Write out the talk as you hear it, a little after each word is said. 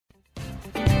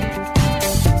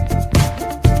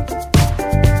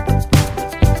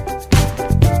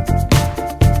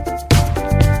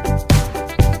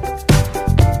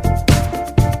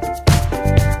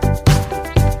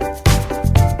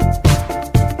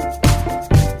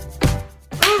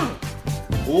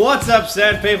What's up,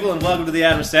 Sand people, and welcome to the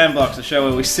Adam Sandbox, a show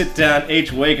where we sit down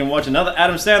each week and watch another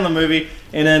Adam Sandler movie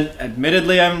in an,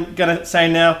 admittedly I'm gonna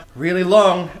say now, really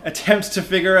long attempts to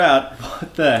figure out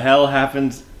what the hell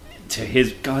happened to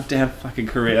his goddamn fucking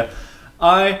career.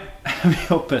 I am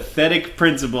your pathetic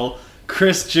principal,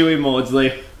 Chris Chewy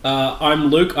Maudsley. I'm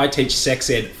Luke, I teach sex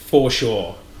ed for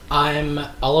sure. I'm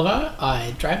Oliver,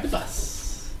 I drive the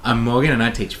bus. I'm Morgan and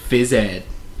I teach phys ed.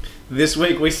 This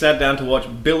week we sat down to watch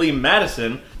Billy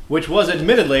Madison, which was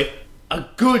admittedly a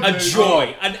good movie. A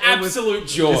joy, an absolute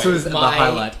joy. This was the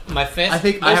highlight. My first, I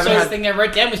think the I haven't first had- thing I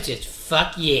wrote down was just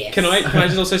fuck yes. Can I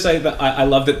just also say that I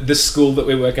love that the school that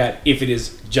we work at, if it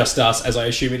is just us, as I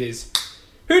assume it is,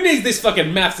 who needs this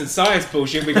fucking maths and science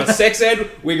bullshit? We got sex ed,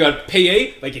 we got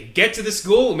PE, they can get to the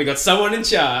school, and we got someone in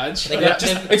charge.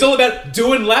 It's all about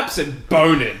doing laps and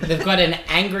boning. They've got an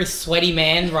angry, sweaty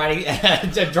man driving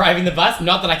the bus.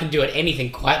 Not that I can do it anything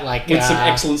quite like... With some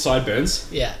excellent sideburns.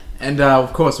 Yeah. And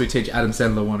of course we teach Adam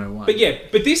Sandler 101.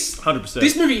 But this 100%.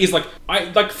 This movie is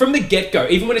like from the get-go,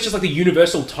 even when it's just like the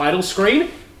universal title screen,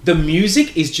 the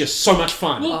music is just so much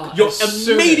fun. Well, You're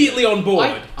immediately on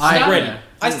board.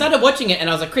 I started watching it and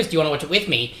I was like, Chris, do you want to watch it with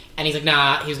me? And he's like,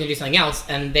 nah, he was going to do something else.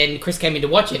 And then Chris came in to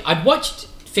watch it. I'd watched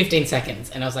 15 seconds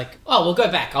and I was like, oh, we'll go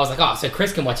back. I was like, oh, so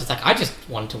Chris can watch it. It's like, I just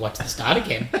wanted to watch the start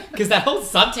again. Because that whole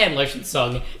suntan lotion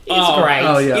song is great.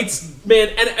 Oh, yeah. It's, man,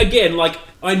 and again, like,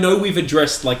 I know we've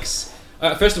addressed, like,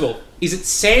 first of all, is it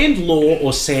Sandlaw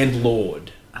or Sandlord?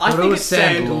 I think it's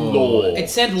Sandlord.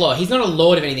 It's Sandlaw. He's not a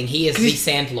lord of anything. He is the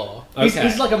Sandlaw. Okay.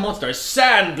 He's like a monster.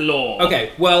 Sandlord.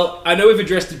 Okay, well, I know we've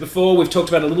addressed it before. We've talked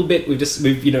about it a little bit. We've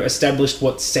established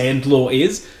what Sandlaw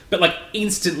is. But, like,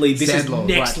 instantly, this Sandlaw, is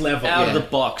next right. level. Out of the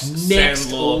box. Next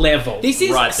Sandlord. level. This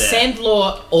is Right there.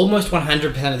 Sandlaw almost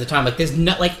 100% of the time. Like, there's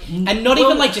not, like... And not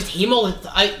even, like, just him all...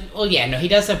 he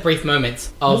does have brief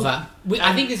moments of...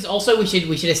 I think this is also... We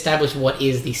should establish what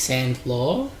is the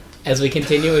Sandlaw as we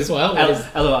continue as well.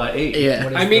 L-I-E. Yeah.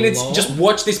 What is I mean, the it's law? just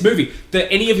watch this movie.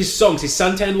 Any of his songs, his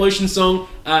suntan lotion song,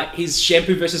 his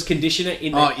shampoo versus conditioner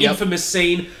in the infamous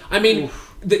scene. I mean,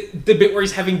 the bit where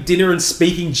he's having dinner and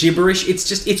speaking gibberish.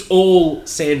 It's all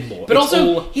Sandlord. But it's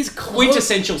also, all his clothes...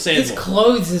 quintessential Sandlord. His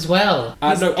clothes as well.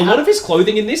 A lot of his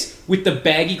clothing in this, with the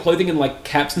baggy clothing and like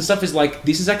caps and stuff, is like,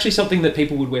 this is actually something that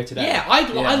people would wear today. Yeah,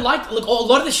 I liked... Look, a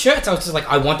lot of the shirts, I was just like,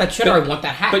 I want that shirt or I want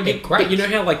that hat. They're great. But you know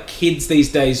how like kids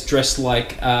these days dress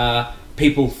like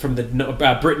people from the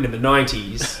Britain in the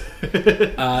 90s?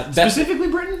 Specifically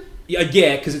Britain?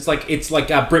 Yeah, because it's like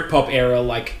Britpop era,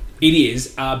 like it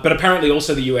is. But apparently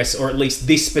also the US, or at least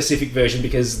this specific version,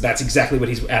 because that's exactly what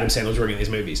Adam Sandler's wearing in these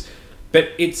movies. But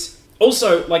it's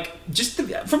also like just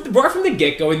from the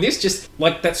get go in this, just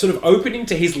like that sort of opening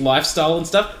to his lifestyle and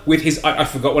stuff with his. I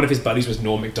forgot one of his buddies was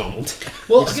Norm Macdonald.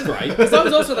 Well, which is great. Because I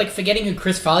was also like forgetting who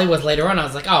Chris Farley was later on. I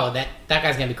was like, oh, that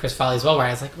guy's gonna be Chris Farley as well. Right?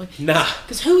 I was like, what? Nah.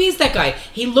 Because who is that guy?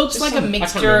 He looks Just like some- a I can't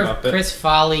mixture remember, of but- Chris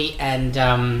Farley and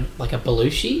like a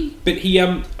Belushi. But he,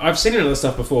 I've seen it in other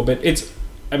stuff before, but it's.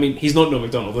 I mean, he's not Norm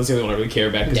Macdonald. That's the only one I really care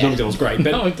about because Yeah. Norm Macdonald's great.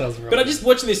 But No, it does. But I just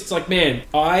watching this, it's like, man,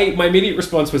 my immediate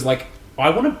response was like, I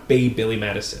want to be Billy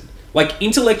Madison. Like,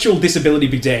 intellectual disability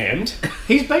be damned.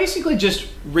 He's basically just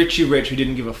Richie Rich who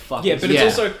didn't give a fuck. Yeah, but Yeah.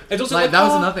 it's also like that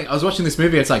was another thing. I was watching this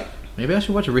movie. It's like, maybe I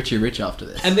should watch a Richie Rich after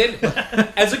this. And then,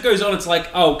 as it goes on, it's like,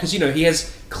 oh, because, he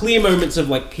has clear moments of,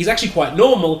 like, he's actually quite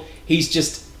normal. He's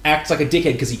just acts like a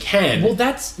dickhead because he can. Well,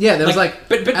 that's... Yeah, there was like...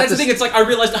 But that's the thing, it's like, I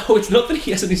realised, it's not that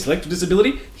he has an intellectual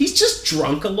disability. He's just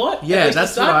drunk a lot. Yeah, at least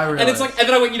that's at the start. what I realised. And it's like, and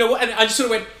then I went, you know what? And I just sort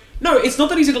of went, no, it's not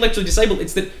that he's intellectually disabled,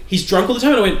 it's that he's drunk all the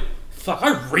time. And I went, fuck,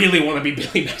 I really want to be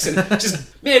Billy Madison.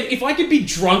 Just, man, if I could be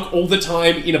drunk all the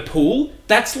time in a pool,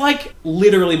 that's like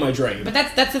literally my dream. But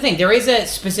that's the thing. There is a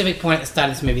specific point at the start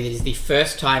of this movie that is the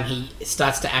first time he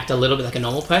starts to act a little bit like a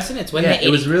normal person. It's when they're eating...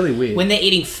 it was really weird. When they're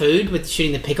eating food with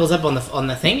shooting the pickles up on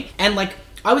the thing. And, like...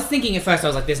 I was thinking at first, I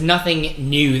was like, there's nothing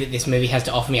new that this movie has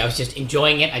to offer me. I was just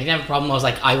enjoying it. I didn't have a problem. I was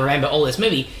like, I remember all this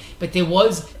movie. But there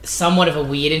was somewhat of a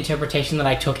weird interpretation that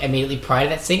I took immediately prior to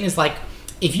that scene. Is like,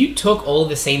 if you took all of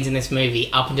the scenes in this movie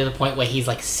up until the point where he's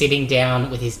like sitting down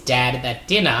with his dad at that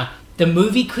dinner, the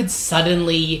movie could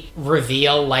suddenly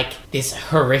reveal like this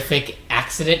horrific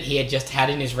accident he had just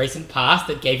had in his recent past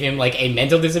that gave him like a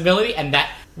mental disability, and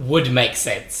that would make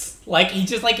sense. Like, he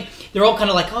just, like, they're all kind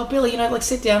of like, oh, Billy, like,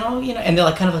 sit down, and they're,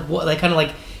 like, kind of, like, what, they kind of,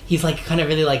 like, he's, like, kind of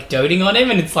really, like, doting on him,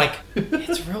 and it's, like,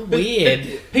 it's real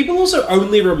weird. People also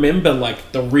only remember,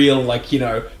 like, the real, like,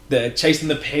 the chasing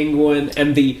the penguin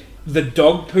and the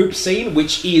dog poop scene,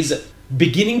 which is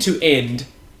beginning to end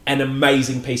an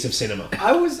amazing piece of cinema.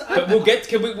 But we'll get.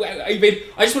 Can we? I mean,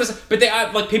 I just want to say, but there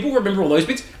are like people remember all those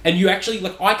bits, and you actually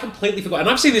like I completely forgot. And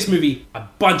I've seen this movie a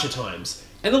bunch of times.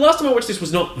 And the last time I watched this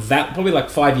was not that, probably like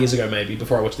 5 years ago maybe,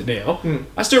 before I watched it now.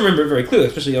 I still remember it very clearly,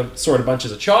 especially I saw it a bunch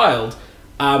as a child.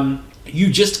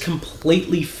 You just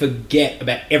completely forget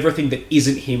about everything that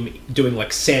isn't him doing like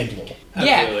Sandlore.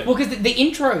 Yeah, well, because the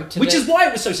intro to Which is why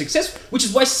it was so successful, which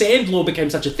is why Sandlore became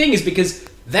such a thing, is because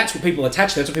that's what people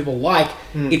attach to, that's what people like.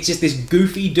 It's just this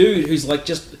goofy dude who's like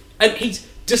just... And he's,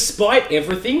 despite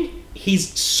everything,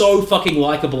 he's so fucking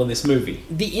likable in this movie.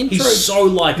 The intro... He's so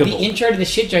likable. The intro to the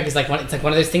shit joke is like it's like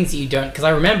one of those things that you don't... Because I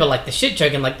remember like the shit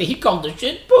joke and like he called the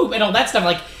shit poop and all that stuff.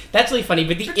 Like, that's really funny,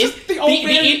 but the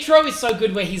intro is so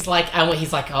good where he's like,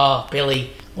 oh,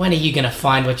 Billy... When are you going to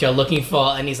find what you're looking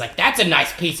for? And he's like, that's a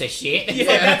nice piece of shit.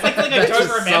 Yeah. That's like I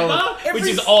don't remember, which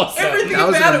is awesome. Everything that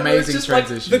was about an amazing just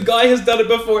transition. Like, the guy has done it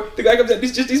before. The guy comes out,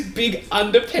 he's just his big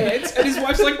underpants, and his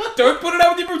wife's like, don't put it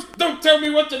out with your boobs. Don't tell me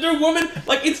what to do, woman.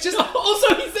 Like, it's just...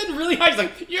 Also, he said really high, he's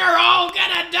like, you're all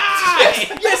gonna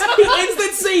die. Yes, he ends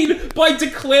that scene by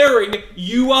declaring,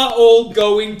 you are all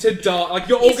going to die. Like,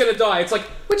 you're all going to die. It's like...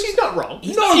 Which he's not wrong.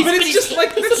 No, but it's just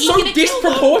like, it's so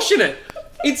disproportionate.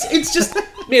 It's just,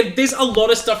 man, there's a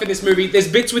lot of stuff in this movie.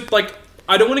 There's bits with, like,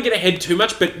 I don't want to get ahead too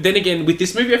much, but then again, with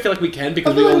this movie, I feel like we can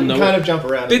because we all know kind of jump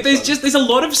around. There's a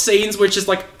lot of scenes where it's just,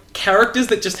 like, characters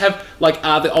that just have, like,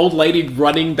 the old lady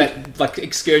running that, like,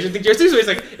 excursion thing. So it's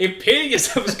like, if peeing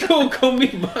yourself is cool, call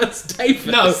me Miles Davis.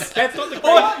 No, that's not the crazy...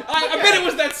 I bet it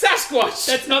was that Sasquatch.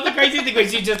 That's not the crazy thing,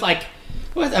 because you just, like...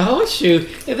 What, a horseshoe?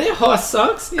 Are there horse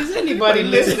socks? Is anybody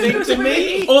listening to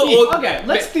me? Okay,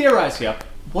 let's theorize here.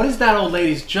 What is that old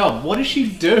lady's job? What does she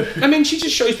do? I mean, she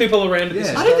just shows people around.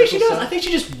 Yeah. I don't think she does. I think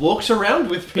she just walks around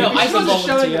with people. No, I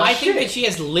think that she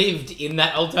has lived in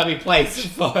that old-timey place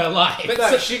for her life. But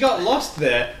no, she got lost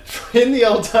there in the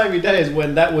old-timey days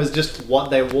when that was just what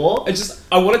they wore.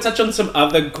 I want to touch on some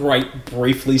other great,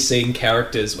 briefly seen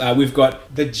characters. We've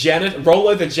got the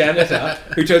Rollo the janitor,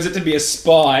 who turns out to be a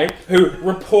spy, who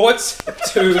reports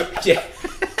to...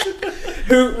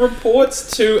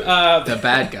 the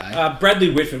bad guy.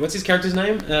 Bradley Whitford. What's his character's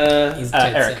name? He's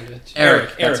Eric.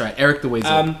 Eric. That's right. Eric the Weasel.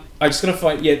 I'm just gonna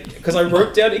find because I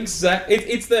wrote down exact.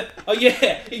 It's the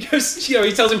he goes.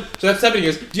 He tells him. So that's happening.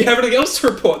 He goes, do you have anything else to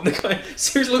report? And the guy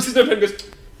seriously looks at him and goes,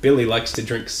 Billy likes to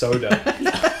drink soda.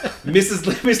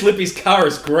 Miss Lippy's car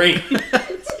is green.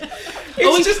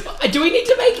 Do we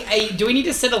need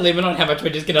to set a limit on how much we're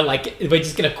just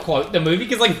gonna quote the movie?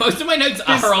 Because like most of my notes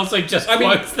are also just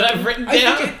quotes that I've written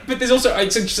down. But there's also I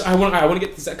want to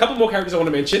get a couple more characters I want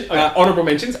to mention. Honorable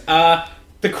mentions.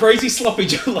 The crazy sloppy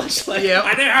Joe Lush. Yep.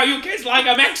 I know how you kids like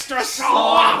them extra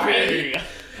sloppy.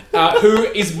 Who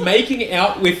is making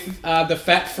out with the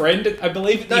fat friend, I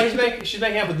believe. No, she's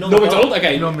making out with Norm MacDonald.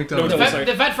 Okay, Norm MacDonald.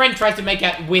 The fat friend tries to make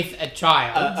out with a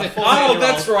child.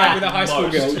 That's right, with a high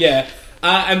school girl. Yeah.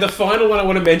 And the final one I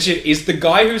want to mention is the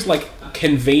guy who's like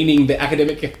convening the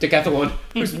academic decathlon,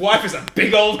 whose wife is a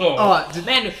big old whore. Oh,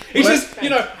 man. He's just,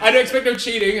 I don't expect no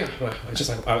cheating. It's just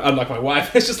like, unlike my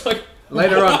wife, it's just like...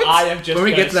 Later on, I have just when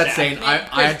we get to that scene,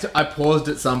 I paused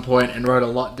at some point and wrote a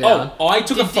lot down. Oh, I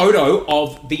took a photo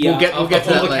of the we'll get to all that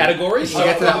the later. categories. We'll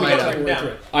get to that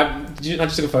later. I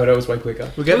just took a photo. It was way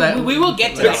quicker. We'll get that. We will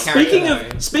get to that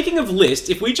character. Speaking of list,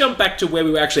 if we jump back to where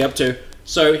we were actually up to.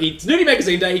 So it's Nudie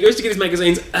Magazine Day. He goes to get his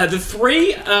magazines. The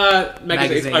three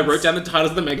magazines. I wrote down the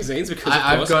titles of the magazines because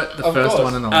I've got the first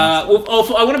one on the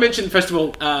list. I want to mention first of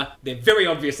all, they're very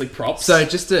obviously props. So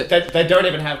just to they don't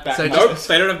even have back covers. Nope,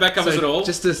 they don't have back covers at all.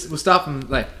 We'll start from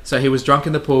so he was drunk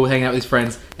in the pool, hanging out with his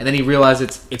friends, and then he realised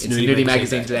it's Nudie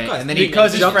Magazine Day, and then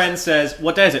because his friend says,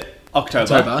 "What day is it?"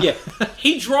 October. Yeah.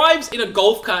 He drives in a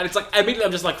golf cart. It's like immediately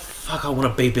I'm just like, fuck, I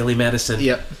want to be Billy Madison.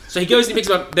 Yep. So he goes and he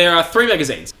picks up. There are three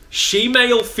magazines.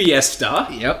 She-Male Fiesta.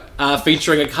 Yep.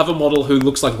 Featuring a cover model who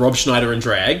looks like Rob Schneider in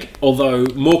drag, although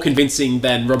more convincing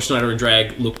than Rob Schneider in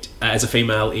drag looked as a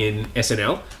female in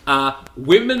SNL.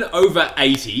 Women over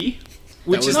 80.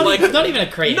 Which is like... It's not even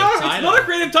a creative title. No, it's not a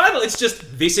creative title. It's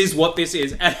just, this is what this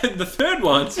is. And the third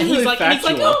one... And he's like,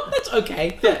 oh, that's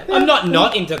okay. Yeah. I'm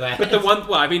not into that. But the one...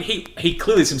 Well, I mean, he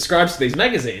clearly subscribes to these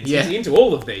magazines. Yeah. He's into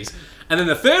all of these. And then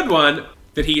the third one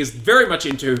that he is very much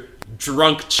into...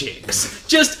 Drunk chicks.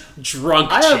 Just drunk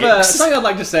chicks. I have something I'd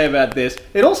like to say about this.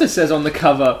 It also says on the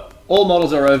cover, all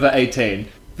models are over 18.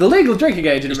 The legal drinking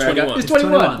age in America is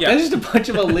 21. Yeah. There's just a bunch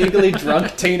of illegally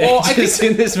drunk teenagers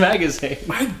in this magazine.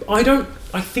 I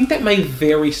think that may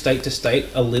vary state to state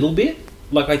a little bit.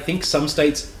 Like, I think some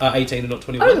states are 18 and not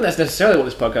 21. I don't think that's necessarily what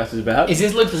this podcast is about. Is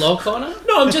this Luke's Law Corner?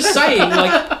 No, I'm just saying,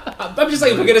 like... I'm just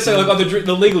saying, if we're going to say, like, on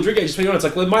the legal drink age is 21, it's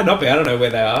like, well, it might not be. I don't know where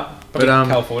they are. Probably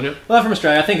California. Well, I'm from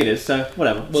Australia. I think it is, so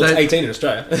whatever. Well, it's 18 in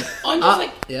Australia. On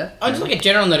just like a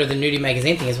general note of the nudie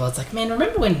magazine thing as well, it's like, man,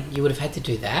 remember when you would have had to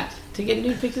do that to get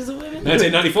nude pictures of women?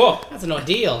 1994. That's an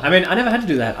ordeal. I mean, I never had to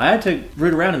do that. I had to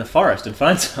root around in the forest and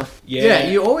find some. Yeah,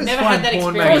 you always Never find had that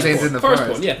porn experience. magazines in the forest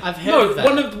forest. porn, yeah. I've heard of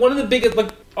that. One of the biggest,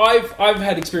 like, I've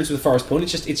had experience with forest porn.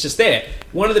 It's just there.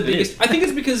 One of the biggest. I think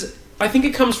it's because I think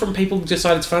it comes from people who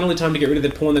decide it's finally time to get rid of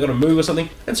their porn. They've got to move or something.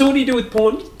 And so what do you do with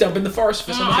porn? You dump in the forest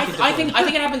for something. I think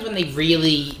it happens when they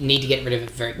really need to get rid of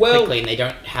it very quickly and they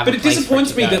don't have. But a it place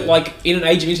disappoints for it me to go. that, like, in an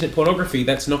age of internet pornography,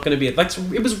 that's not going to be it. Like,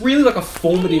 it was really like a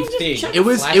formative thing. Chuck It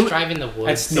was- flash it- drive in the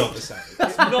woods. It's not the same.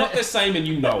 It's not the same, and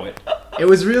you know it. It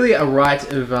was really a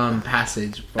rite of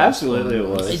passage. for Absolutely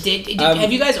us. it was.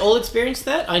 Have you guys all experienced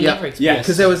that? I never experienced. Yeah,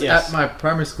 Because there was Yes. at my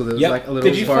primary school, there was Yep. like a little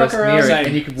Did you forest fuck around? near it, Same.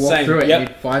 and you could walk Same. through it Yep. and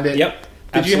you'd find it. Yep.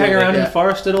 Did you hang around in yeah. the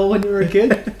forest at all when you were a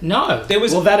kid? No. There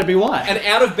was Well, that'd be why. an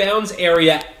out-of-bounds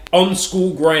area on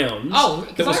school grounds. Oh,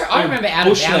 'cause that was I remember out of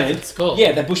bounds bushland. at school.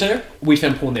 Yeah, that bushland area. We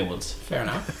found porn there once Fair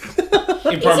enough.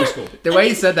 in primary school. The way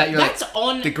you said that, you're That's like,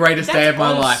 on the greatest that's day of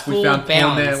my on life. We school found porn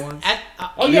bounds. there once.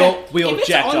 we all if it's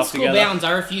jacked on off school together. bounds,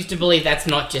 I refuse to believe that's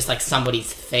not just like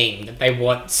somebody's thing that they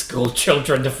want school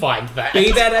children to find that.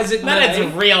 Be that as it That is a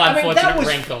may. real I mean, unfortunate that was-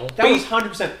 wrinkle. That was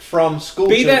 100% from school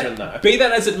Be children, though.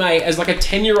 that as it may, as like a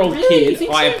 10-year-old Really? You kid,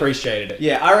 think I so? appreciated it.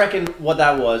 Yeah, I reckon what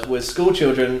that was school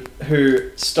children who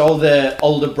stole their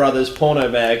older brother's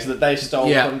porno bags that they stole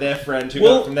Yeah. from their friend who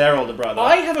Well, got from their older brother.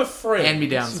 I have a friend.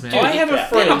 hand-me-downs, man. I have a Yeah.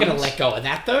 friend. They're not going to let go of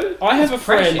that though. I have a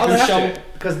friend Oh, who they have shall. to.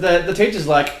 Because the teacher's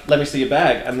like, let me see your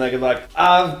bag. And they're like,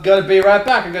 I've got to be right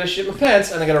back. I've got to shit my pants.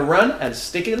 And they're going to run and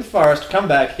stick it in the forest, come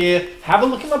back here, have a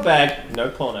look at my bag, no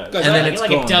pornos. Guys, And then You're it's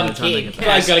like gone a dumb by the time they kid. get back.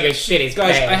 Guys, gotta go shit his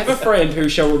Guys, I pants. have a friend who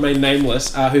shall remain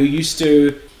nameless, who used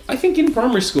to, I think in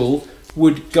primary school,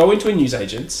 would go into a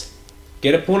newsagent's,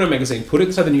 get a porno magazine, put it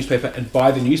inside the newspaper, and buy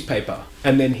the newspaper,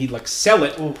 and then he'd like sell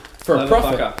it for a Clever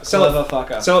profit. fucker. Sell Clever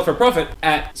fucker. it for a profit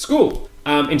at school.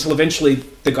 Until eventually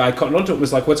the guy cottoned onto it,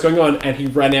 was like, "What's going on?" And he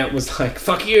ran out, and was like,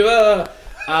 "Fuck you!"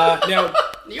 Now,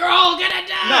 You're all gonna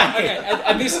die. okay,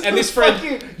 and this friend. Fuck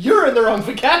you, you're in the wrong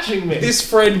for catching me. This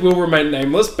friend will remain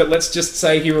nameless, but let's just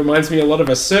say he reminds me a lot of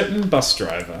a certain bus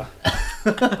driver.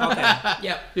 Okay.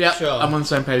 Yep. Yeah, Sure. I'm on the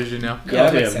same page as you now. Yeah,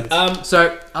 that Yeah. makes sense.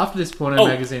 So after this porno Oh.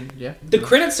 magazine, yeah, The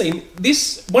credit scene.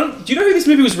 This one. Do you know who this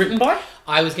movie was written by?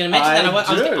 I was going to mention I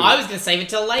that. do. I was going to save it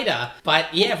till later. But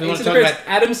yeah, if we want It's to the talk credits,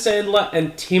 about. Adam Sandler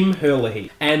and Tim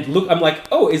Herlihy. And look, I'm like,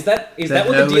 oh, is that what the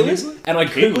deal Herlihy? is? And I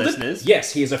Good googled listeners. it.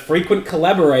 Yes, he is a frequent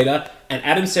collaborator. And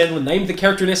Adam Sandler named the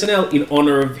character in SNL in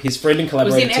honor of his friend and Was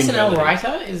collaborator. he an Tim SNL Herlihy.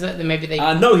 writer? Is that maybe they.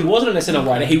 No, he wasn't an SNL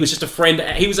writer. He was just a friend.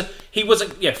 He was a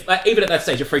yeah. Even at that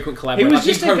stage, a frequent He collaborator. was Like,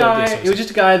 just a co-wrote guy. this or He was just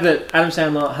a guy that Adam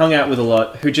Sandler hung out with a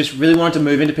lot, who just really wanted to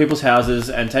move into people's houses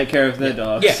and take care of their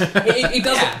dogs. Yeah, it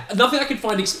doesn't. Yeah. Nothing I could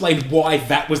find explained why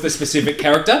that was the specific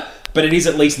character, but it is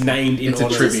at least named in It's a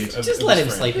honor tribute. of Just of let his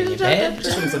him friend. sleep in your bed.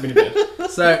 Just let him sleep in your bed.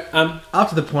 So Um,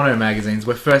 after the porno magazines,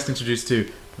 we're first introduced to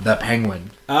the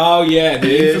Penguin. Oh yeah, the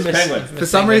Yes, infamous penguin. For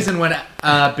some reason, when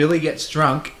Billy gets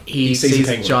drunk, he sees a sees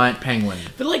a penguin. giant penguin.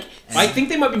 But like. I think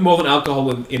there might be more than alcohol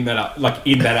in that,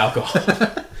 in that alcohol.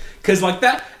 Because like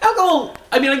that alcohol,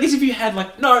 I mean, I guess if you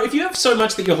have so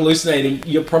much that you're hallucinating,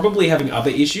 you're probably having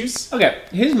other issues. Okay,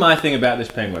 here's my thing about this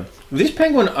penguin. This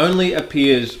penguin only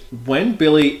appears when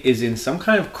Billy is in some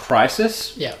kind of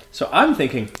crisis. Yeah. So I'm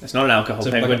thinking, it's not an alcohol So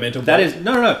like penguin. a mental That break? is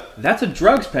no. That's a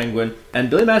drugs penguin, and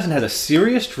Billy Madison has a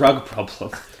serious drug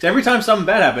problem. So every time something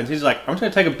bad happens, he's like, I'm just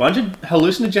going to take a bunch of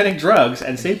hallucinogenic drugs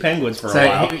and see penguins for a So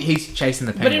while. he's chasing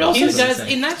the But penguin. it also That's what does I'm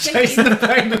in that sense. Chasing the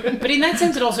penguin. But in that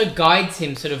sense, it also guides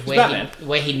him sort of Batman.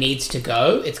 where he needs to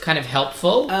go. It's kind of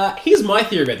helpful. Here's my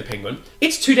theory about the penguin.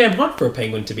 It's too damn hot for a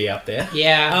penguin to be out there.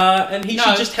 Yeah. And he No,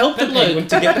 should just help the but look- penguin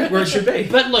to get back where it should be.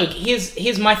 But look,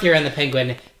 here's my theory on the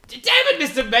penguin. Damn it,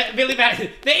 Mr. Billy Madison.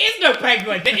 There is no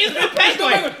penguin. There is no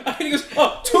penguin. And he goes,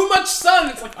 oh, too much sun.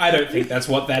 It's like, I don't think that's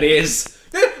what that is.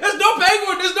 There's no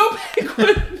penguin. There's no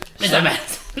penguin. Mr.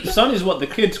 Madison. Sun is what the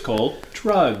kids call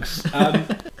drugs.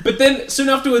 But then soon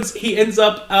afterwards, he ends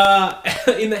up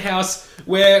in the house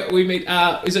where we meet.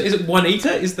 Is it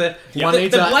Juanita? Is the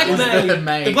Juanita the black is maid? the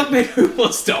maid. The black maid who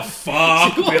wants to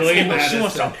fuck Billy Madison. She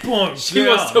wants to bone. She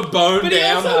wants to bone But he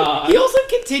down also, hard. he also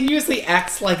continuously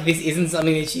acts like this isn't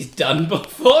something that she's done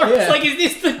before. Yeah. It's like, is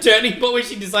this the turning point where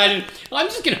she decided, I'm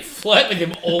just going to flirt with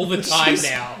him all the time She's-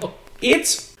 now?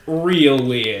 It's real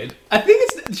weird. I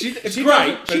think she great,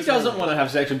 doesn't- but She it's doesn't want to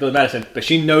have sex with Billy Madison, but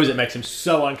she knows it makes him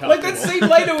so uncomfortable. Like that scene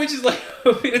later, which is like,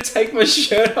 I'm going to take my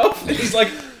shirt off, and he's like,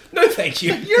 No, thank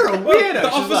you. You're a weirdo.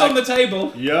 The offer's on the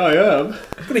table. Yeah, I am.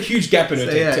 I've got a huge gap in her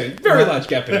teeth, too. Very large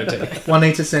gap in her teeth.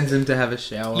 Juanita sends him to have a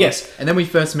shower. Yes. And then we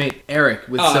first meet Eric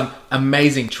with some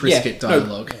amazing Trisket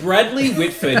dialogue. No, Bradley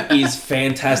Whitford is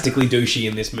fantastically douchey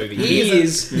in this movie. He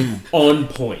is on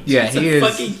point. Yeah, It's he a is.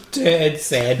 fucking turd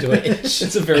sandwich.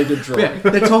 It's a very good drawing. Yeah,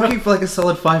 they're talking for like a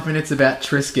solid 5 minutes about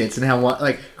Triscuits and how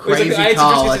Crazy I had to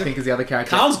Carl, Triscuits- I think, is the other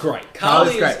character. Carl's great. Carl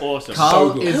is is great. awesome. Carl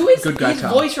So good. is Who is good guy. his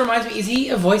Carl. voice reminds me? Is he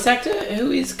a voice actor?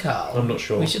 Who is Carl? I'm not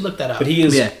sure. We should look that up. But he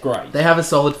is Yeah. great. They have a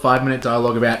solid 5 minute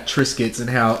dialogue about Triscuits and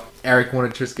how Eric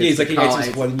wanted Triscuits. Yeah, he's like, Carl why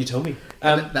ate. didn't you tell me?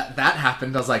 That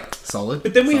happened. I was like, solid.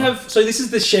 But then we solid. have, so this is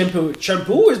the shampoo.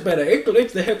 Shampoo is better. Yeah.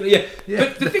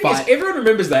 But the thing fight. is, everyone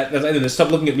remembers that. And then they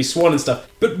stop looking at me Swan and stuff.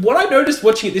 But what I noticed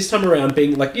watching it this time around,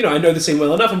 being like, I know the scene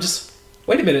well enough, I'm just,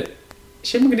 wait a minute.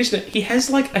 Shampoo and conditioner, he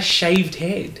has like a shaved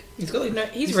head. He's got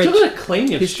like he's He's rich. still got a clean,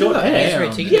 He's still short got hair. He's hair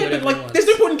rich. on He him. can do Yeah, but whatever he like, wants. there's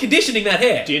no point in conditioning that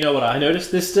hair. Do you know what I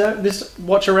noticed this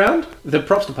watch around? The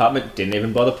props department didn't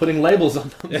even bother putting labels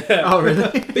on them. Oh,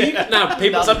 really?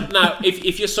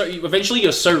 If you're eventually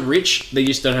you're so rich that you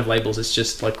just don't have labels. It's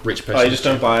just like rich person. Oh, you just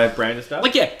don't buy branded stuff?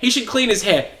 Like, yeah, he should clean his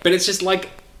hair, but it's just like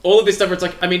all of this stuff where it's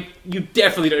like, I mean, you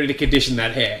definitely don't need to condition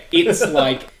that hair. It's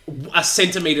like a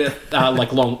centimeter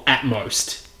like long at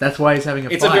most. That's why he's having a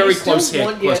It's a fight. very You still close hair,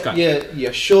 want close cut.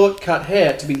 your short cut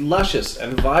hair to be luscious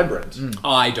and vibrant.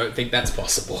 I don't think that's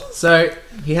possible. So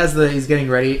he's getting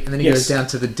ready, and then he Yes. goes down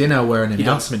to the dinner where an does.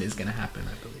 announcement is going to happen,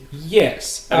 I believe.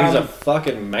 Yes. And he's a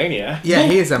fucking maniac. Yeah,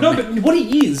 he is a No, man. but what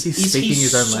he is He's speaking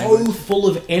his own so language. full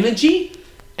of energy,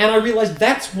 and I realised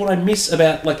that's what I miss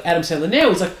about like Adam Sandler now.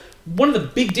 Is like one of the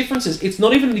big differences. It's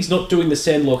not even that he's not doing the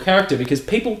Sandlor character because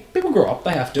people grow up,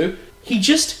 they have to.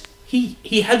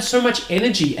 He had so much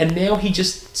energy, and now he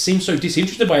just seems so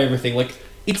disinterested by everything. Like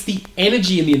it's the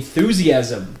energy and the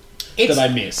enthusiasm that I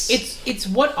miss. It's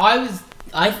what I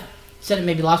said it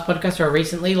maybe last podcast or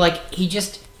recently. Like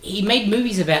he made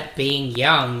movies about being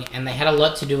young, and they had a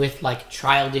lot to do with like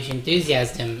childish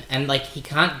enthusiasm, and like he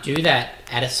can't do that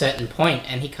at a certain point,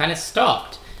 and he kind of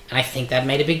stopped. And I think that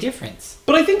made a big difference.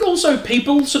 But I think also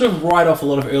people sort of write off a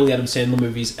lot of early Adam Sandler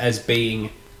movies as being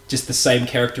just the same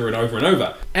character and over and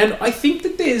over. And I think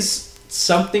that there's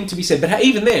something to be said. But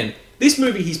even then, this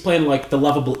movie he's playing like the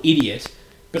lovable idiot.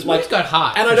 But like He's got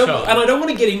heart. and I don't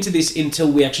want to get into this until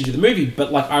we actually do the movie.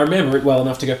 But like I remember it well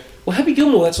enough to go, well, Happy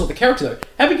Gilmore, that's not the character though.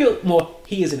 Happy Gilmore,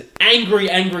 he is an angry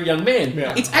young man.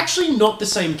 Yeah. It's actually not the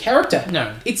same character.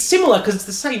 No. It's similar because it's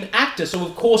the same actor. So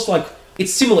of course, like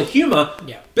it's similar humor.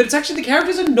 Yeah. But it's actually the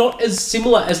characters are not as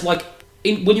similar as like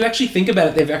when you actually think about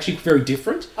it, they're actually very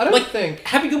different. I don't like, think-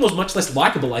 Happy Gilmore's much less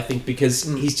likable, I think, because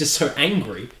he's just so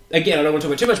angry. Again, I don't want to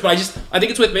talk about too much, but I think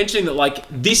it's worth mentioning that like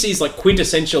this is like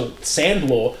quintessential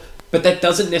Sandlor, but that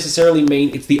doesn't necessarily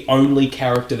mean it's the only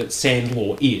character that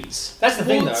Sandlor is. That's the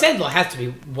thing, Well, though. Sandler has to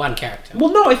be one character.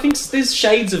 Well, no, I think there's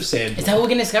shades of Sandlor. Is that what we're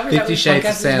going to discover? Is that 50 what this Shades podcast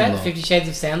of is about? Sandler. 50 Shades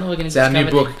of Sandler? We're going to It's our discover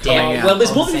new book the coming depth out. Well, there's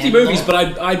of more than 50 Sandler. movies, but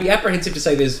I'd be apprehensive to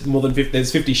say there's more than 50,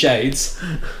 there's 50 shades.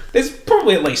 There's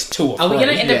probably at least 2 or 3. Are we going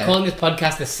to end Yeah. up calling this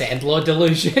podcast the Sandlor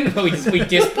Delusion? Where we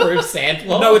disprove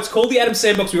Sandlor? No, it's called the Adam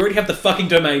Sandbox. We already have the fucking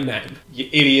domain name. You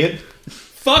idiot.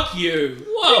 Fuck you.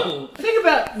 Whoa. The thing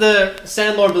about the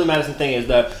Sandlor and Billy Madison thing is,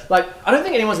 though, like, I don't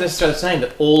think anyone's necessarily saying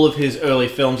that all of his early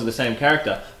films are the same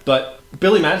character, but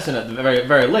Billy Madison, at the very,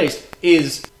 very least,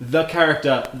 is the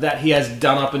character that he has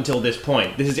done up until this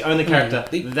point. This is the only character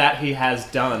that he has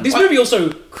done. This movie also,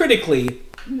 critically,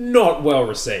 not well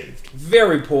received.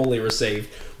 Very poorly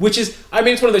received. Which is, I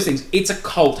mean, it's one of those things. It's a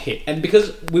cult hit. And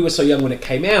because we were so young when it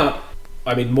came out,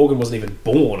 I mean, Morgan wasn't even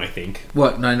born, I think.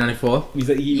 What, 1994? Was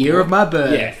that Year of my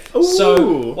birth. Yeah. Ooh. So,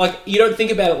 like, you don't think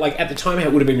about it, like, at the time how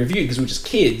it would have been reviewed because we were just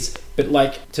kids. But,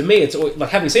 like, to me, it's always, like,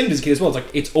 having seen it as a kid as well, it's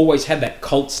like, it's always had that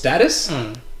cult status.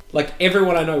 Like,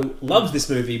 everyone I know loves this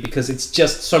movie because it's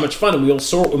just so much fun and we all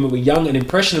saw it when we were young and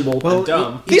impressionable and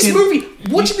dumb.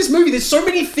 Watching this movie, there's so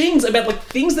many things about, like,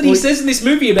 things that he says in this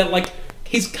movie about, like,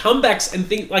 his comebacks and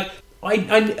things, like... I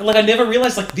never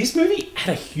realised, like, this movie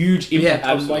had a huge impact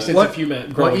on my sense of humour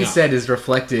growing What you up. said is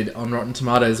reflected on Rotten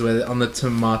Tomatoes, where on the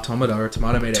tomatometer or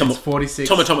tomatometer, it's 46.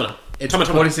 Tomatometer. It's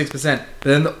 46%, but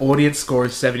then the audience score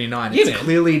is 79. Yeah, It's man.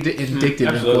 clearly indicative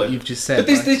of absolutely. what you've just said. But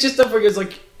there's just stuff where it's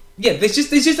like, yeah, there's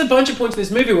just a bunch of points in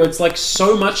this movie where it's like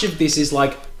so much of this is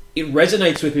like it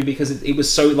resonates with me because it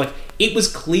was so like it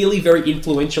was clearly very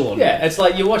influential on me. Yeah, it's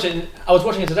like you watch it, and I was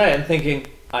watching it today and thinking,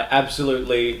 I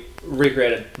absolutely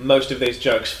recreated most of these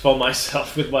jokes for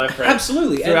myself with my friends.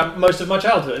 Absolutely. Throughout most of my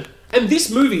childhood. And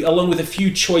this movie, along with a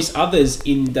few choice others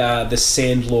in the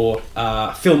Sandlor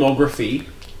filmography,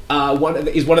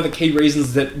 is one of the key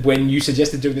reasons that when you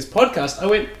suggested doing this podcast, I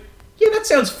went, yeah, that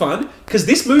sounds fun, because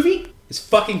this movie is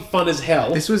fucking fun as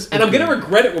hell. And I'm going to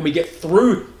regret it when we get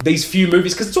through these few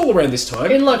movies, because it's all around this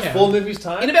time. In like 4 movies'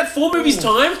 time? In about 4 movies'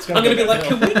 time, I'm going to be like,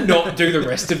 can we not do the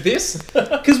rest of this?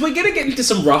 Because we're going to get into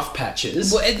some rough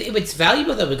patches. Well, it's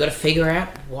valuable though. We've got to figure out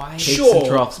why. Peaks and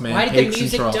troughs, man. Why did the Peaks and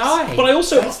music troughs. die? But I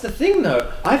also... That's the thing,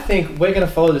 though. I think we're going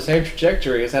to follow the same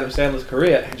trajectory as Adam Sandler's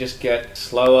career and just get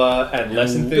slower and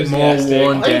less enthusiastic.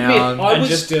 More worn down. And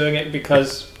just doing it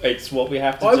because it's what we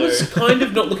have to do. I was kind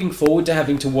of not looking forward to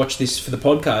having to watch this for the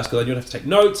podcast because I didn't have to take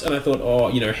notes, and I thought,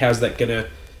 how's that going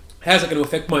to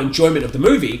affect my enjoyment of the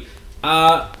movie?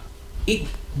 It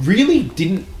really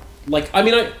didn't. I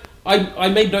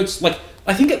made notes.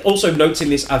 I think it also notes in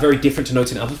this are very different to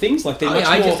notes in other things. Like they're much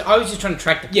more. I was just trying to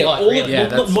track the plot.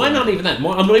 Mine aren't even that. I'm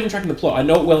not even tracking the plot. I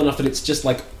know it well enough that it's just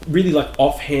really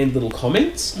offhand little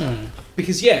comments.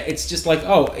 Because it's just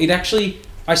it actually.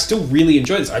 I still really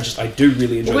enjoy this. I do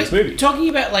really enjoy this movie. Talking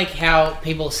about how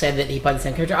people said that he played the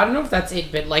same character. I don't know if that's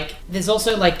it, but there's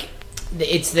also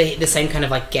it's the same kind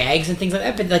of gags and things like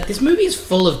that. But this movie is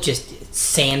full of just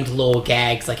Sandlaw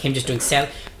gags, him just doing sound.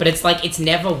 But it's it's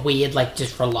never weird,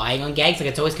 just relying on gags.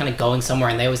 It's always kind of going somewhere,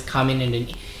 and they always come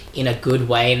in a good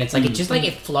way, and it's it just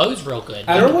it flows real good.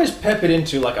 And they're always peppered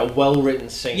into a well-written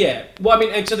scene. Yeah. Well, I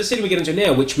mean, and so the scene we get into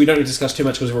now, which we don't need to discuss too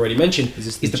much because we've already mentioned,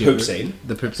 is the poop scene.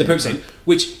 The poop scene,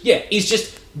 which is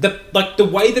just the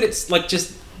way that it's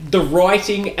just the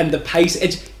writing and the pace.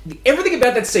 Everything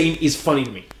about that scene is funny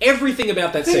to me. Everything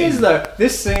about that The thing scene. is, though,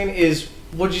 this scene is,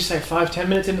 what did you say, 5-10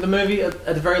 minutes into the movie at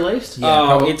the very least?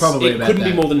 Yeah, probably it about couldn't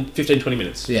that. be more than 15-20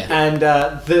 minutes. Yeah. And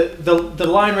the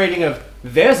line reading of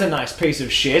 "There's a nice piece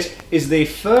of shit" is the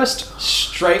first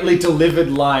straightly delivered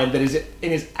line that is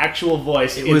in his actual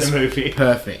voice in the movie.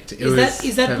 Perfect.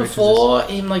 Is that before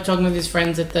him talking with his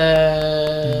friends at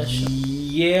the?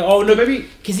 Yeah. Oh no, maybe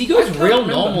because he goes real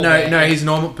normal. No, his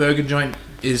normal burger joint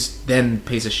is then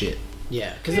piece of shit.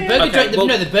 Yeah, because the burger joint.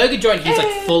 The burger joint. He's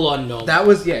full on normal. That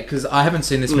was because I haven't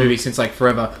seen this movie since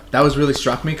forever. That was really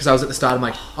struck me because I was at the start. I'm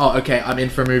like, oh, okay, I'm in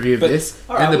for a movie of this.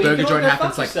 Then the burger joint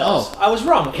happens. I was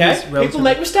wrong. Okay, people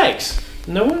make mistakes.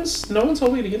 No one's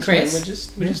holding it against Chris, me.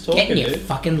 We're just talking. Get in your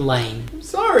fucking lane. I'm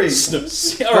sorry. All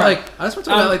But, right. I just want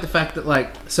to talk about the fact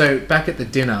that so back at the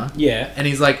dinner, and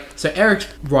he's so Eric's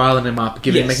riling him up,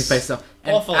 making face stuff.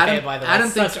 And Awful hair, by the way.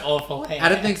 Such awful hair.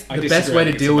 Adam thinks the best way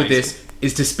to deal with this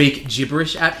is to speak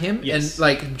gibberish at him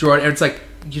and draw it. And it's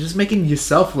you're just making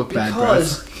yourself look bad, bro.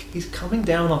 Because he's coming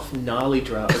down off gnarly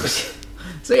drugs.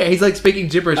 So yeah, he's speaking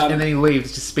gibberish and then he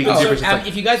leaves just speaking gibberish.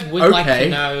 If you guys would like to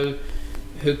know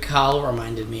who Carl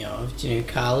reminded me of, do you know who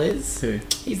Carl is? Who?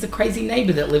 He's the crazy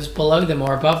neighbour that lives below them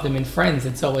or above them in Friends.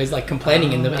 It's always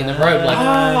complaining in the road,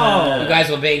 you guys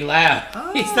were being loud.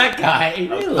 It's that guy.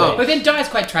 Really? But then dies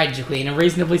quite tragically in a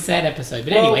reasonably sad episode.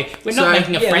 But anyway, we're not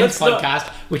making a Friends podcast,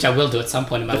 which I will do at some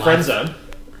point in my life. Friend Zone.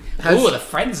 The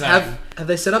Friend Zone. Have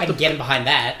they set up I can get him behind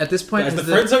that. At this point, Guys, the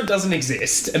friend zone doesn't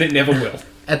exist, and it never will.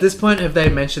 At this point, have they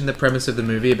mentioned the premise of the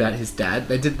movie about his dad?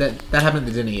 They did that. That happened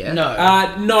at the dinner yet.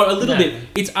 No. No, a little bit.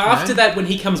 It's after that when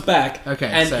he comes back. Okay,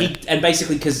 and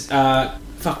basically because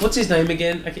what's his name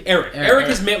again? Okay, Eric. Eric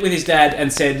has met with his dad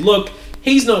and said, "Look,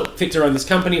 he's not fit to run this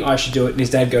company. I should do it." And his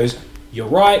dad goes, "You're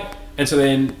right." And so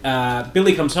then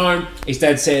Billy comes home. His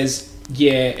dad says,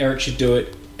 "Yeah, Eric should do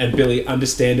it." And Billy,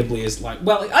 understandably, is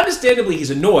understandably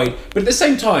he's annoyed, but at the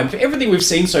same time, for everything we've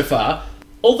seen so far,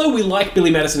 although we like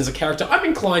Billy Madison as a character, I'm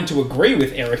inclined to agree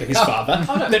with Eric and his father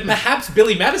that perhaps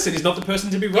Billy Madison is not the person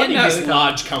to be running this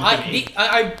large company.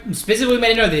 I specifically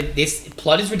made a note that this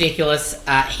plot is ridiculous.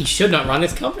 He should not run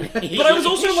this company. But I was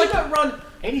also He should not run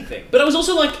anything. But I was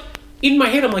also in my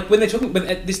head, I'm when they're talking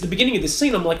at the beginning of this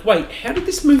scene, I'm wait, how did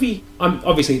this movie?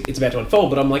 Obviously it's about to unfold,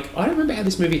 but I'm I don't remember how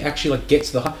this movie actually gets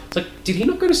to the. It's did he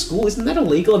not go to school? Isn't that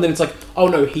illegal? And then it's oh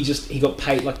no, he got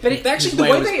paid. But actually, the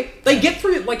way they get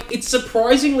through it, it's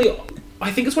surprisingly.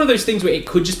 I think it's one of those things where it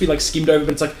could just be skimmed over,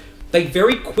 but it's they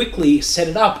very quickly set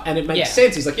it up, and it makes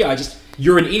sense. He's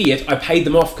you're an idiot. I paid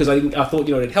them off because I thought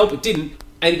it'd help. It didn't.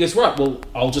 And he goes, right, well,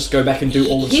 I'll just go back and do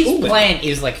all the school. His plan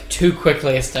is too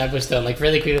quickly established though,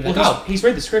 really quickly. He's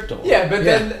read the script all. Yeah, but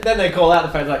then they call out the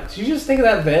fans did you just think of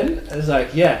that then? And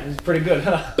it's yeah, it's pretty good,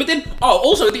 huh? But then,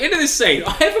 also at the end of this scene,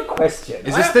 I have a question.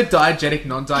 Is this the diegetic,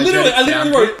 non-diegetic? Literally, I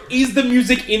literally wrote, is the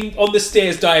music on the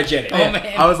stairs diegetic? Oh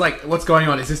man. I was what's going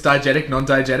on? Is this diegetic,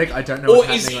 non-diegetic? I don't know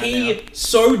what's happening right now. Or is he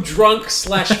so drunk /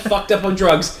 fucked up on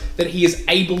drugs that he is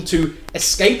able to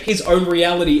escape his own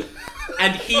reality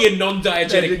and hear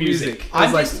non-diegetic music?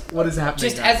 I was what is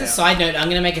happening? Just as a side note, I'm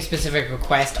going to make a specific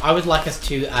request. I would like us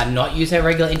to not use our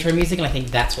regular intro music, and I think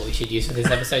that's what we should use for this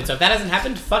episode. So if that hasn't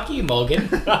happened, fuck you, Morgan.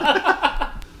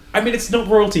 I mean, it's not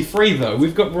royalty free though.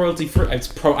 We've got royalty free. I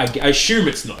assume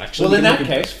it's not actually. Well, in that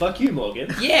case, fuck you,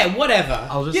 Morgan. Yeah, whatever.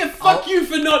 Fuck you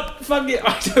for not fucking.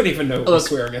 I don't even know what we're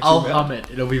swearing at. I'll hum it.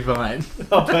 It'll be fine.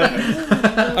 Oh,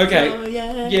 perfect. Okay.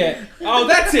 Oh, Yeah. Oh,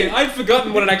 that's it. I'd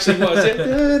forgotten what it actually was.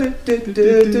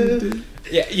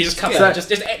 Yeah, you just cut that. Just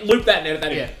loop that and edit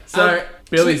that in. So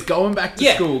Billy's going back to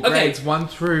school. okay. Grades 1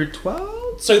 through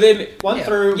 12. So then 1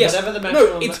 through whatever the maximum.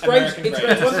 No, it's grades. It's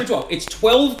grades 1 through 12. It's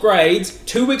 12 grades,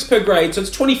 2 weeks per grade, so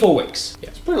it's 24 weeks.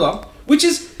 It's pretty long.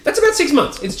 That's about 6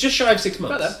 months. It's just shy of 6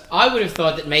 months. I would have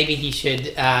thought that maybe he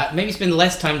should maybe spend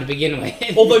less time to begin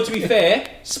with. Although to be fair,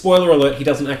 spoiler alert, he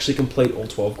doesn't actually complete all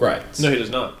 12 grades. No, he does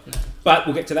not. But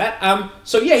we'll get to that.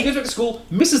 So yeah, he goes back to school,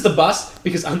 misses the bus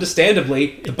because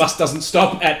understandably the bus doesn't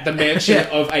stop at the mansion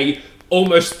of a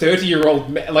almost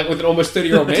 30-year-old with an almost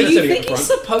 30-year-old man Do you sitting at think the he's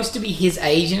front. supposed to be his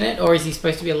age in it, or is he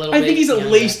supposed to be a little bit I think he's at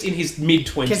younger? least in his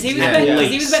mid-20s. Because he was,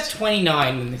 he was about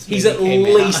 29 when this movie He's at came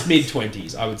least out.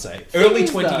 mid-20s, I would say. Early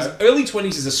 20s. though- Early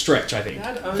 20s is a stretch, I think.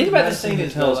 Think about the scene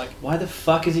as well. Like, why the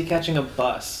fuck is he catching a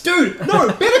bus? Dude,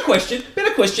 no, better question.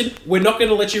 We're not going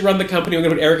to let you run the company. We're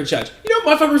going to put Eric in charge. You know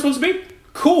what my fucking response would be?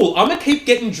 Cool, I'm going to keep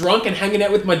getting drunk and hanging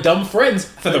out with my dumb friends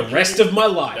for the rest of my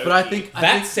life. But I think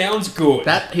That sounds good.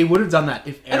 that he would have done that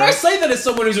if Eric, And I say that as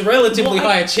someone who's a relatively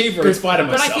high achiever in spite of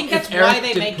but I myself. think that's if Eric why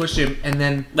they did make push him, and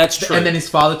then That's true. and then his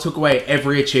father took away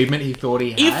every achievement he thought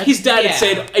he had. if his dad had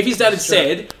Yeah.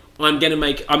 said, I'm gonna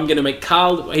make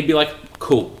Carl, he'd be like,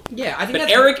 cool. Yeah, I think But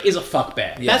that's Eric is a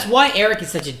fuckbag. That's why Eric is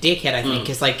such a dickhead, I think,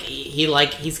 because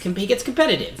he gets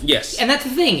competitive. Yes. And that's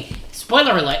the thing.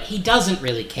 Spoiler alert: he doesn't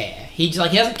really care. He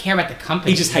doesn't care about the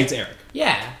company. He just hates Eric.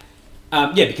 Yeah.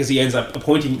 Because he ends up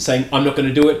saying, I'm not going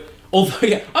to do it. Although,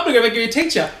 I'm going to go make you a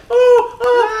teacher.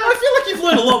 I feel like you've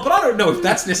learned a lot, but I don't know if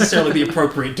that's necessarily the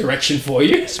appropriate direction for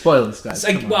you. Spoilers, guys.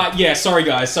 Sorry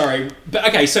guys, sorry. But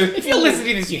okay, so If you're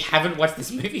listening to this, you haven't watched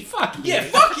this movie. Fuck you. yeah,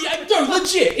 fuck yeah, no,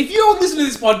 legit. If you're listening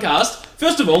to this podcast,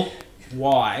 first of all,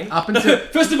 why? Up until-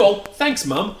 First of all, thanks,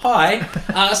 Mum. Hi.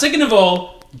 Second of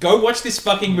all, go watch this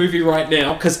fucking movie right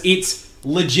now because it's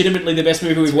legitimately the best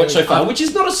movie we've watched so far. Which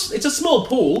is not it's a small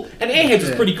pool, and Airheads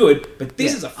was pretty good, but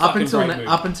this is a fucking great movie.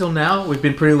 Up until now, we've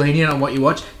been pretty lenient on what you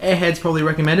watch. Airhead's probably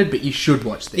recommended, but you should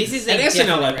watch this. This is a And SNL, definite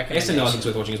SNL I recommendation. think is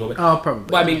worth watching as well. But, Oh, probably.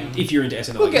 well, I mean, if you're into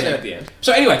SNL, We'll get there at the end.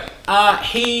 So anyway,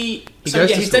 he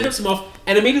goes to stand-ups him off,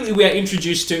 and immediately we are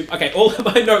introduced to. Okay, all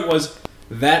my note was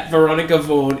that Veronica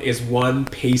Vaughn is one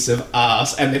piece of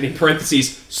ass, and then in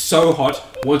parentheses, so hot,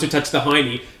 want to touch the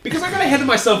hiney. Because I got ahead of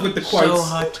myself with the quotes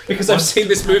hot, because I've seen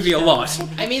this movie a lot.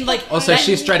 I mean, like. Also, that-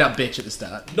 she's straight up bitch at the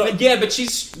start. No, yeah, but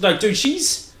she's like, dude,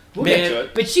 she's We'll man. get to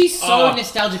it. But she's so Oh.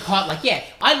 nostalgic hot. Like, yeah,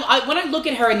 I when I look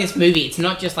at her in this movie, it's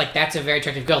not just like that's a very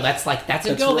attractive girl. That's a That's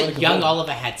girl that Veronica young Vaughn.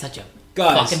 Oliver had such a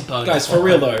Guys, fucking bonus. guys, for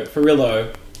real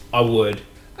though, I would.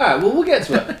 Alright, well, we'll get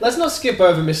to it. Let's not skip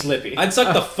over Miss Lippy. I'd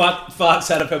suck the farts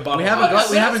out of her butthole. We haven't got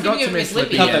speaking to of Miss Miss Lippy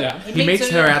Lippy, Cut yet. that out. He meets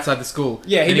her outside the school.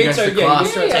 Yeah, he Then meets goes her- to yeah, he class,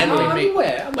 meets her yeah, and I'm we meet.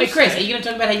 aware. I'm Wait, just Chris, are saying. you gonna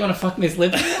talk about how you want to fuck Miss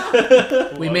Lippy?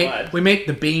 We meet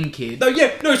the Bean Kid.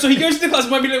 No, so he goes to the class.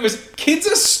 My minute was kids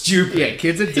are stupid. Yeah,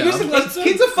 kids are He goes to the dumb. class.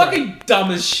 Kids are fucking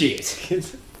dumb as shit.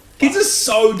 Kids are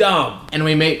so dumb. And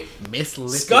we meet Miss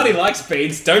Lippy. Scotty likes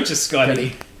beans, don't you,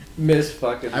 Scotty? Miss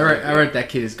fucking. I wrote that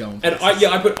kid is going. And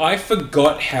I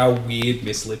forgot how weird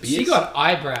Miss Lippy is. She got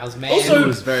eyebrows, man. Also, It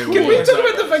was very can weird. we talk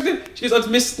about the fact that she goes, "Oh,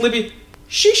 Miss Lippy,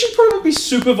 she should probably be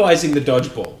supervising the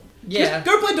dodgeball. Yeah. Just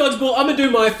go play dodgeball. I'm gonna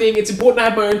do my thing. It's important to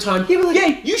have my own time. Yeah, but like-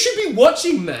 yeah, you should be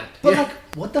watching that. But like,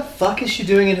 what the fuck is she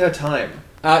doing in her time?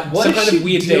 What Some is kind she of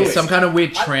weird doing? dance. Some kind of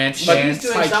weird trance Like dance.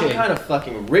 he's doing Tai some Chi. kind of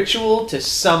fucking ritual to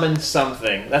summon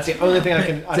something. That's the only thing I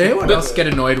can. Did anyone else get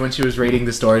annoyed when she was reading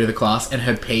the story to the class and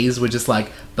her P's were just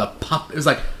like the pup? It was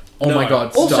like, oh No. my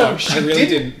god, Also, stop. she I really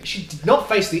didn't. She did not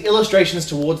face the illustrations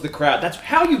towards the crowd. That's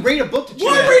how you read a book to Why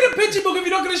children. read a picture book if you're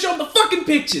not going to show them the fucking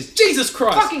pictures? Jesus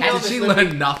Christ! Fucking hell, Did she Miss Lippy.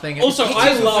 learn nothing? Also, Pictures I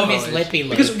of love Miss Lippy,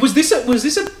 Luke. because was this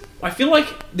a? I feel like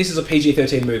this is a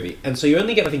PG-13 movie, and so you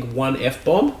only get I think one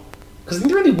F-bomb because I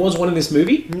think there only was one in this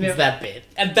movie, It's that bit.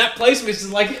 and that placement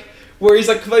is like where he's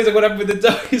like, what happened with the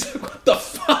dog? He's like, what the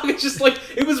fuck? It's just like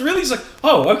it was really just like,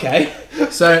 oh, okay,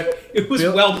 So it was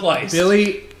well placed.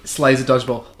 Billy slays a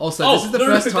dodgeball. Also, Oh, this is the no,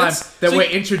 first time that's- that so we're you-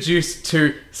 introduced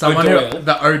to someone O'Doyle. who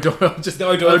the O'Doyle, just The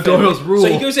O'Doyle O'Doyle's family. rule.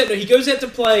 So he goes out to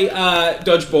play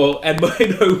dodgeball, and my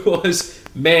note was,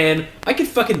 man, I could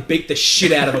fucking beat the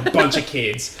shit out of a bunch of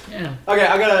kids. Yeah. Okay,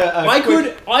 I got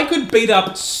I could beat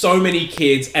up so many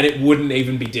kids, and it wouldn't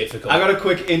even be difficult. I got a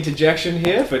quick interjection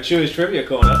here for Chewie's Trivia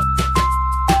Corner.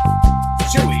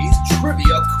 Chewie's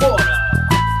Trivia Corner.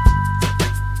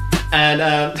 And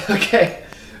okay,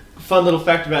 fun little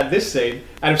fact about this scene,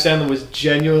 Adam Sandler was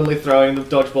genuinely throwing the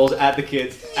dodgeballs at the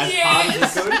kids as hard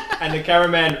as he could, and the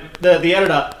cameraman, the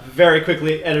editor, very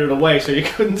quickly edited away so you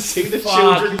couldn't see the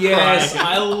children yes, crying.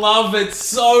 I love it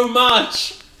so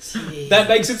much. That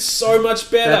makes it so much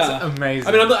better. That's amazing.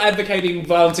 I mean, I'm not advocating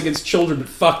violence against children, but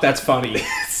fuck, that's funny.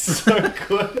 So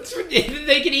good.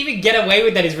 They can even get away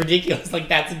with that is ridiculous. Like,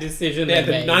 that's a decision Yeah, they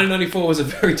but made. 1994 was a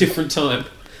very different time.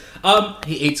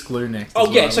 He eats glue next. Oh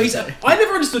as yeah, well, so I he's. would say. I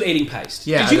never understood eating paste.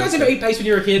 Yeah, Did you I guys don't ever think- eat paste when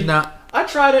you were a kid? Nah. I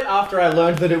tried it after I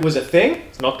learned that it was a thing.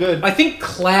 It's not good. I think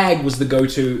clag was the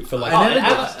go-to for like. I never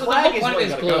Alex, Clag is what you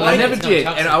gotta go. I never It's not did,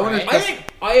 toxic, and I wanna- right?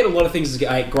 I ate a lot of things as a kid.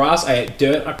 I ate grass. I ate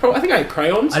dirt. I think I ate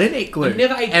crayons. I didn't eat glue. I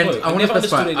never ate and glue. I I want never to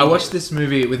specify. understood I eating watched it. this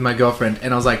movie with my girlfriend,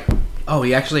 and I was like, "Oh,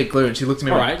 he actually ate glue." And she looked at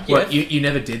me, and Alright, went, "What? yeah. You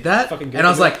never did that?" Fucking And I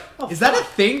was good. like, "Is that a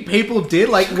thing people did?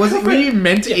 Like, were you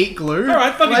meant to eat glue?" All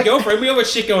right, fucking Like- girlfriend. We all got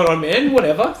shit going on, man.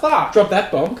 Whatever. Fuck. Drop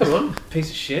that bomb. Come on. Piece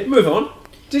of shit. Move on.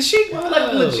 Does she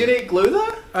like legit eat glue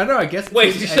though? I know. I guess.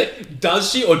 Wait, did you say, does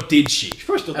she or did she? She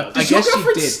probably still does. I Does your guess she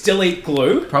girlfriend did. still eat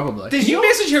glue? Probably. Did Can you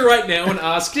message her right now and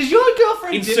ask? Does your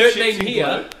girlfriend Insert dip name chips in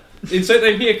here. glue? Insert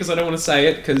name here because I don't want to say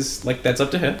it because like that's up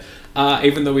to her.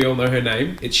 Even though we all know her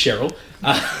name, it's Cheryl.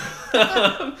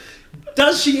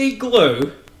 Does she eat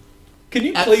glue? Can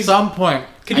you At please? some point,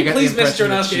 Can I you get the please message her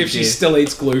and impression ask her that if she did. still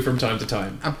eats glue from time to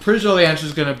time? I'm pretty sure the answer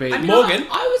is going to be. I mean, Morgan?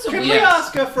 I was a Can weird. we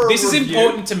ask her for a This is review?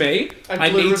 important to me. A I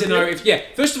glue need to know review?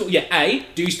 if first of all, A,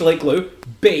 do you still eat glue?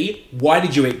 B, why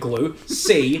did you eat glue?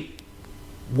 C,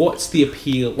 what's the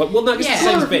appeal? Well, no, I guess Yeah. the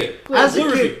same as Glue B. review. As a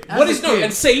Glue kid- review. as What a is no? kid-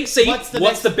 And C, What's the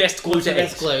what's best- the best glue What's to the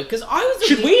best eat? glue? Because I was a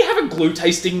Should we have a glue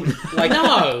tasting? Like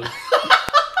No.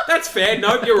 that's fair.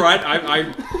 No, you're right.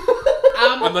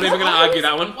 I'm not even going to argue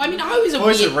that one. I mean, I was a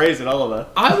Voice weird. of reason, Oliver.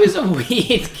 I was a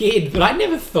weird kid, but I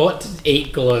never thought to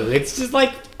eat glue. It's just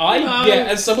like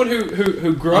As someone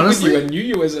who grew up Honestly, with you and knew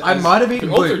you as I might have eaten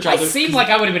all through glue. I childhood, seemed like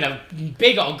I would have been a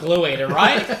big old glue eater,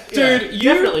 right? dude,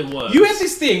 you definitely was. You had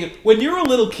this thing when you were a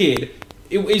little kid.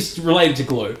 It is related to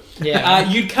glue. Yeah.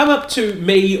 You'd come up to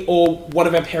me or one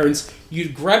of our parents.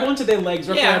 You'd grab onto their legs,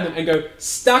 wrap Yeah. around them, and go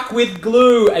stuck with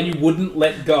glue, and you wouldn't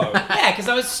let go Yeah, because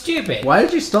I was stupid. Why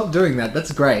did you stop doing that?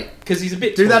 That's great. because he's a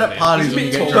bit. Do that taller at now. parties He's a when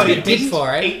bit you get taller. drunk. But he But he did didn't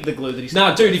for it. eat the glue that he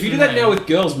Nah, dude, if you do that No. now with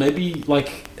girls, maybe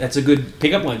like that's a good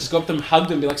pickup line. Just go up to them, hug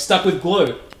them, be like stuck with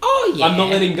glue. Oh yeah. I'm not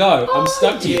letting go. I'm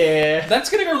stuck to you. Yeah. That's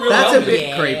gonna go real That's well. a bit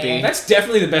Yeah. creepy. That's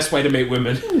definitely the best way to meet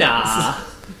women. Nah.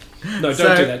 No, don't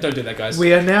So, do that. Don't do that, guys.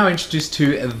 We are now introduced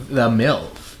to the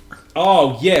MILF.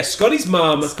 Oh yeah, Scotty's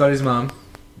mum, Scotty's mum.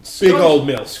 big old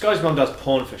milf. Scotty's mum does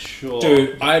porn for sure.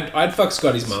 Dude, I'd fuck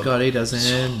Scotty's mum. Scotty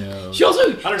doesn't know. She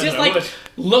also don't know just that like word.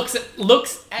 looks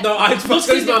at. No, I'd fuck looks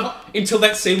Scotty's into- mum until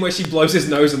that scene where she blows his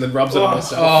nose and then rubs it on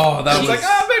herself. Oh, that She's was like,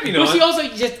 oh, maybe Well, not. she also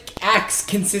just acts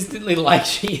consistently like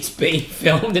she is being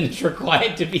filmed and is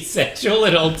required to be sexual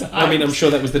at all times. I mean, I'm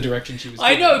sure that was the direction she was.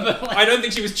 I taking. know, but like, I don't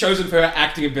think she was chosen for her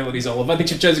acting abilities, Olive. I think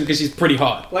she was chosen because she's pretty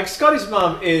hot. Like, Scotty's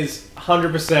mum is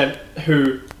 100%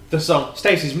 who the song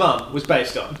Stacey's mum was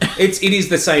based on. It is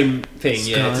the same thing,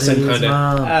 yeah. It's the same kind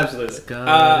of. Absolutely.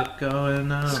 Going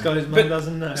on. Scotty's mum But-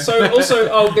 doesn't know. So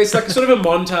also, there's like sort of a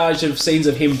montage of scenes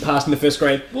of him passing the first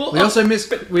grade. well, We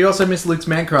also miss Luke's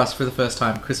man crush for the first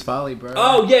time, Chris Farley, bro.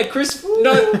 Oh yeah, Chris.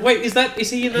 No, wait, is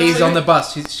he in that? He's scene? on the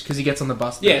bus because he gets on the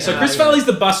bus. Yeah, so Chris yeah. Farley's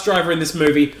the bus driver in this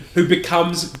movie who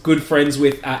becomes good friends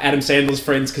with Adam Sandler's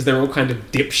friends because they're all kind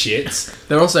of dipshits.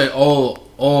 They're also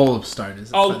all stoners.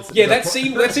 Oh yeah, that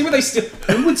scene where they steal.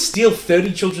 Who would steal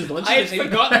 30 children's lunches? I had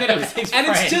forgotten that it was his And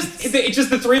friends. it's just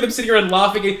the three of them sitting around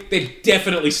laughing. They're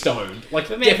definitely stoned, like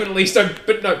man- definitely stoned.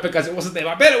 But no, because it wasn't them.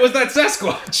 I bet it was that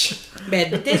Sasquatch.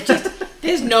 man, but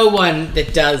there's no one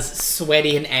that does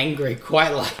sweaty and angry quite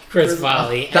like Chris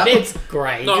Farley, and That- it's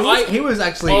great. No, He was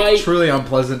actually I- truly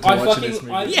unpleasant to I watch fucking- in this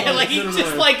movie. I- yeah, like No, he's no,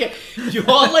 just no. like you're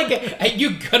like, are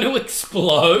you gonna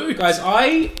explode? Guys,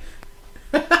 I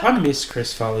miss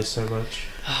Chris Farley so much.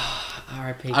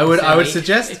 R.I.P. I would Chris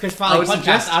suggest- Chris Farley I would podcast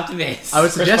suggest- after this. I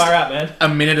would Chris, suggest fire out, man. a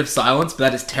minute of silence, but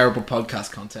that is terrible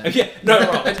podcast content. Yeah, no,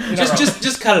 wrong.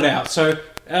 just cut it out. So,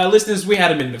 listeners, we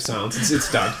had a minute of silence.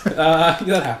 It's done. That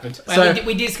happened. Well, So-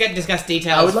 we did discuss I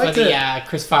details would like for the to-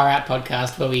 Chris Far Out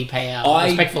podcast where we pay our I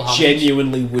respectful homage.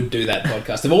 genuinely would do that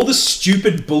podcast. Of all the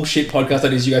stupid bullshit podcast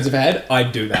ideas you guys have had,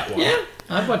 I'd do that one. Yeah,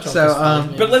 I'd watch all So, Chris Farley's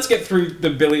But movies. let's get through the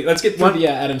Billy. Let's get through One- the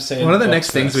Adam Sandler. One of the box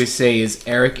next things first. we see is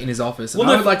Eric in his office. And Well,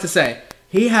 I no- would like to say,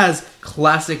 he has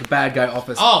classic bad guy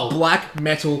office. Oh. Black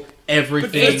metal,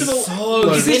 everything. But first of all,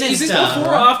 so is this sinister.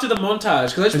 before or after the montage?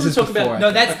 Because I just This want is to talk before, about.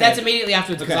 No, that's Okay. that's immediately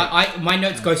afterwards because Okay. my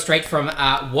notes go straight from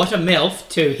what a milf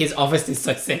to his office is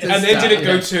so sinister. And then did it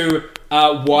go to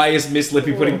Why is Miss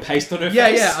Lippy putting paste on her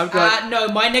face? Yeah, I've got. No,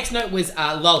 my next note was,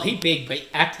 lol, he big, but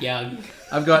act young.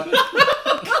 I've got.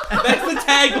 That's the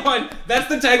tagline. That's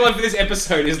the tagline for this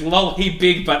episode. Is lol, he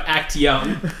big but act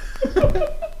young.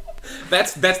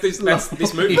 That's this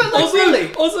movie. But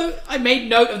also, I made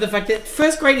note of the fact that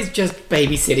first grade is just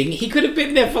babysitting. He could have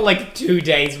been there for like 2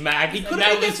 days max. He could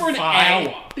have been there for an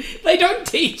hour. They don't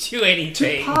teach you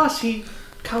anything. He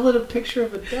coloured a picture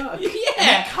of a duck.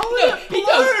 Yeah,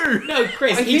 blue. No,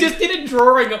 Chris. He just did a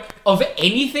drawing of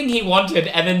anything he wanted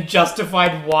and then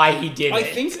justified why he did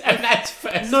it. And that's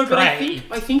first No, but grade.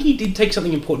 I think he did take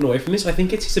something important away from this. I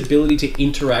think it's his ability to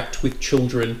interact with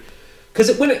children, because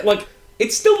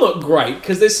it's still not great,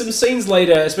 because there's some scenes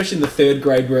later, especially in the 3rd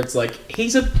grade, where it's like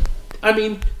he's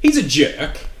a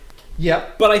jerk.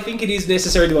 Yep. But I think it is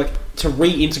necessary to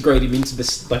reintegrate him into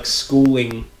this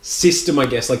schooling system. I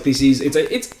guess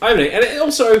it's I don't know, and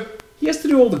also he has to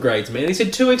do all the grades, man. He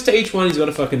said 2 weeks to each one. He's got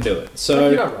to fucking do it. So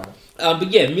you're not wrong.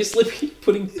 but yeah, Miss Lippy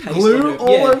putting paste Glue on her,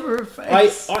 all over her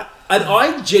face.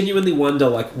 I genuinely wonder,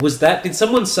 did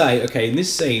someone say, okay, in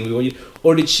this scene we want you,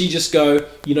 or did she just go,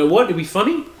 you know what, it'd be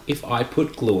funny if I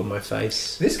put glue on my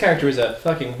face? This character is a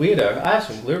fucking weirdo. I have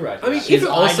some glue right here. I mean,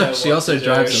 she also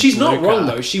drives. She's not wrong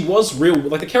though. She was real.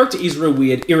 The character is real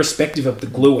weird, irrespective of the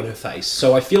glue on her face.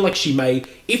 So I feel like she may,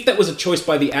 if that was a choice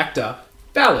by the actor,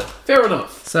 valid, fair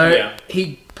enough. So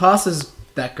he passes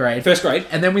that grade, first grade,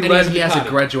 and then we learn he has a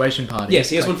graduation party. Yes,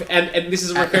 he has one, and this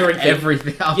is a recurring thing.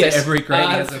 Everything after every grade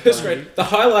has a first party. grade. The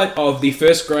highlight of the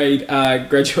first grade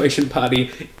graduation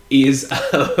party is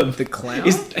the clown.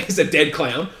 Is a dead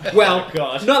clown. Well,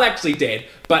 God. Not actually dead,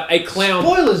 but a clown.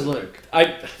 Spoilers, Luke.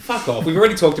 Fuck off. We've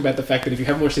already talked about the fact that if you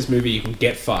haven't watched this movie, you can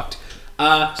get fucked.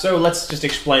 So let's just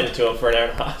explain it to him for an hour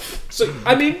and a half. So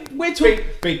I mean, we're talking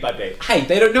beat by beat. Hey,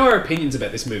 they don't know our opinions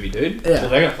about this movie, dude. Yeah. Well,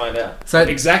 they're gonna find out. So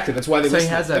exactly, that's why they're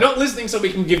listening. They're not listening so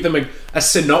we can give them a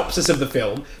synopsis of the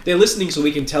film. They're listening so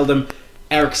we can tell them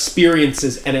our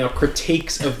experiences and our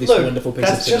critiques of this wonderful piece of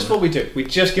cinema. That's just what we do. We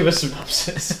just give a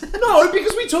synopsis. No,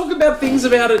 because we talk about things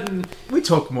about it, and we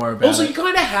talk more about also, you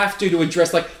kind of have to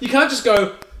address, you can't just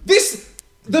go,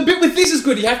 the bit with this is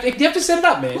good. You have to set it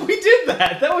up, man. We did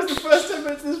that. That was the first 10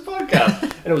 minutes of this podcast.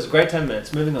 And it was a great 10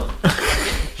 minutes. Moving on.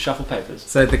 Shuffle papers.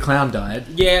 So the clown died.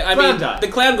 Yeah, I mean, the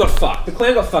clown got fucked. The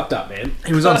clown got fucked up, man.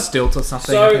 He was on stilts or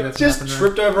something. So, I think that's just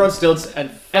tripped over on stilts and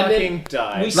fucking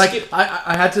died.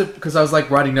 I had to, because I was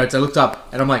writing notes. I looked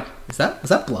up and I'm like, was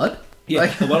that blood?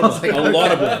 Yeah, a lot of blood. A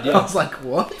lot of blood, yeah. I was like,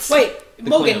 what? Wait,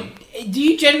 Morgan, do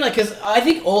you generally, because I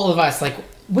think all of us,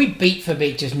 we beat for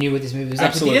beat just knew what this movie was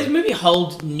like. Did this movie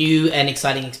hold new and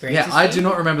exciting experiences? Yeah, I do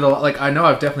not remember I know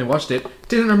I've definitely watched it.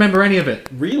 Didn't remember any of it.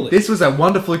 Really? This was a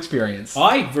wonderful experience.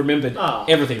 I remembered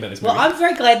everything about this movie. Well, I'm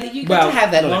very glad that you got to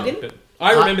have that, Morgan.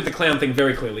 I remembered the clown thing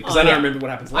very clearly, because I don't remember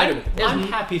what happens later. I'm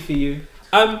happy for you.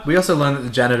 We also learned that the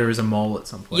janitor is a mole at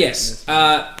some point. Yes.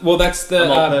 Well, that's the...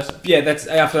 person. Yeah, that's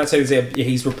after that scene,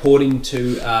 he's reporting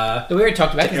to... we already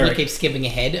talked about it, because we keep skipping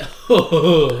ahead.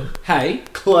 Hey.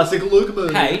 Classic Luke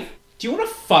movie. Hey. Do you want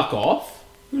to fuck off?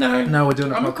 No. No, we're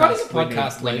doing a I'm podcast. recording a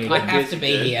podcast, Luke. I have to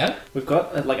be here. We've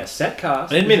got a set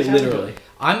cast. I didn't mean it literally.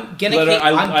 I'm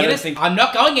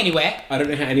not going anywhere. I don't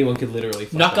know how anyone could literally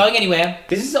fuck Not off. going anywhere.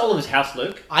 This is Oliver's house,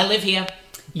 Luke. I live here.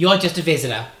 You're just a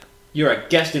visitor. You're a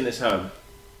guest in this home.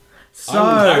 So...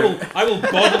 I will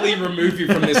bodily remove you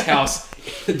from this house,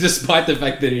 despite the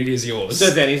fact that it is yours. So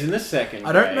then he's in the second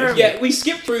I don't grade. know. Yeah, we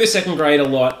skipped through the second grade a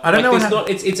lot. I don't know what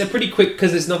it's a pretty quick,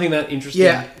 because there's nothing that interesting.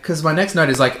 Yeah, because my next note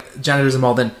is janitor's a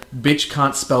mole, then bitch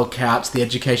can't spell couch, the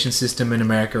education system in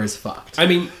America is fucked. I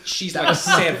mean, she's like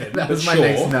 7. That was my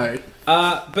next note.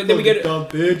 But then we get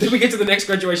to the next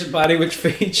graduation party, which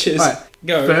features... Right.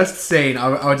 Go. First scene,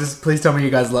 I would just... Please tell me you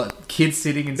guys love kids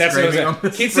sitting and screaming on the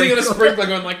kids sitting on a sprinkler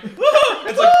going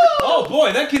it's like, oh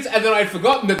boy, that kid's... And then I'd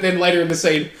forgotten that then later in the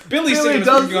scene, Billy's sitting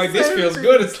on a sprinkler going, this feels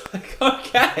good. It's like,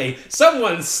 okay,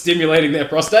 someone's stimulating their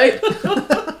prostate.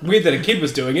 Weird that a kid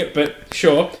was doing it, but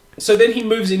sure. So then he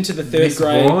moves into the 3rd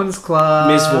grade. Miss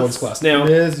Vaughan's class. Now,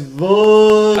 Miss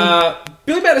Vaughn.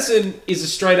 Billy Madison is a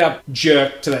straight up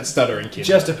jerk to that stuttering kid.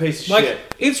 Just a piece of shit.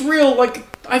 It's real,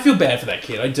 I feel bad for that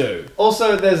kid, I do.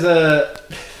 Also, there's a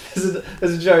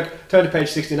joke. Turn to page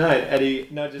 69, and he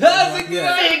nudges. 69!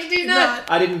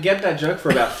 I didn't get that joke for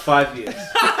about 5 years.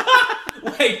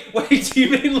 Wait, do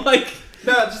you mean No,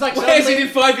 just whereas in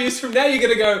 5 years from now you're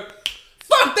gonna go,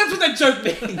 fuck, that's what that joke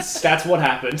means. That's what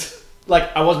happened.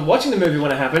 I wasn't watching the movie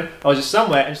when it happened. I was just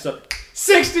somewhere and just thought,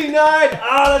 69!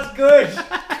 Ah, that's good!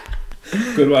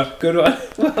 Good one.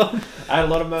 Well, I had a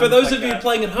lot of moments for those of you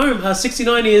playing at home,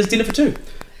 69 is dinner for 2.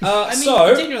 I mean,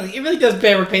 So genuinely, it really does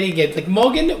bear repeating again. Like,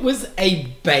 Morgan was a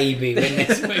baby when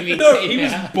this movie no, came he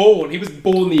was out. born. He was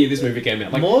born the year this movie came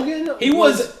out. Like, Morgan he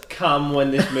was- come when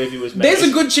this movie was made. there's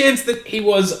a good chance that he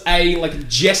was a like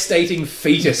gestating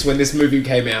fetus when this movie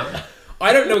came out.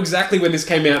 I don't know exactly when this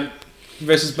came out.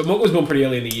 But Morgan was born pretty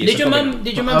early in the year. Did so your probably mum? not.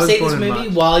 Did your I mum was see born this in movie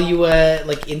March. while you were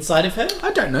like inside of her?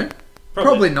 I don't know.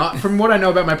 Probably not. From what I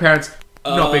know about my parents,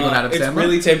 not big on Adam It's Sandler.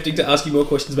 really tempting to ask you more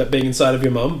questions about being inside of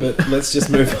your mum, but let's just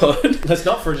move on. Let's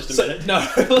not for just a minute. No,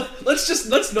 let's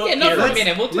not. Yeah, not for a let's-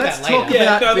 minute. We'll do let's that later. talk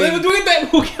Yeah, about no, being- we'll do that.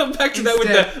 We'll come back to that with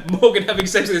Instead- the Morgan having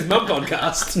sex with his mum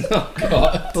podcast. Oh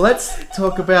god. Let's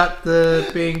talk about the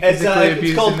being It's, physically it's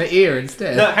abused called- in the ear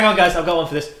instead. No, hang on, guys. I've got one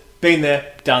for this. Been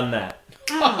there, done that.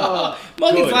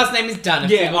 Morgan's Good. last name is Dunn.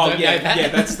 If Yeah, people don't know that. yeah.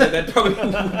 That probably.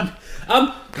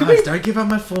 Can Guys, we don't give up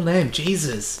my full name.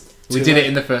 Jesus. We Too did late. it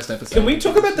in the first episode. can we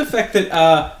talk about the fact that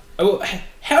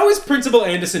how is Principal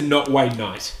Anderson not Wayne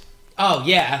Knight? Oh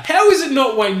yeah. How is it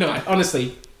not Wayne Knight?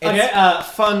 Honestly, Okay,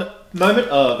 fun moment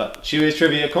of Chewy's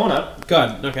Trivia Corner.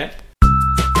 God, okay.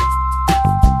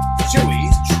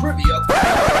 Chewy's Trivia.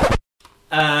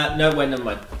 No, wait, never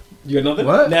mind. You got nothing?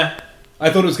 What? Nah. I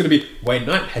thought it was going to be Wayne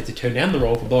Knight had to turn down the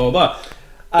role for blah blah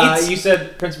blah. It's- You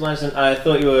said Principal Anderson. I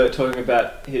thought you were talking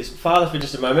about his father for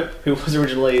just a moment, who was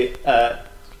originally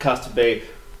cast to be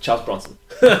Charles Bronson,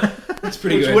 That's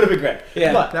pretty which good. would have been great.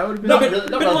 Yeah. But That would have been... not but, really,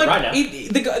 not but really like, right now.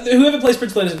 the guy, whoever plays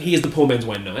Principal Anderson, he is the poor man's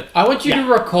Wayne Knight. I want you Yeah.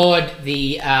 to record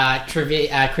the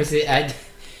trivia,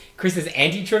 Chris's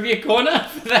anti-trivia corner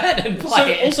for that and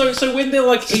play it. So when they're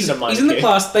like, This is a minor he's in the key.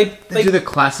 class, they They do the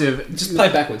classic... just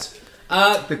play backwards.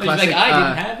 the He's classic... like, I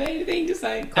didn't have anything to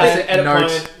say. classic Edit note.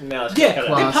 point, now let's Yeah, cut it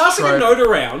they're out. Class passing a trope. note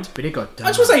around. But it got done.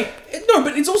 I just want to say, no,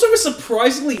 but it's also a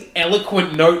surprisingly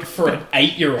eloquent note for an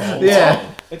 8-year-old. Yeah.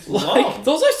 It's Like, long. it's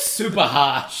also super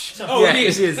harsh. Oh, Yeah, it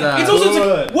is. it is, It's also it's like,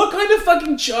 good. what kind of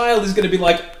fucking child is going to be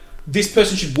like, this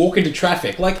person should walk into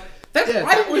traffic? Like, that, Yeah, I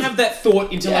that didn't was- have that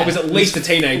thought until I Yeah. was at least a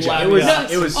teenager. It It was, Yeah.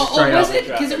 it was Or straight was up. it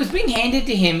because it was being handed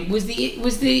to him? Was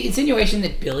the insinuation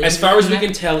that Billy? As was far as we writing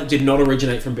can tell, it did not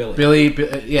originate from Billy.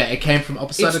 Yeah, it came from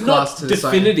opposite It's of class not to the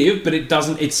side. definitive, but it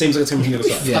doesn't. It seems like it's coming from the other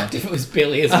that? side. Yeah. Fucked if it was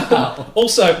Billy as well.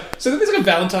 Also, so then there's like a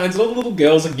Valentine's, and all the little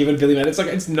girls are given Billy Man. It's like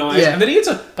it's nice, Yeah. and then he gets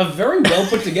a very well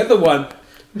put together one,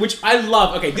 which I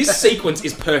love. Okay, this sequence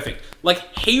is perfect. Like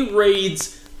he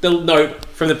reads the note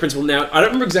from the principal. Now I don't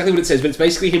remember exactly what it says, but it's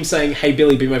basically him saying, "Hey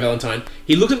Billy, be my Valentine."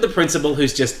 He looked at the principal,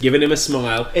 who's just given him a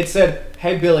smile. It said,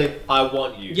 "Hey Billy, I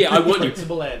want you." Yeah, I want you.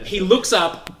 Principal Anderson. He looks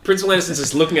up. Principal Anderson's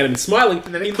just looking at him and smiling.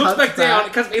 And then he it looks cuts back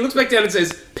down. back. He looks back down and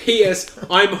says, "P.S.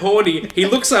 I'm horny." He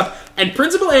looks up, and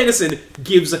Principal Anderson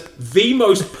gives the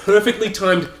most perfectly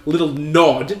timed little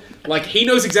nod. Like he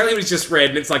knows exactly what he's just read,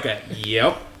 and it's like a,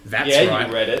 "Yep, that's yeah, right."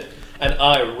 you read it, and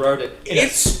I wrote it in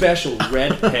It's- a special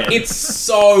red pen. It's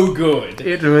so good.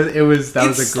 That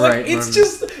was It's a great like, it's one.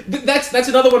 just that's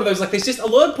another one of those, like there's just a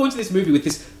lot of points in this movie with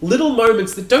this little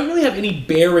moments that don't really have any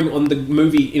bearing on the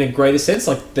movie in a greater sense,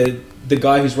 like the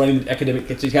guy who's running the academic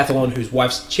decathlon whose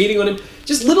wife's cheating on him,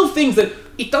 just little things that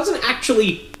it doesn't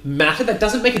actually matter, that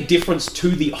doesn't make a difference to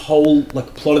the whole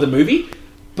like plot of the movie,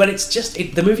 but it's just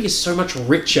the movie is so much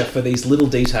richer for these little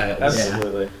details.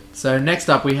 Absolutely. So next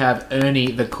up we have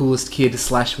Ernie, the coolest kid /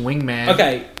 wingman.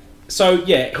 Okay, so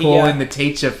yeah, he Calling the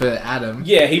teacher for Adam.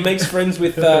 yeah, he makes friends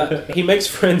with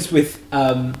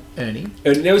Ernie.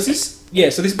 now is this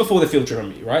so this is before the field trip on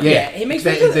me, right? Yeah. Yeah, he makes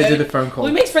They- friends with they Ernie. did the phone call.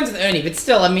 Well, he makes friends with Ernie, but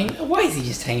still, I mean, why is he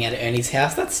just hanging out at Ernie's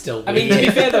house? That's still. I Weird. mean, to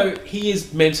be fair though, he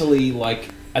is mentally like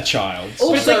a child. So-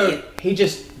 Also, he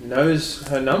just knows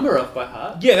her number off by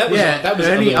heart. yeah, that was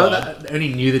Ernie. other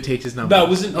Ernie knew the teacher's number. No, it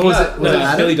wasn't. Oh, was it? Was no, it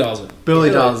Adam? Billy dials it. Billy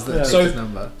Yeah. Doll's the Yeah. teacher's So-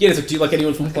 number. Yeah, it's like, do you like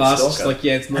anyone from class? stalker. It's like,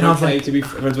 yeah, it's not And I was okay like- to be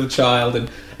friends with a child,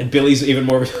 and Billy's even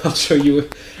more. I'll show you.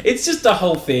 It's just the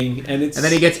whole thing, and it's. And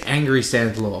then he gets angry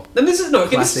Sans Law. And this is no.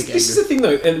 Okay, this Classic is the thing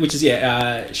though, and which is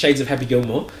shades of Happy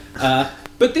Gilmore.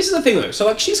 But this is the thing though. So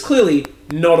like, she's clearly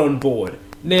not on board.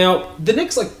 Now, the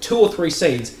next like 2 or 3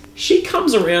 scenes, she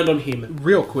comes around on him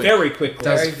Real quick. very quickly.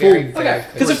 Does very, full- very, very. Okay,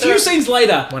 Because a So- few scenes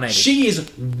later, 180. she is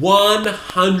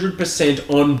 100%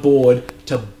 on board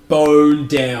to bone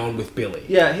down with Billy.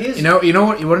 Yeah, he's You know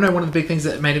what? You want to know one of the big things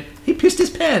that made it? He pissed his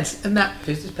pants, and that.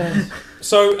 pissed his pants.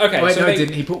 So okay, Wait, so no, they, he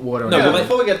didn't. He put water on No, it. but Yeah, like-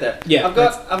 before we get there, Yeah, I've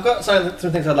got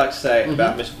some things I'd like to say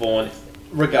about Miss Vaughn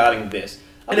regarding this.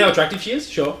 and how attractive she is,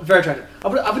 sure. Very attractive.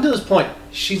 Up until this point,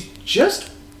 she's just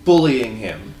bullying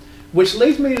him, which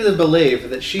leads me to believe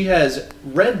that she has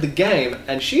read the game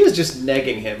and she is just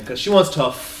negging him because she wants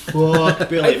to fuck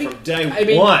Billy from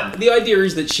day one. The idea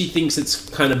is that she thinks it's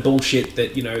kind of bullshit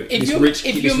that If this you- rich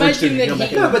if this you rich imagine dude that can come he-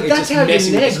 back No, and but it's that's just how you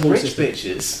messing with the neg school rich system.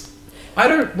 bitches. I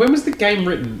don't. When was the game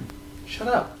written? Shut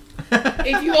up.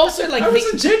 If you also like, That was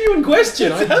a genuine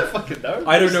question. I don't fucking know.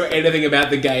 I don't know anything about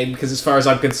the game because, as far as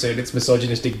I'm concerned, it's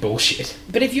misogynistic bullshit.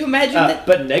 but if you imagine that,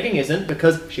 But negging isn't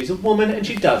because she's a woman and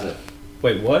she does it.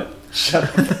 Wait, what? Shut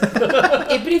up. but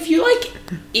if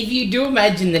you do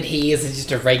imagine that he is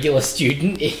just a regular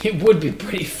student, it would be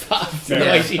pretty fucked the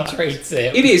way she treats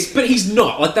him. It is, but he's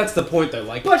not. Like, that's the point, though.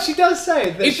 Like, But she does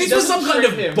say that if she this was doesn't some kind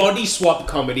treat of him. body swap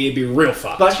comedy, it'd be real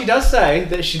fucked. But she does say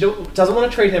that she doesn't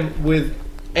want to treat him with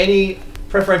any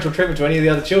preferential treatment to any of the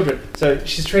other children. So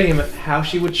she's treating him how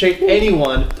she would treat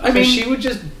anyone. I mean- she would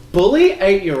just bully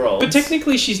 8-year-olds. But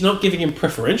technically, she's not giving him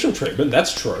preferential treatment.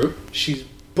 That's true. She's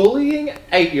bullying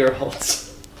 8-year-olds.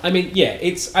 I mean, yeah,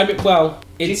 it's. I mean, well,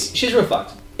 She's real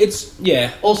fucked. it's.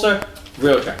 Yeah. Also,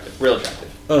 real attractive. Real attractive.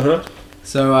 Uh huh.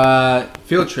 So,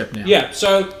 field trip now. Yeah.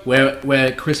 So,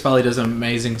 Where Chris Farley does an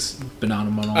amazing banana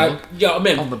monologue. yeah,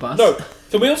 man. On the bus? No.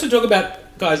 Can we also talk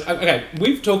about, guys? Okay,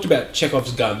 we've talked about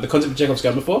Chekhov's gun, the concept of Chekhov's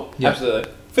gun before. Yeah.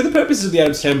 Absolutely. For the purposes of the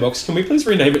Adam Sandbox, can we please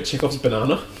rename it Chekhov's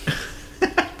banana?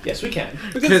 Yes, we can.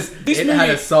 Because it had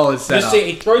a solid You setup.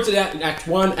 see, he throws it out in Act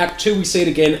 1, Act 2 we see it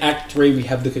again, Act 3 we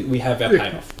have our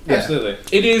payoff. Yeah. Absolutely.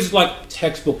 It is like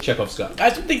textbook Chekhov's gun. I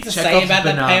have some things to say Chekhov's about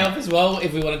that banana. payoff as well,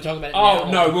 if we want to talk about it Oh,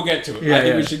 now. no, we'll get to it. Yeah, I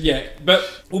think we yeah. should, yeah. But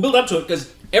we'll build up to it,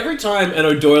 because every time an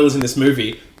O'Doyle is in this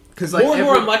movie, Because more and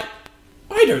more I'm like,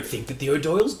 I don't think that the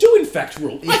O'Doyles do in fact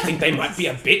rule. I think they might be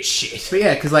a bit shit. But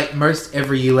yeah, because like most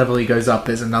every year level he goes up,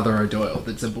 there's another O'Doyle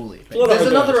that's a bully. Well, There's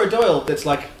O'Doyle's. another O'Doyle that's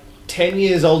like 10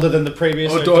 years older than the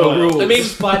previous O'Doyle rules. I mean,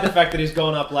 despite the fact that he's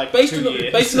gone up like Based 2 on, the,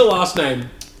 years. based on the last name,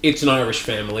 it's an Irish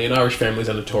family, and Irish families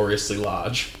are notoriously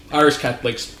large. Irish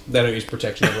Catholics, they don't use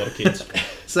protection on a lot of kids.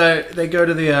 So they go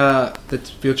to the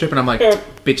field trip, and I'm like, Yeah.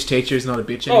 bitch teacher is not a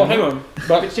bitch Oh, anymore. hang on.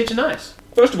 But It's such a nice.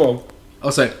 first of all,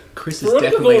 Also, Chris is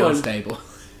Veronica definitely Vaughn- unstable.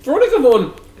 Veronica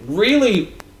Vaughn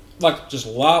really, like, just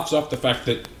laughs off the fact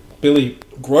that Billy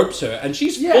gropes her, and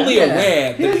she's Yeah, fully yeah.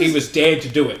 aware that he Here's- was dared to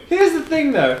do it. Here's the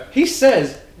thing though. He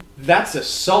says, that's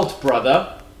assault,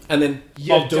 brother. And then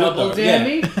You I'll do it, double though. dare Yeah.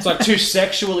 me It's like, to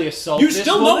sexually assault you this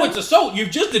still know woman? it's assault. You've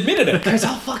just admitted it. Because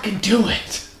I'll fucking do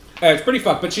it. It's pretty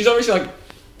fucked, but she's obviously like,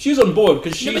 she's on board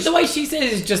because No, she's. but the way she says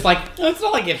it is just like, oh, it's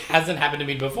not like it hasn't happened to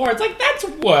me before. It's like, that's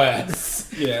worse.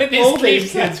 Yeah. This All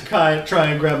these keeps- kids try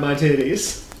and grab my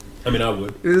titties. I mean, I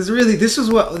would. It was really this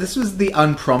was the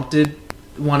unprompted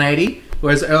 180.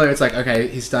 Whereas earlier it's like, okay,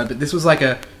 he's done, but this was like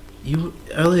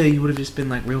earlier you would have just been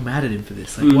like real mad at him for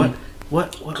this. Like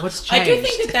what's changed? I do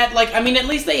think that, like, I mean, at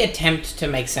least they attempt to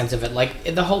make sense of it. Like,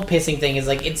 the whole pissing thing is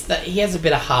like, it's that he has a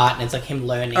bit of heart, and it's like him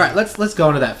learning. All right, let's go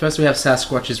into that. First, we have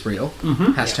Sasquatch is real.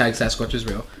 Hashtag Sasquatch is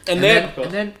real. And then-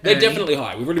 then They're Ernie, definitely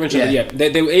high. We've already mentioned Yeah. that. Yeah,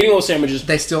 they were eating all the sandwiches.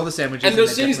 They steal the sandwiches. And the they're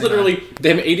scene is definitely literally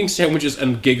them eating sandwiches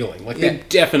and giggling. Like, Yeah. they're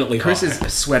definitely Chris high.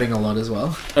 is sweating a lot as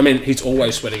well. I mean, he's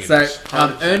always sweating. So in this.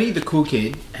 Ernie, the cool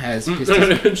kid, has pissed No,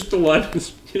 his- just the line.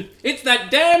 It's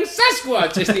that damn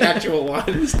Sasquatch. It's the actual line.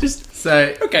 It's just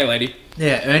So okay, lady.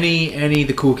 yeah, Ernie,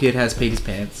 the cool kid, has peed his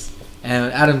pants,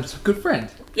 and Adam's a good friend.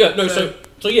 Yeah, no. So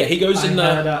yeah, he goes in.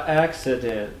 an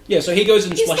accident. Yeah, so he goes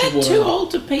and Is splashes that water. too on her.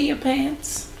 old to pee your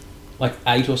pants? Like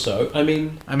 8 or so. I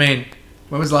mean, I mean,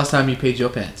 when was the last time you peed your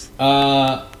pants?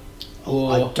 I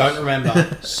or don't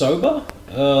remember. sober.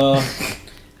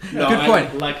 No, Good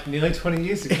point. Like nearly 20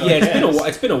 years ago. Yeah, it's been a yes. while.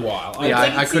 It's been a while. Yeah,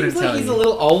 Like, I it couldn't seems like tell he's you. a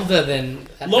little older than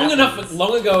that happens.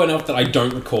 long ago enough that I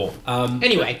don't recall.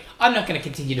 Anyway, I'm not going to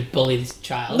continue to bully this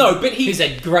child. No, but he- He's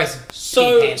a gross pee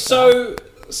So pantser.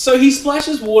 so he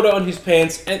splashes water on his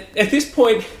pants, and at this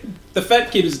point, the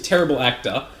fat kid is a terrible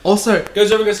actor. Also,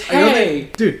 Goes over and goes, I don't "Hey,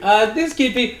 think- dude." this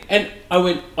kid be," and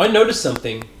I noticed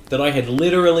something that I had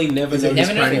literally never Is it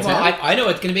noticed. Never know. ponytail? Well, I know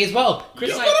it's going to be as well. Chris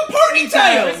You've and I- got a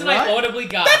ponytail, Chris and I right? audibly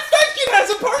gasped. That kid has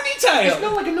a ponytail. It's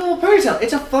not like a normal ponytail.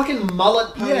 It's a fucking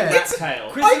mullet pony Yeah. rat tail.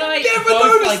 Chris and I I never both,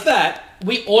 noticed like, that.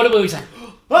 We audibly was like,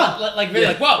 like really Yeah.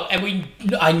 like, whoa,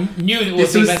 and I knew that we were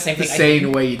this thinking was about the same the thing.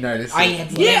 scene where you noticed. I it.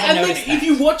 had Yeah, never and then noticed if that.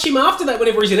 you watch him after that,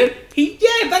 whenever he's in it,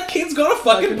 that kid's got a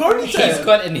fucking ponytail. He's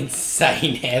got an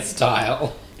insane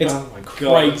hairstyle. It's Oh my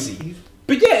God. crazy.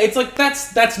 But yeah, it's like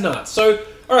that's nuts. So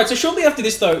all right, so shortly after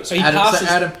this though, so he passes.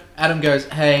 Adam goes,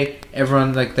 hey,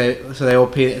 everyone, like they all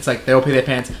pee. It's like they all pee their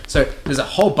pants. So there's a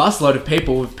whole busload of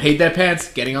people who've peed their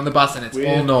pants, getting on the bus, and it's all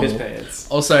With normal. piss pants.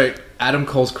 Also, Adam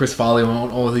calls Chris Farley on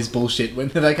all of these bullshit when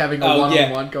they're like having a Oh, yeah.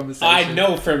 one-on-one conversation. I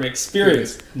know from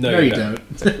experience. No, you don't.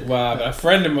 Wow, but a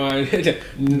friend of mine.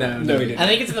 no, he didn't. I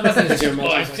think it's in the message. Can you Oh,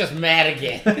 imagine? he's just mad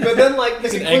again. But then, like, the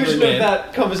He's an angry conclusion man. of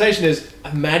that conversation is,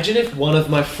 imagine if one of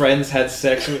my friends had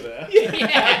sex with her. Yeah.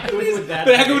 How good would that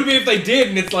But how good would it be if they did?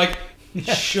 And it's like,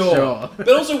 Sure. But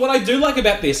also, what I do like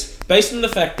about this, based on the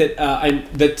fact that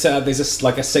there's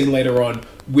a scene later on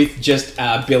with just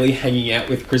Billy hanging out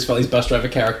with Chris Farley's bus driver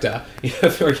character in a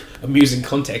very amusing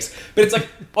context. But it's like,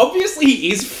 obviously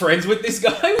he is friends with this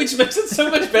guy, which makes it so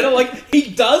much better. Like, he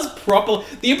does the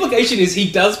implication is he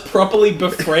does properly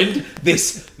befriend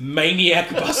this maniac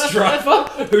bus driver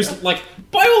who's, like,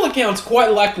 by all accounts,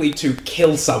 quite likely to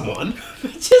kill someone.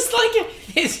 Just like,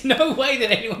 there's no way that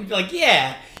anyone would be like,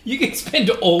 yeah, you can spend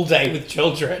all day with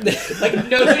children. Like,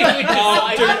 nobody would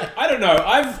decide. Dude, I don't know.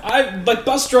 I've like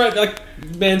bus drive, like,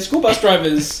 man, school bus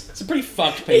drivers, it's a pretty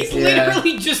fucked He's people.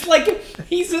 literally just like,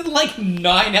 he's at like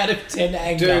 9 out of 10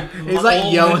 anger. Dude, He's like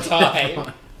all yelling the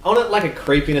time. On it, like a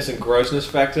creepiness and grossness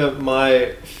factor,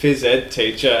 my phys ed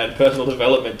teacher and personal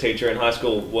development teacher in high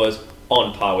school was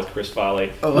on par with Chris Farley.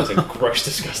 He was a gross,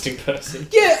 disgusting person.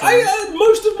 Yeah,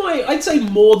 I'd say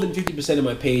more than 50% of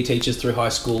my PE teachers through high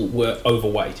school were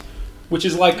overweight. Which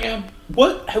is like,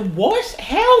 what?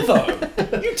 How though?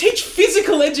 You teach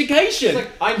physical education. It's like,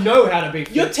 I know how to be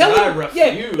fit, You're telling, I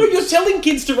refuse. you're telling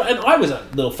kids to run. And I was a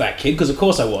little fat kid, because of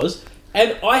course I was.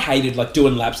 And I hated, like,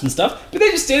 doing laps and stuff. But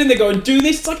they're just standing there going, do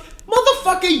this. It's like,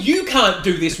 motherfucker, you can't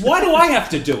do this. Why do I have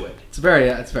to do it? It's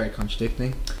very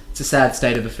contradicting. It's a sad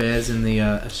state of affairs in the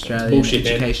Australian Bullshit,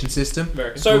 man. education system.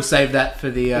 So we'll save that for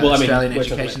the Australian we're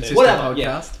talking education about system this. podcast.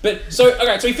 Yeah. But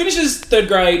so he finishes third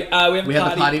grade. We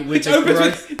have a party. with It's the open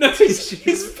gross with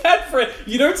his fat friend.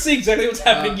 You don't see exactly what's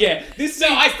happening yet. This No,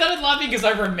 scene, I started laughing because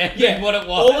I remembered what it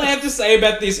was. all I have to say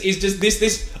about this is just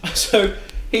this. So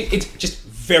it's just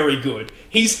very good.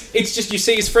 It's just, you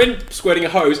see his friend squirting a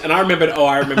hose, and I remember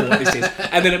what this is.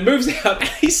 And then it moves out, and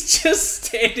he's just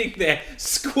standing there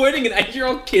squirting an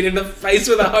 8-year-old kid in the face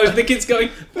with a hose. And the kid's going,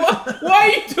 "What? Why are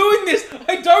you doing this?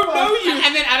 I don't know you."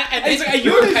 And then He's like, "Are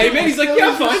you okay, man?" He's like, "Yeah, I'm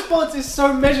His fine." response is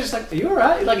so measured. It's like, are you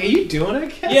alright? Like, are you doing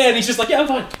okay? Yeah, and he's just like, "Yeah, I'm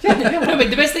fine." No, but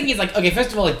the best thing is, like, okay,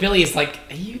 first of all, like, Billy is like,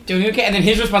 are you doing okay? And then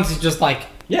his response is just like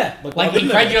Yeah, like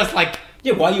incredulous, like,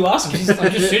 Yeah, why are you asking?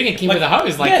 I'm just shooting a kid with a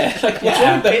hose. Like, What's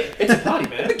wrong with that? It's a party,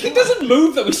 man. The kid doesn't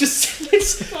move though. It's just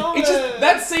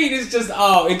that scene is just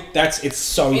it's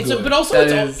so It's good. but also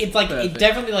That it's is like perfect. it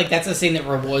definitely like that's a scene that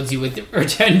rewards you with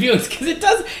return viewings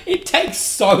because it takes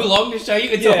so long to show you.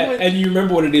 It's yeah, almost, and you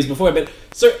remember what it is before. But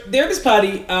so they're at this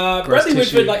party. Bradley tissue.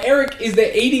 Whitford, like Eric, is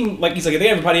there eating? Like he's like, they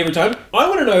have a party every time. I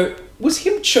want to know, was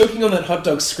him choking on that hot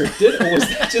dog scripted, or was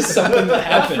that just something that I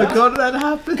happened? forgot that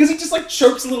happened. Because he just like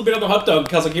chokes a little bit on the hot dog.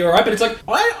 Because like, you're alright, but it's like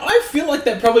I feel like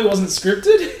that probably wasn't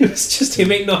scripted. It was just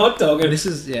him eating a hot dog and This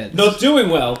is not doing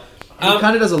well. He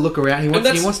kind of does a look around. He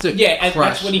wants to and crush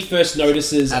that's when he first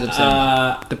notices Adam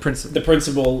Sandler, the principal. the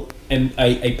principal, and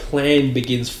a plan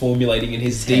begins formulating in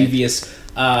his devious,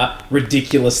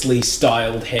 ridiculously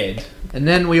styled head. And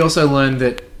then we also learn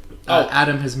that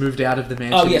Adam has moved out of the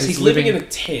mansion. Oh yes, he's living in a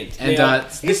tent. And Now,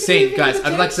 this scene, guys,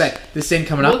 I'd like to say, this scene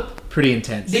coming up, pretty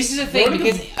intense. this is a thing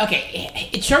because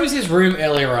it shows his room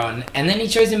earlier on, and then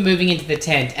it shows him moving into the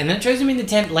tent, and then it shows him in the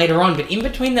tent later on. But in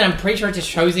between that, I'm pretty sure it just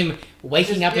shows him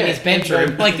waking up in his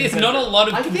bedroom. Like there's not a lot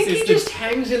of I think he consistency. just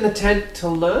hangs in the tent to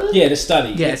learn. yeah, to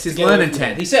study. Yeah, it's his Get away learning from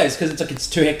tent. it. He says because it's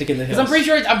too hectic in the house. Because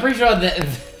I'm pretty sure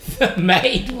that the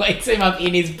maid wakes him up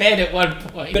in his bed at one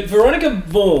point. But Veronica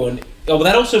Vaughn. Oh, well,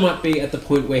 that also might be at the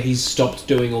point where he's stopped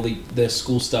doing all the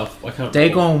school stuff. I can't. They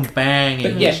recall. go bang.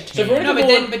 But in yeah, his so tent. Veronica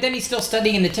no, Vaughn. but then he's still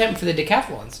studying in the tent for the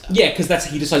decathlon stuff. Yeah, because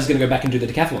he decides he's going to go back and do the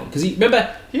decathlon. Because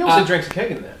remember He also drinks a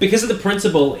keg in there. because of the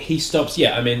principal, he stops.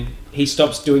 Yeah, I mean, he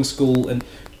stops doing school,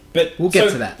 but We'll get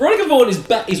to that. Veronica Vaughn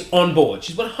is on board.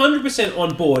 She's 100%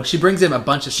 on board. She brings him a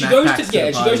bunch of She snack goes packs to the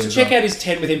she party goes to as check well. out his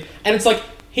tent with him, and it's like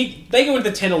they go into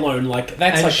the tent alone. Like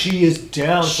that's And like she is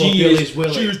down for she Billy's is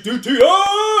Willie. she is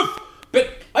DTF. But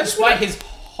I just Despite want his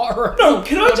horror. no.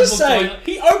 Can I just say toilet.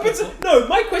 he opens? No,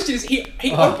 my question is he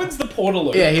opens the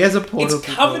portal. Yeah, he has a portal. It's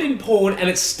covered in porn and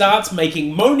it starts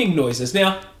making moaning noises.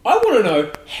 Now, I want to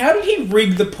know, how did he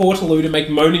rig the portaloo to make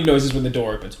moaning noises when the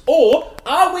door opens? Or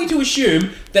are we to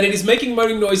assume that it is making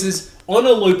moaning noises on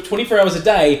a loop 24 hours a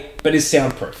day, but is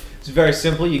soundproof? It's very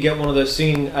simple. You get one of those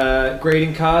singing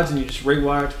greeting cards and you just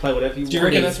rewire it to play whatever you Do you want.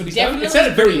 reckon that's what he's done? Definitely- It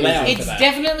sounded very loud It's for that.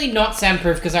 definitely not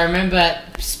soundproof because I remember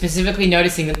specifically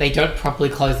noticing that they don't properly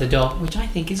close the door, which I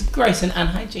think is gross and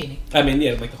unhygienic. I mean,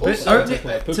 yeah, like the whole But side, aren't like,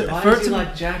 they- poop to- it. Why For is it he to-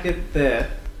 like jacket there?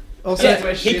 Also, That's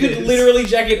where He shit could is. literally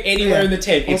jacket anywhere Yeah. in the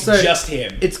tent. It's Also, just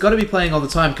him. it's got to be playing all the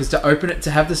time because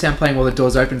to have the sound playing while the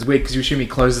door's open is weird because you assume he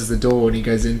closes the door when he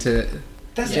goes into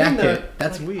That's the the thing, jacket. though.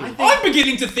 That's Like, weird. I think I'm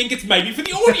beginning to think it's maybe for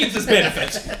the audience's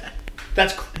benefit.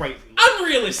 that's crazy.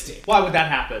 Unrealistic. Why would that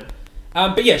happen?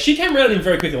 But yeah, she came around him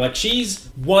very quickly. Like, she's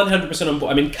 100% on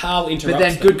board. I mean, Carl interrupts But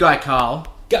then them. good guy Carl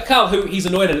Carl, who he's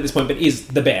annoyed at this point, but is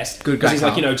the best. Good guy, Because he's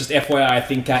like, Carl. just FYI, I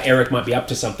think Eric might be up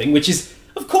to something, which is,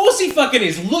 of course he fucking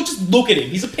is. Just look at him.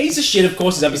 He's a piece of shit. Of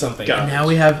course he's up to something. Go. And now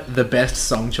we have the best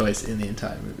song choice in the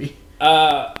entire movie.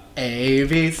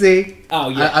 ABC. Oh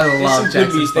yeah, I There's love some good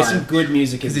Jackson music. There's 5. some good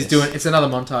music in Because this. he's doing. It's another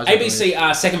montage. I believe.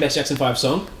 ABC, second best Jackson 5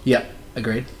 song. Yep,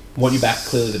 agreed. Want You Back,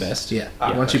 clearly the best. Yeah,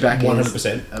 Yeah, once you're back,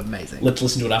 100%. amazing. Let's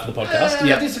listen to it after the podcast.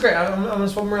 Yeah. I disagree. I'm going to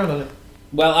swap around on it.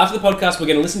 Well, after the podcast, we're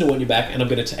going to listen to Want You Back, and I'm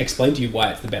going to explain to you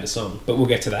why it's the better song. But we'll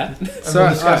get to that. And So, we'll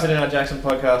discuss it in our Jackson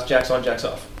podcast, Jacks on, Jacks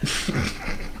off.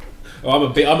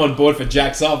 I'm on board for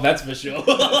Jacks Off, that's for sure.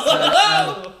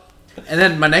 And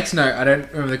then my next note, I don't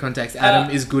remember the context.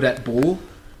 Adam is good at ball.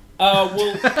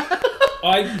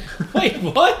 Wait,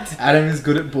 what? Adam is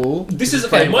good at ball. This is He's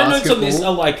okay. playing My notes on this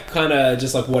basketball. are like kind of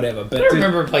just like whatever. But I don't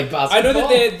remember playing I basketball. know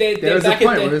that they're There was a back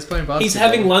point at where he was playing basketball. he's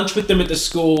having lunch with them at the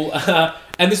school,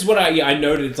 and this is what I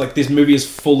noted. It's like this movie is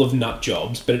full of nut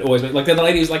jobs, but it always like the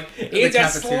lady is like, "It's a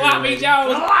cafeteria sloppy lady.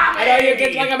 job. I know you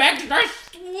get like a extra sloppy."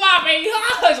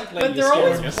 It's like, But lady, they're you're all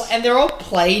scaring us. and they're all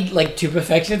played like to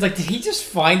perfection. It's like, did he just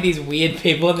find these weird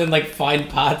people and then like find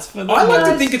parts for them? I like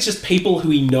to think it's just people who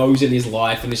he knows in his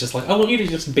life, and it's just like, I want you to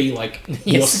just be like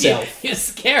yourself. You're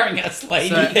scaring us, lady.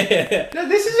 So- Now,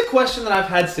 this is a question that I've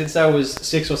had since I was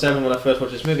 6 or 7 when I first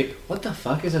watched this movie. What the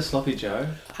fuck is a sloppy Joe?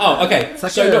 Oh, okay.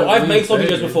 like So a no, I've weird made sloppy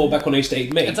burger. joes before back when I used to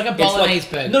eat meat. It's like a bolognese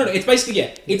burger. No, it's basically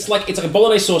It's like a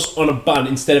bolognese sauce on a bun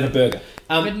instead of a burger.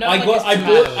 But not I like got it's I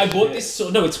tomatoes. bought this.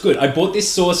 No, it's good. I bought this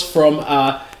sauce from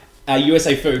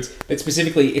USA Foods. That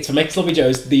specifically, it's for making sloppy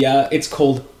joes. It's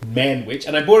called Manwich,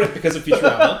 and I bought it because of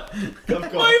Futurama.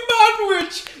 My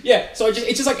Manwich. Yeah. So it's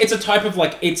just like it's a type of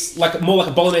it's like more like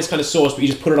a bolognese kind of sauce, but you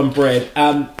just put it on bread.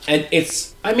 And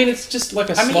it's just like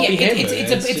a sloppy hamburger.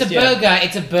 It's a burger.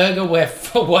 It's a burger where,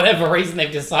 for whatever reason,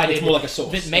 they've decided It's more like a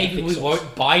sauce, that maybe like a we sauce.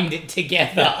 won't bind it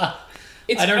together.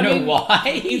 I don't I know mean, why.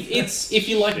 It's if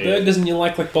you like burgers and you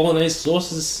like bolognese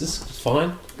sauces, it's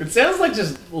fine. It sounds like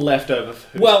just leftover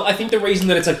food. Well, I think the reason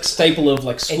that it's a staple of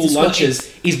like school It's a school-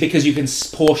 lunches is because you can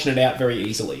portion it out very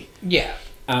easily. Yeah,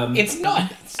 Um, it's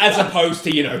not. as opposed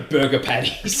to burger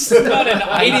patties. not an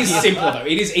It is ideal- simpler though.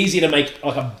 It is easier to make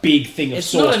like a big thing of It's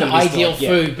sauce. not an than it is to, ideal like, yeah.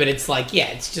 food, but it's like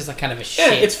it's just like kind of a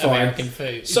shit it's fine. American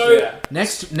food. So Yeah.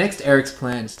 Next Eric's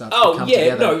plan starts to come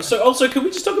together. no. So also, can we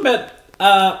just talk about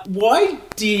why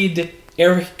did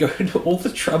Eric go to all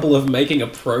the trouble of making a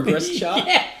progress chart?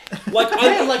 yeah, Like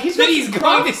he's that got he's some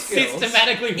going craft to skills.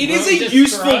 systematically. it is ruin a this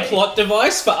useful ride. plot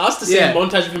device for us to see Yeah. a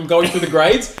montage of him going through the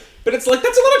grades. But it's like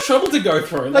that's a lot of trouble to go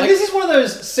through. Like, this is one of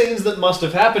those scenes that must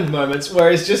have happened moments where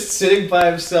he's just sitting by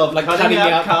himself, Like, cutting cutting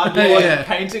out out- cardboard, Yeah.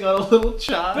 painting on a little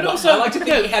chart. But also, I like to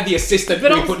think he had the assistant But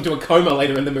who he also- put into a coma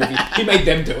later in the movie. He made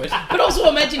them do it. But also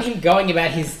imagine him going about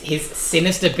his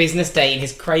sinister business day in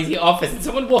his crazy office, and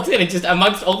someone walks in and just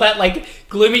amongst all that like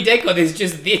gloomy decor, there's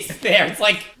just this there. It's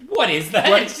like, what is that?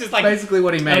 What- It's just like basically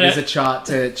what he made I don't is a chart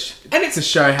to And it's- to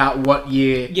show what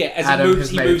year Yeah, as he Adam moves- has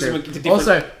he made moves it them through. into different-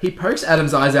 Also, he pokes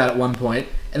Adam's eyes out at one point,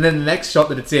 and then the next shot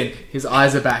that it's in, his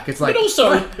eyes are back. It's like, But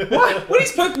also, when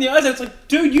he's poking the eyes out, it's like,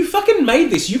 dude, you fucking made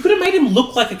this. You could have made him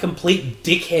look like a complete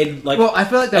dickhead. Like, well, I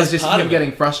feel like that was as just part him of it.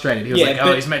 getting frustrated. He was Yeah, like,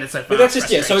 but- he's made it so far. But that's just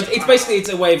So it's basically it's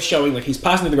a way of showing like he's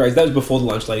passing through the grades. That was before the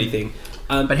lunch lady thing.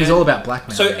 But he's and- all about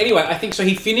blackmail. So anyway, I think so.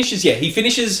 He finishes. Yeah, he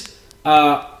finishes.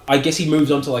 I guess he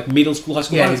moves on to like middle school, high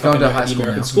school. Yeah, I don't he's going fucking to know how high the school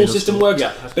American now, school middle system school. works.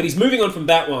 Yeah. But he's moving on from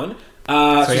that one.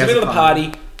 So he he's has in a the party.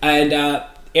 party, and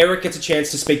Eric gets a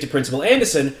chance to speak to Principal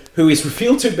Anderson, who is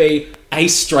revealed to be a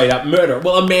straight up murderer.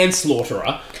 Well, a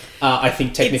manslaughterer. I think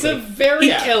it's technically. a very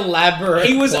Yeah. elaborate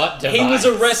He was plot he device. was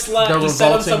a wrestler. The He sat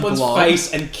on revolting someone's blonde.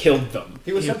 face and killed them.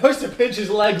 he was supposed to pinch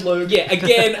his leg, Luke. Yeah,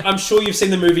 again, I'm sure you've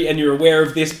seen the movie and you're aware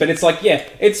of this, but it's like, yeah,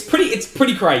 it's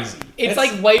pretty crazy. It's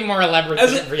like way more elaborate As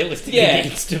than it- it realistically yeah.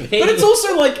 needs to be. But it's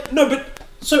also like, no, but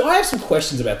so I have some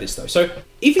questions about this though. So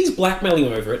if he's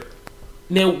blackmailing over it,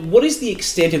 now what is the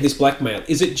extent of this blackmail?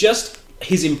 Is it just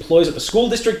his employees at the school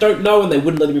district don't know and they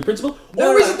wouldn't let him be principal,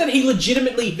 No, or is no. it that he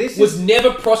legitimately This was is-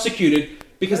 never prosecuted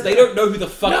because they don't know who the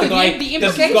fuck No, the guy the the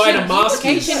implication, guy to the mask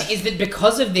implication is? is that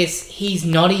because of this, he's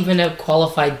not even a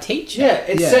qualified teacher. Yeah,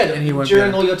 it Yeah, said and he won't during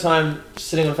be- all your time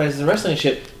sitting on faces and wrestling and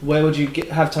shit, where would you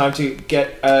have time to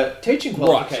get a teaching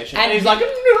qualification? And he's like, no,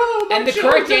 my And the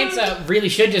correct children." answer really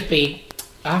should just be,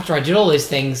 after I did all those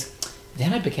things,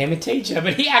 then I became a teacher.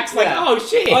 But he acts like, Yeah. oh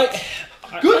shit.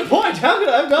 Good point. How could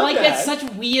I have done Like, that? that's such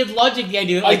weird logic, the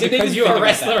idea that, I like, didn't because even you're think a about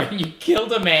wrestler that. and you killed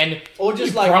a man, Or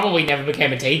just you like- probably never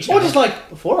became a teacher. Or just like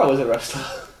before I was a wrestler.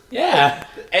 Yeah.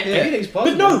 Anything's But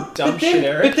possible. no, Dumb shit,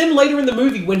 Eric. but then later in the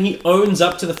movie, when he owns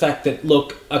up to the fact that,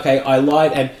 look, okay, I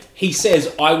lied, and he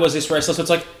says, I was this wrestler, so it's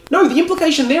like, no, the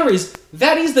implication there is,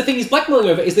 that is the thing he's blackmailing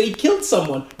over, is that he killed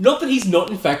someone, not that he's not,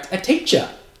 in fact, a teacher.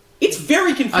 It's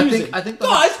very confusing. I think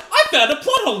Guys, I found a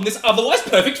plot hole in this otherwise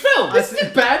perfect film. This is a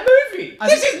bad movie.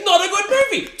 This is not a good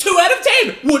movie. 2 out of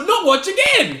 10. Would not watch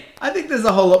again. I think there's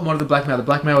a whole lot more to the blackmail. The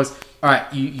blackmail was, all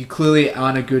right, you clearly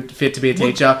aren't a good fit to be a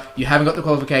teacher. You haven't got the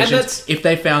qualifications. If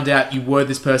they found out you were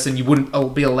this person, you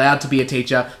wouldn't be allowed to be a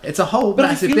teacher. It's a whole But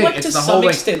massive I feel thing. like It's to the some whole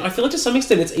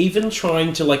extent, it's even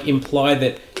trying to like imply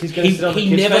that He's gonna sit on the he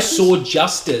kids' never faces? saw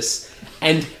justice,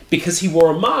 and because he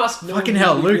wore a mask, no fucking one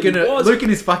hell. knew who Luke he and was. Luke and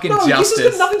his fucking No, justice. this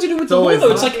has got nothing to do with It's the law, always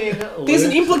though. It's like- like there's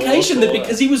an Luke's implication that awful.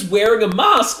 because he was wearing a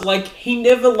mask, like he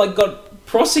never like got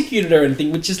prosecuted or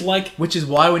anything, which is like Which is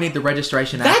why we need the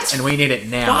Registration Act, That's and we need it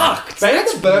now. fucked. Ban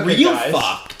That's the burger, real guys.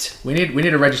 fucked. We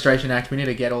need a Registration Act. We need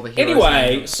to get all the heroes.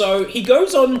 Anyway, named. so he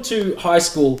goes on to high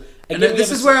school, and again, then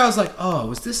this is where I was like, oh,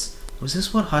 was this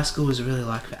what high school was really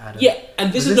like for Adam? yeah,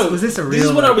 and this Was is this- no, was this a This is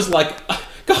real, when I like- was like,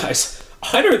 guys.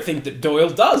 I don't think that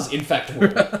Doyle does, in fact,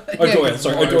 work. it's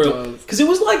more O'Doyle. O'Doyle's. Because it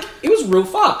was real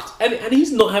fucked. And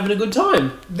he's not having a good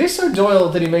time. This O'Doyle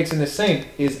that he meets in this scene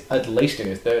is at least in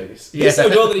his 30s. Yeah. This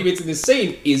O'Doyle that he meets in this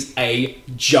scene is a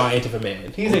giant of a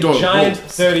man. He's a O'Doyle giant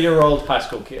rules. 30-year-old high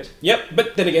school kid. Yep,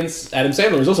 but then again, Adam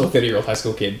Sandler is also a 30-year-old high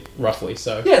school kid, roughly,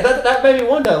 so... Yeah, that made me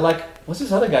wonder, like, what's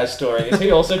this other guy's story? Is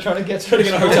he also trying to get Trying to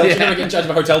get a hotel, Yeah. trying to get in charge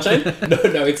of a hotel chain?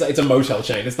 No, it's a motel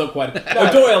chain. It's not quite...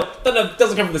 O'Doyle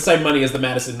doesn't come from the same money as the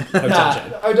Madison hotel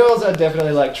chain. O'Doyle's are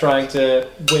definitely, like, trying to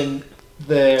win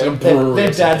It's like a brewery their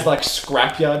or dad's, something. like,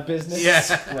 scrapyard business. Yeah.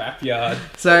 Scrapyard.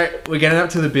 So we're getting up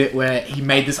to the bit where he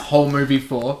made this whole movie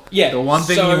for. Yeah. The one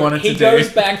thing so he wanted to do. He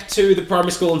goes back to the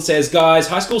primary school and says, guys,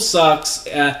 high school sucks.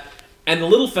 And the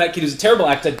little fat kid who's a terrible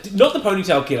actor, not the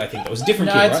ponytail kid, I think. That was a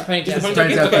different No, kid, it's right? ponytail. It's the Ponytail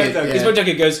ponytail kid. kid, Okay. yeah. His ponytail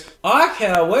kid goes, I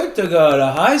can't wait to go to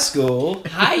high school.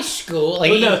 High school,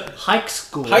 like hike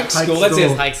school. High school, that's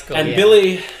school. it. High school, And yeah.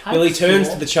 Billy High turns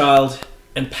school. to the child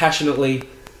and passionately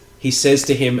he says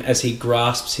to him as he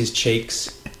grasps his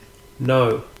cheeks,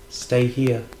 no, stay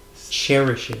here.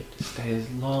 Cherish it. Stay as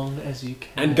long as you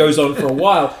can. And goes on for a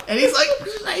while. And he's like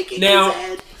shaking Now- his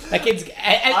head. that kid's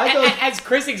I thought- as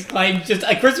Chris exclaimed, just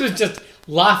Chris was just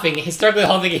laughing hysterically. The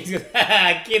whole thing, he's just,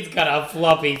 kid's got a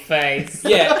floppy face.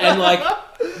 Yeah, and like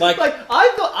Like,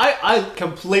 I thought I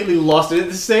completely lost it at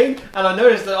this scene, and I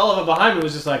noticed that Oliver behind me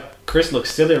was just like, Chris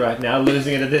looks silly right now,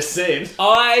 losing it at this scene.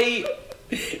 I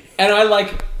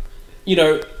like, you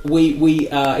know, we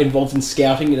are involved in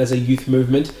scouting as a youth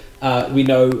movement. We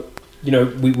know, you know,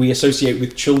 we associate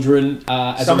with children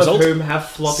as Some a result. of whom have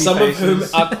floppy Some faces.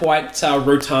 of whom are quite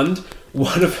rotund.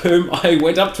 One of whom I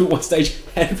went up to at one stage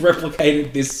and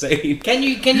replicated this scene. Can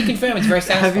you confirm it's very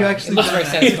satisfying? Have you actually- It's very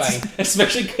satisfying.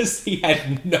 Especially because he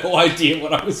had no idea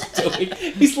what I was doing.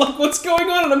 He's like, "What's going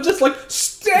on?" And I'm just like,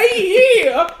 "Stay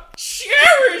here,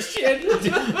 cherish it."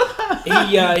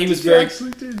 He was You very.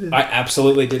 actually did this. I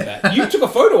absolutely did that. You took a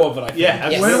photo of it, I think. Yeah,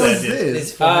 Yes. When absolutely. was I did.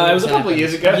 this? It was a couple of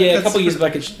years ago. Yeah, a couple of years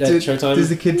back at Showtime. Does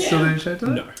the kid still do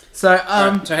Showtime? No. So,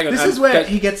 Alright, so hang on, this is where guys-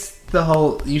 he gets the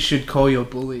whole "you should call your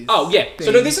bullies." Oh yeah. So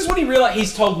thing. no, this is when he realized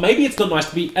he's told maybe it's not nice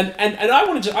to be, and I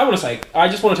want to say I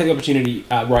just want to take the opportunity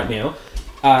right now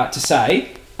to say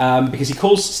because he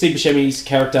calls Steve Buscemi's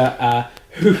character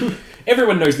who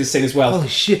everyone knows this scene as well. Holy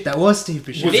shit, that was Steve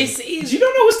Buscemi. This Do is you not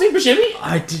know it was Steve Buscemi?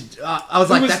 I did. I was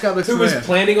like, that guy looks who was familiar.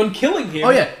 planning on killing him. Oh,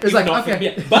 yeah. It was if like, not for- okay.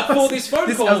 yeah. But for this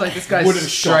phone call, I was like, this guy's would have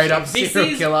shot straight him. up this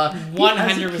serial is killer.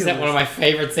 100% one of my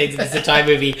favorite scenes in this entire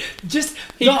movie. Just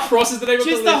He the- crosses the name of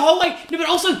just the the whole like no, but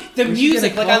also the We should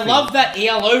music. get a Like I coffee. love that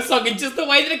ELO song and just the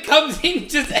way that it comes in.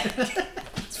 Just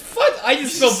it's fun. I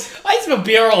just feel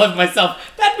beer all over myself.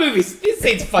 That this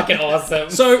scene's fucking awesome.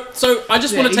 So I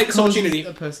just want to take this calls opportunity,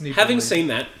 a person he having bullied. seen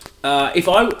that, if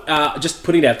I just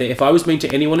putting it out there, if I was mean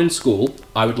to anyone in school,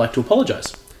 I would like to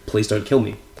apologise. Please don't kill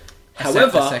me.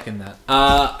 However, I second that.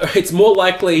 it's more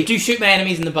likely. do shoot my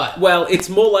enemies in the butt. Well, it's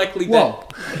more likely Whoa.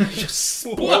 that.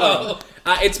 Whoa.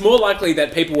 It's more likely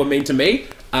that people were mean to me,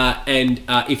 and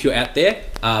if you're out there,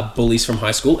 bullies from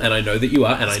high school, and I know that you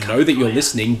are, and I know that you're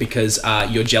listening because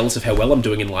you're jealous of how well I'm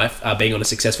doing in life, being on a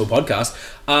successful podcast.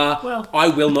 I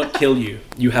will not kill you.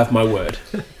 You have my word.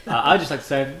 I'd just like to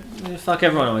say, fuck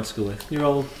everyone I went to school with. You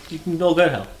can all go to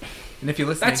hell. And if you're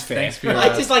listening, That's fair. thanks for your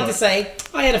I'd just like to support. say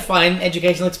I had a fine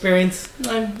educational experience.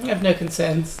 I have no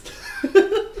concerns.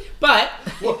 But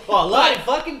Well, let it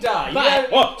fucking die. But-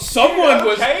 Oh, someone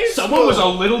okay, was a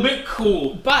little bit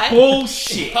cool. But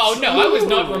Bullshit. oh no, I was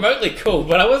not remotely cool,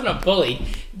 but I wasn't a bully.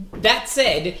 That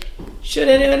said, should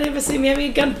anyone ever see me having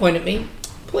a gun point at me,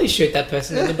 Please shoot that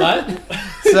person in the butt.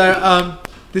 So,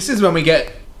 this is when we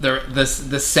get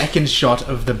the second shot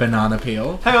of the banana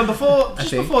peel. Hang on, before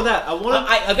think. that, I want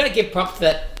to. I've got to give props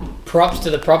to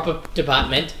the proper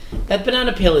department. That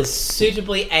banana peel is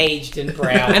suitably aged and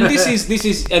brown. And this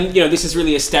is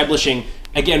really establishing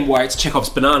again why it's Chekhov's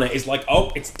banana is like,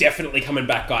 oh, it's definitely coming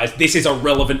back, guys. This is a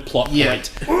relevant plot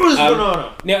point.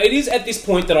 Banana. Now it is at this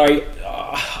point that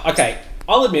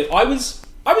I'll admit I was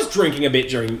drinking a bit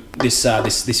during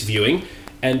this viewing,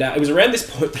 and it was around this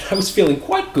point that I was feeling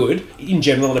quite good in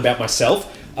general and about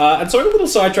myself, and so I got a little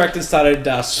sidetracked and started.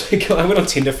 I went on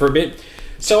Tinder for a bit.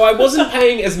 So I wasn't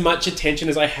paying as much attention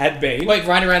as I had been. Wait,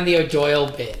 right around the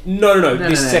O'Doyle bit. No.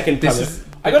 No, Second this part. is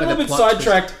I got a with little the bit plot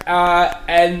sidetracked,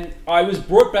 and I was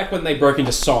brought back when they broke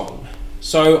into song.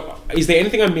 So, is there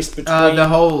anything I missed between? The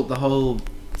whole.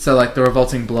 So like the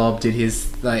revolting blob did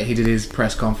his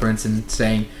press conference and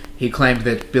saying he claimed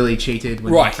that Billy cheated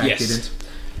when he in fact didn't.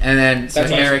 And then so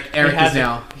That's right. Eric is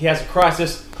now. He has a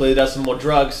crisis. Clearly does some more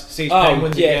drugs. Sees Oh,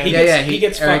 penguins yeah, again. he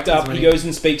gets Eric fucked up. is when He he- goes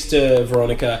and speaks to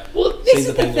Veronica. Well, Sees this is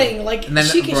the penguin. thing. Like, And then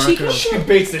she Veronica- She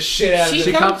beats the shit out of She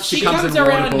him. comes she comes and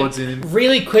around waterboards him.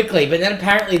 really quickly, but then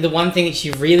apparently the one thing that she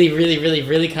really, really, really,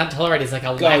 really can't tolerate is like a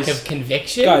lack Guys, of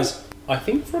conviction. Guys, I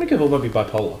think Veronica Vaughn might be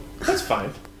bipolar. That's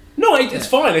fine. No, it's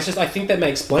fine. It's just I think that may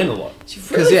explain a lot. She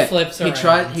Because really flips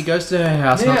around. he goes to her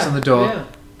house, knocks on the door,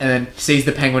 and then sees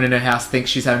the penguin in her house,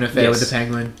 thinks she's having an affair Yes. with the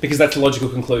penguin. Because that's a logical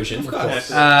conclusion. Of course.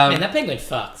 Um, Man, that penguin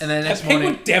fucks. And then That next penguin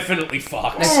morning, definitely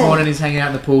fucks. next morning he's hanging out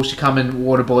in the pool. She come and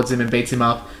waterboards him and beats him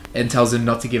up and tells him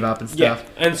not to give up and Yeah, stuff.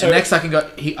 and so- next I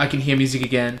can hear music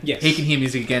again. Yes. He can hear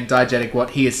music again. Diegetic,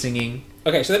 what he is singing.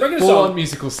 Okay, so they broke into Full song.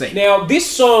 musical scene. Now, this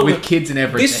song... With kids and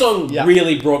everything. This song Yeah.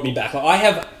 really brought me back. Like, I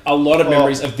have a lot of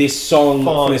memories of this song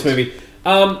from this movie.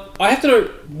 I have to know,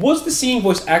 was the singing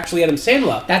voice actually Adam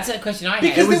Sandler? That's a question I had.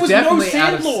 Because It was there was no definitely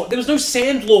sand out of- law. There was no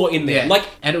sand law in there. Yeah, Like,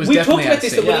 and it was we talked definitely about out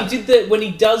this of that when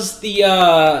he does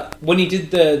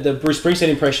the Bruce Springsteen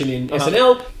impression in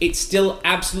SNL, it still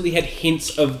absolutely had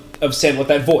hints of Sandler, like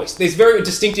that voice. There's very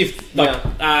distinctive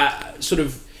sort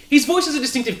of. His voice has a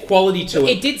distinctive quality to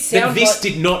it. It did sound that this like-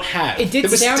 did not have. It did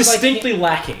was sound like distinctly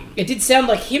lacking. It did sound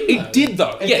like him, though. It did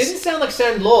though. It Yes. didn't sound like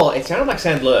Sandler. It sounded like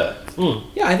Sandler.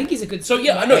 Yeah, I think he's a good So singer.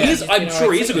 yeah, no, he is. He's I'm been an sure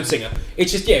alright he is a good singer.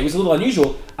 It's just it was a little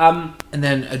unusual. And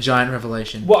then a giant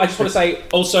revelation. Well, I just want to say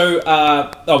also.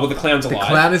 The clown's The alive.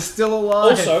 clown is still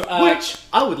alive. Also, Which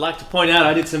I would like to point out.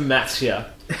 I did some maths here.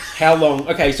 how long?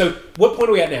 Okay, so what point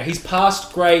are we at now? He's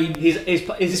past grade.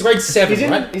 He's grade 7,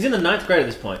 right? He's in the 9th grade at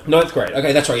this point. 9th grade.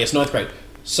 Okay, that's right. Yes, 9th grade.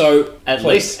 So At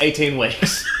least 18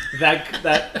 weeks.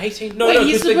 that 18. No, Wait, no.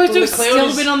 he's because supposed to the have clown still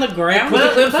is- been on the ground? Was the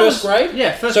clown That first was- grade?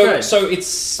 yeah, first so, grade. So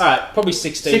it's Alright. probably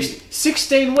 16.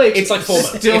 16 weeks. It's like 4 months.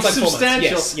 Still It's like 4 months. substantial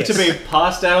Yes. to be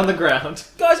passed out on the ground.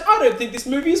 Guys, I don't think this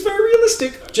movie is very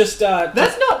realistic. Just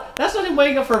That's not him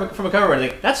waking up from a coma or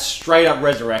anything. That's straight up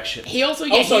resurrection. He also,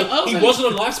 he wasn't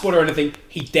on life support or anything.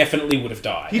 He definitely would have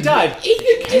died. He died. He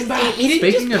didn't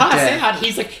Speaking just of pass death- out.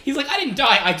 He's like, I didn't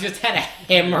die. I just had a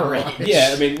hemorrhage.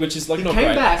 Yeah, I mean, which is like He not came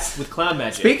great. back with clown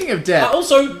magic. Speaking of death,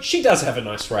 Also, she does have a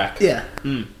nice rack. yeah.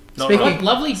 Not Speaking- right.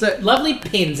 Lovely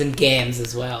pins and gams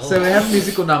as well. So we have a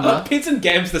musical number. Pins and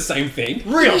gams the same thing.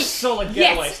 Real solid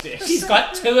getaway yes, sticks. he's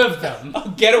got 2 of them.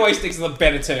 Getaway sticks is a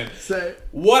better term. So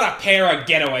What a pair of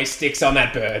getaway sticks on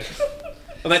that bird.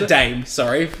 On that dame,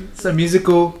 sorry.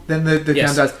 musical. Then the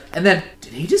Yes. clown dies, and then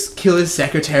did he just kill his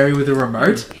secretary with a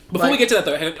remote? Before we get to that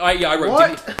though, hang on, I wrote.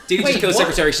 What? Did he Wait, just kill the what?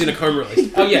 secretary? She's in a coma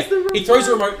release. Oh yeah, the he throws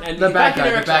the remote and The bad guy,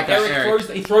 Eric, the bad guy, Eric Eric.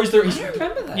 throws. He throws the. I don't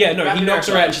remember that. Yeah, no, Back he in knocks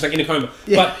her Eric. out and she's like in a coma.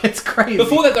 Yeah, But it's crazy.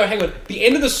 before that though, hang on. The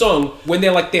end of the song when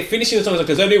they're finishing the song, it's like,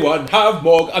 "Does anyone have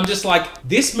more?" I'm just like,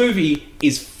 this movie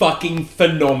is fucking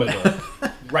phenomenal.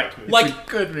 Right. like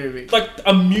good movie. like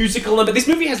a musical number. This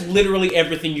movie has literally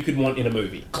everything you could want in a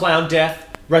movie. Clown death,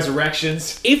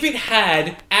 resurrections. If it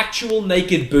had actual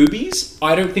naked boobies,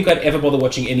 I don't think I'd ever bother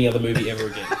watching any other movie ever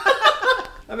again.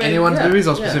 I mean, Anyone's yeah, movies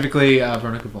or yeah. specifically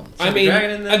Veronica Vaughn. I mean,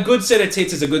 dragon in there. a good set of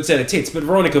tits is a good set of tits, but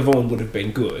Veronica Vaughn would have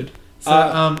been good.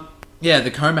 So yeah,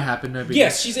 the coma happened. No big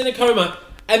Yes, she's in a coma,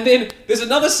 and then there's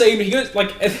another scene. He goes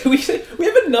like we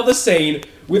have another scene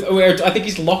with where I think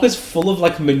his locker's full of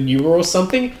like manure or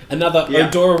something. Another Yeah.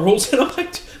 O'Doyle rules, and I'm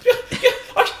like,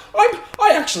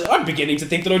 I'm beginning to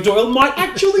think that O'Doyle might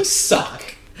actually suck.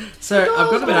 So I've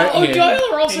got a note here.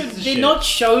 O'Doyle are also Pieces of they're shit. not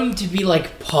shown to be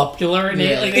like popular and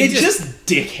Yeah. like, They're just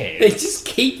dickheads. they just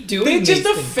keep doing. They're just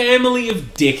these a things. family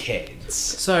of dickheads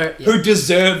So who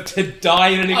deserve to die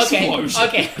in an explosion.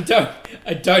 Okay,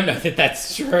 I don't know that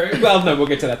that's true. Well, no, we'll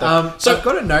get to that though. so I've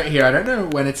got a note here. I don't know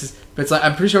when it's, but it's like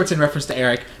I'm pretty sure it's in reference to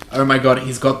Eric. Oh my god,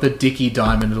 he's got the Dickie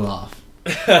Diamond laugh.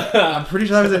 I'm pretty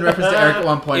sure that was in reference to Eric at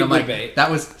one point. It I'm would like, be.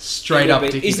 that was straight up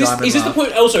Dickie Is this Diamond the laugh.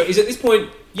 point? Also, is at this point?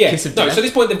 Yeah. Kiss of No. death? So at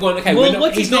this point they've gone. Okay, Well,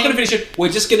 what's he's his not going to name? finish it. We're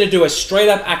just going to do a straight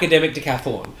up academic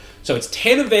decathlon. So it's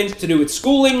 10 events to do with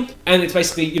schooling, and it's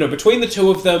basically between the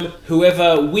two of them,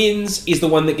 whoever wins is the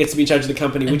one that gets to be in charge of the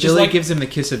company. And which Billy is like gives him the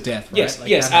kiss of death, right? yes, Like,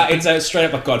 yes. that It's a straight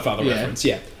up like Godfather Yeah. reference.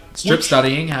 Yeah. Strip Which-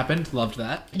 studying happened. Loved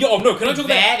that. Oh no! Can I talk about?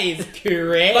 That is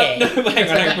correct. No,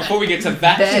 hang on. Before we get to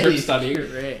that strip is studying,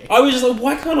 correct. I was just like,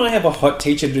 why can't I have a hot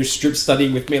teacher to do strip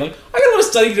studying with me? Like, I got a lot of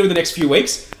studying to do in the next few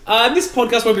weeks. And this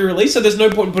podcast won't be released, so there's no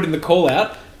point in putting the call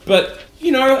out. But,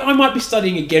 I might be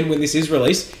studying again when this is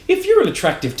released. If you're an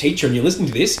attractive teacher and you're listening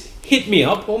to this, hit me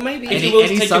up. Or maybe If you will, Any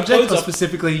take your subject, clothes or off.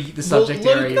 specifically the subject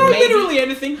look, area? No, Maybe. literally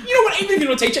anything. You know what? Even if you're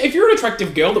not a teacher, if you're an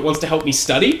attractive girl that wants to help me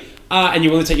study, and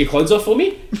you're willing to take your clothes off for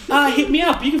me, hit me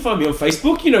up. You can find me on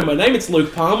Facebook. You know my name. It's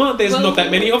Luke Palmer. There's Well, not that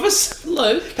many of us.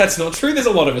 Luke, That's not true. There's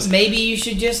a lot of us. maybe you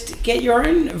should just get your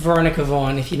own Veronica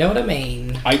Vaughn, if you know what I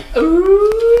mean.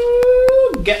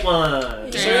 Ooh, get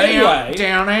one. So anyway,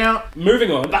 Down out.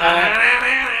 moving on.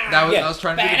 That was Yeah. I was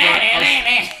trying to do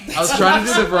I was trying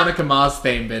to do the Veronica Mars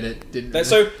theme, but it didn't.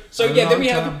 So yeah, then we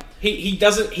Long have time. he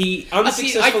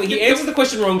unsuccessfully he answers the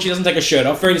question wrong. She doesn't take her shirt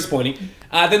off. Very disappointing.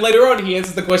 Then later on, he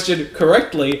answers the question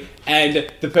correctly, and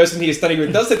the person he is studying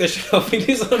with does take their shirt off. It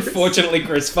is unfortunately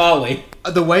Chris Farley.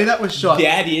 The way that was shot,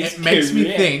 That is it makes me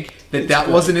correct. think that It's great.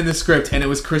 wasn't in the script, and it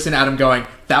was Chris and Adam going,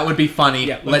 "That would be funny.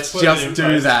 Yeah, let's put it just in do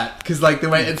post." that." Because like the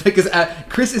way it's because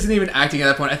Chris isn't even acting at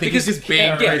that point. I think he's just being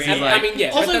yeah, Chris. He's and- like, I mean,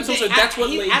 yeah, but that's also that's what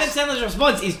leads. Adam Sandler's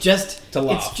response is just To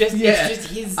laugh. Yeah. It's just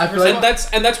his. I feel like-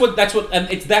 And that's what and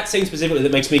it's that scene specifically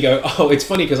that makes me go, oh, it's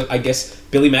funny because I guess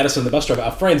Billy Madison and the bus driver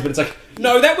are friends, but it's like,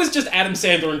 no, that was just Adam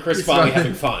Sandler and Chris it's Farley not-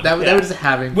 having fun. They were just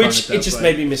having fun. Which at that it just point.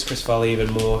 made me miss Chris Farley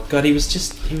even more. God, he was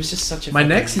just such a. My fucking-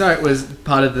 next note was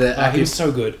part of the, he was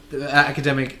so good. the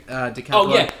academic decathlon.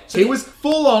 Oh, yeah. So he was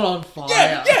full on fire.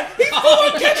 Yeah, he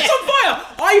full catches on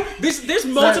fire. There's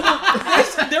multiple.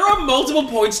 There are multiple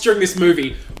points during this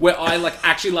movie where I like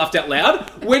actually laughed out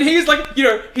loud when he's like,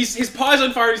 his pie's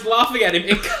on fire and he's laughing at him.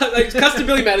 It cuts to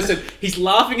Billy Madison. He's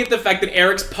laughing at the fact that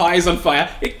Eric's pie is on fire.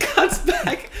 It cuts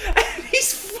back and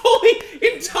he's fully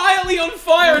entirely on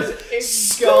fire and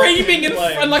screaming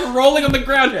and like rolling on the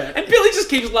ground. Yeah. And Billy just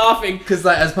keeps laughing. Because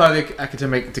like, as part of the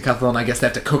academic decathlon, I guess they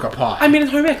have to cook a pie. I mean,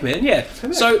 it's home ec, man. Yeah.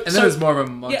 So and then it was more of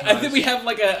a montage. yeah, and then we have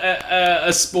like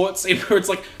a sports scene where it's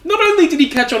like, not only did he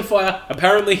catch on fire,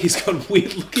 apparently he's got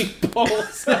weird looking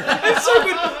balls. It's so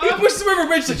good. He pushes him over a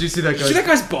bridge. Did you see that Did you see that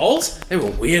guy's balls? They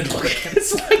were weird looking.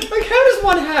 It's like How does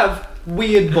one have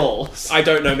weird balls? I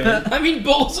don't know, man. I mean,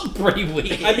 balls are pretty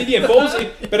weird. I mean, yeah, balls.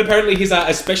 But apparently he's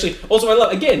especially. Also, I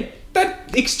love again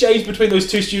that exchange between those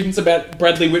two students about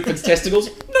Bradley Whitford's testicles.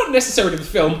 Not necessary to the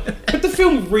film, but the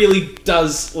film really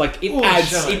does like it adds.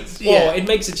 shines. It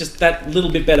makes it just that little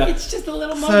bit better. It's just a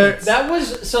little So- moment. That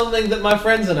was something that my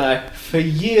friends and I, for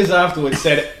years afterwards,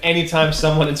 said anytime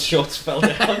someone in shorts fell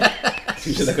down.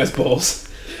 You said that guy's balls.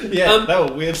 Yeah, that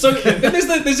was weird. So then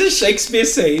there's a Shakespeare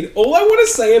scene. All I want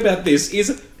to say about this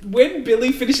is when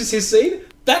Billy finishes his scene,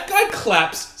 that guy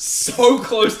claps so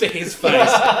close to his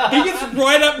face. He gets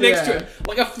right up next to him,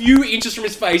 like a few inches from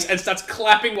his face, and starts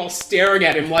clapping while staring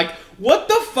at him. Like, what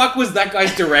the fuck was that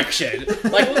guy's direction?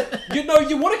 Like, you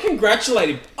want to congratulate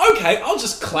him. Okay, I'll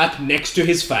just clap next to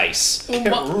his face. My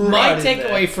right in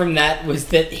takeaway from that was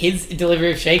that his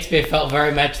delivery of Shakespeare felt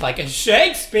very much like a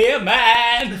Shakespeare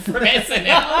man from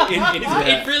SNL.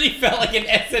 It really felt like an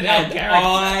SNL And character.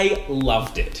 I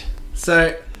loved it.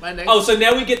 So my next. Oh, so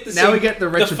now we get the Now we get the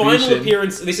final retribution.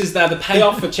 appearance. This is the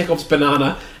payoff for Chekhov's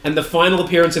banana and the final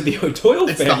appearance of the O'Doyle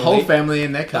it's family. the whole family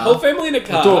in their car. The whole family in a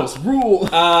car. Doors rule.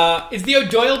 Is the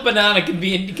O'Doyle banana can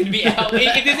be out?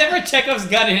 If there's ever a Chekhov's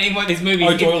gun in any one of these movies,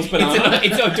 O'Doyle's banana?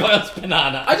 It's O'Doyle's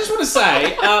banana. I just want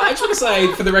to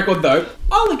say, for the record though,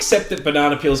 I'll accept that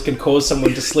banana peels can cause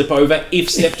someone to slip over if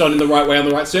stepped on in the right way on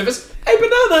the right surface. A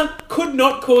banana could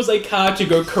not cause a car to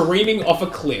go careening off a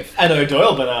cliff. An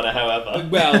O'Doyle banana, however.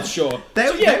 Well, sure. They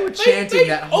were chanting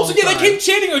that whole Also, yeah, time. they keep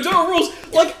chanting O'Doyle rules.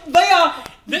 Like, they are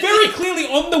very clearly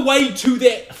on the way to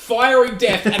their fiery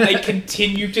death, and they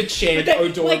continue to chant But that-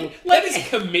 O'Doyle. like- That is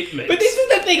commitment. But this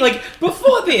is the thing, like,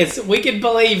 before this, we can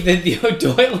believe that the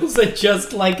O'Doyles are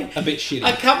just, like, a bit shitty.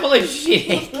 a couple of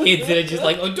shit kids that are just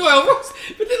like, O'Doyle rules.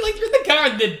 But then, like, you're in the car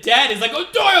and the dad is like,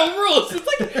 O'Doyle rules. It's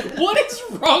like, what is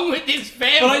wrong with this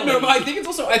family? But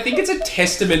I think it's a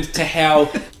testament to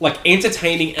how, like,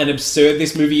 entertaining and absurd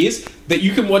this movie is, that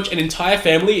you can watch an entire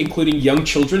family, including young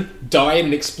children, die in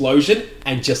an explosion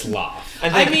and just laugh.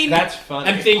 And I mean, that's funny.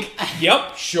 and think,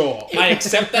 yep, sure, I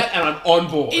accept that, and I'm on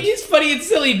board. it is funny and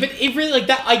silly, but it really like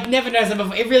that. I'd never noticed that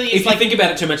before. It really is If you like think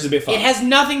about it too much, it's a bit fun. it has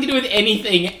nothing to do with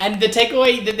anything, and the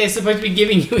takeaway that they're supposed to be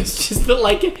giving you is just that,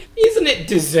 like, isn't it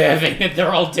deserving that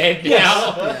they're all dead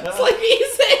now? It's like,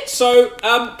 is it? So,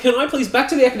 can I please, back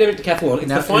to the academic decathlon, it's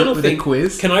Now, the final with the thing.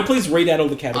 quiz? Can I please read out all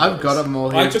the categories? I've got them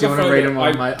all I here. Do took you a want to photo. read them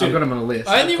on I I've do. got them on a list.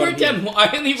 I only wrote down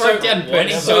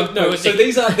Bernie. So, no, so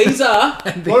these are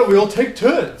Why don't we all take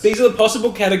turns? these are the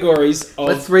possible categories of...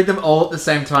 Let's read them all at the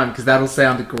same time because that'll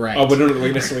sound great. Oh, we're not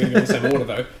necessarily in the same order,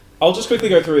 though. I'll just quickly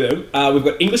go through them. We've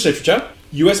got English literature,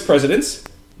 US presidents,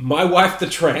 My Wife the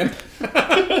Tramp,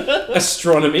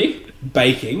 astronomy,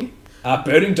 baking,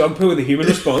 burning dog poo with a human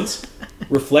response,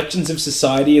 reflections of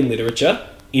society and literature,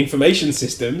 information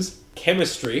systems,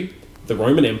 chemistry, the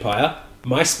Roman Empire,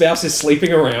 My Spouse is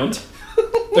Sleeping Around,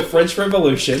 the French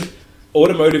Revolution,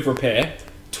 automotive repair,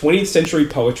 20th century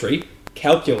poetry,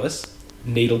 calculus,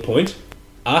 needlepoint,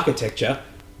 architecture,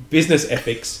 business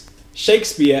ethics,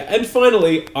 Shakespeare, and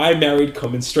finally, I Married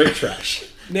Common Street Trash.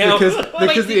 Now,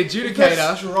 because the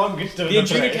adjudicator Strongest of the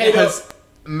adjudicator has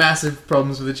massive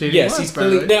problems with achieving yes, life, he's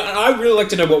clearly. apparently. Now, I'd really like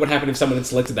to know what would happen if someone had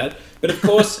selected that. But of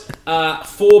course,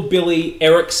 for Billy,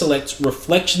 Eric selects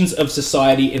Reflections of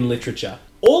Society in Literature.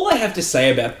 All I have to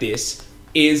say about this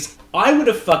is I would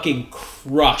have fucking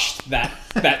crushed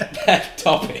that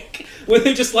topic. Where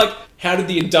they're just like, how did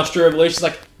the Industrial Revolution? It's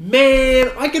like,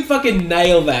 man, I could fucking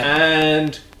nail that.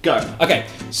 And go. Okay,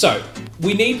 so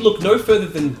we need look no further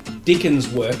than Dickens'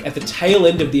 work at the tail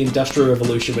end of the Industrial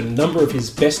Revolution, when a number of his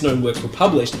best-known works were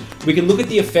published. We can look at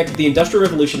the effect the Industrial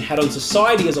Revolution had on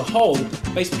society as a whole,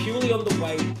 based purely on the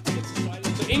way that society...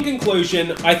 So in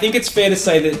conclusion, I think it's fair to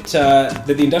say that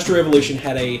the Industrial Revolution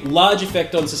had a large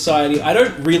effect on society. I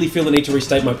don't really feel the need to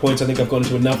restate my points. I think I've gone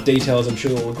into enough detail, as I'm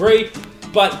sure you'll agree.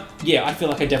 But yeah, I feel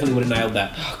like I definitely would have nailed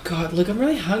that. Oh god, look, I'm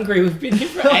really hungry. We've been here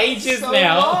for ages so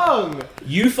now. long.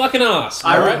 You fucking asked.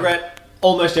 I alright? regret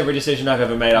almost every decision I've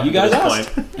ever made up You to guys this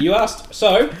asked. point. You asked.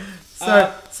 So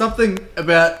Something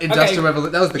about Industrial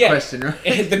Revolution. That was the yeah. question, right?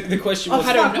 the question was...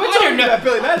 I don't know. We're talking about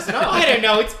Billy Madison, aren't we? I don't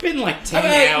know. It's been like 10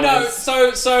 Okay, hours.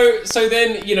 no, so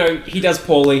then, you know, he does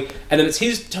poorly, and then it's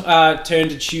his turn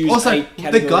to choose Also, a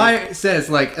category. the guy says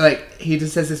like he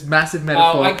just says this massive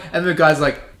metaphor, and the guy's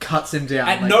like cuts him down.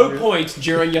 At like, no really. point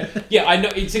during your... Yeah, I know,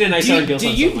 it's in an Ace and Do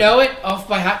you know it off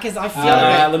by heart? Because I feel like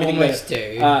I let me think about almost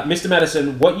it. do. Mr.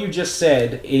 Madison, what you just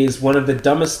said is one of the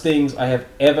dumbest things I have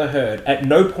ever heard. At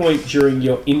no point during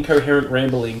your incoherent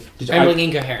rambling... Rambling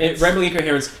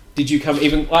incoherence, did you come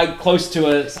even close to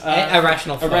A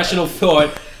rational thought. A rational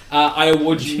thought. I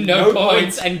award you No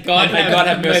points, and God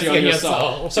have mercy on your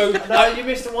soul. So, No, you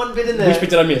missed one bit in there. which bit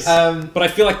did I miss? Um, But I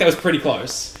feel like that was pretty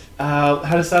close. how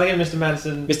to start again, Mr.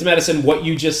 Madison? Mr. Madison, what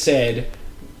you just said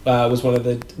was one of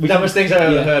the... Dumbest things I've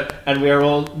ever Yeah. heard, and we are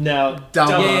all now Dumb.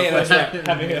 Yeah, that's right.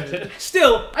 having heard it.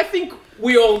 Still, I think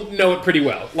we all know it pretty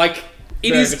well. Like, it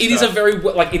Very is good a stuff. very...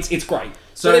 Like, it's great.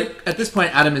 So then, at this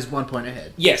point, Adam is 1 point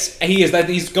ahead. yes, he is. That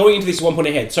he's going into this 1 point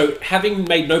ahead. So, having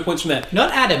made no points from that,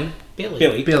 Not Adam,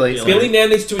 Billy. Billy now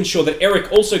needs to ensure that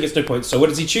Eric also gets no points. So, what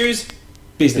does he choose?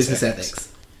 Business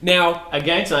Ethics. Now,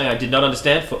 Again, something I did not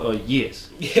understand for years.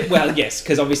 well, yes,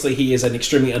 because obviously he is an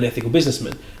extremely unethical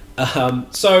businessman.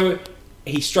 So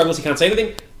he struggles, he can't say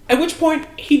anything. At which point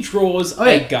he draws Oh,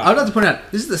 yeah. a gun. I'd like to point out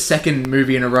this is the second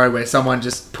movie in a row where someone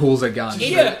just pulls a gun.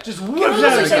 Yeah, Just Can I whips also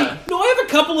out a say- gun. no, I have a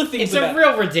couple of things It's about a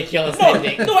real ridiculous No,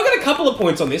 ending. I got a couple of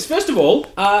points on this. First of all,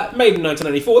 made in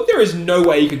 1994, there is no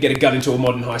way you could get a gun into a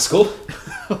modern high school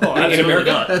in absolutely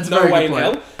America. not. That's a no very way good in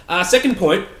point. hell. Second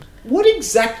point, what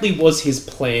exactly was his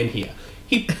plan here?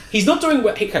 He's not doing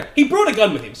what he brought a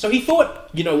gun with him, so he thought,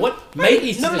 you know what? Maybe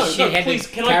he's just a shithead please,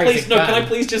 that can I carries please, a no, can I gun.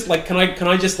 please just like, can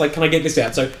I get this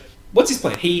out? So, what's his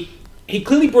plan? He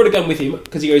clearly brought a gun with him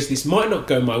because he goes, this might not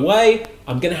go my way.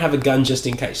 I'm going to have a gun just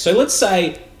in case. So let's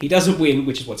say he doesn't win,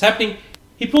 which is what's happening.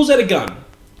 He pulls out a gun.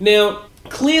 Now,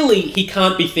 clearly he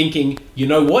can't be thinking, you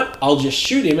know what? I'll just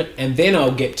shoot him and then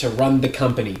I'll get to run the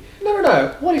company.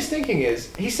 No. What he's thinking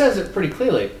is, he says it pretty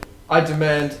clearly. I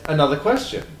demand another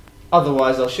question.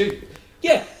 Otherwise, I'll shoot you.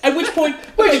 Yeah, at which point...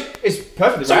 Which is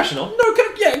perfectly So, rational. No, can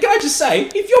I just say,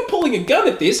 if you're pulling a gun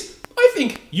at this, I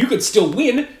think you could still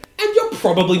win, and you're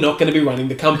probably not going to be running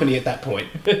the company at that point.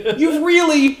 You've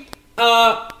really,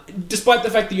 despite the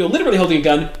fact that you're literally holding a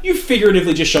gun, you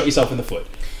figuratively just shot yourself in the foot.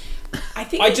 I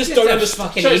think I it's just just don't a understand-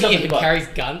 fucking show yourself idiot in who the carries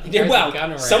gun. Yeah, well, a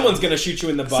gun around. someone's going to shoot you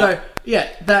in the butt. So yeah,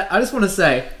 that I just want to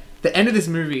say the end of this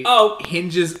movie Oh.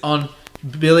 hinges on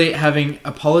Billy having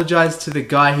apologized to the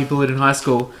guy he bullied in high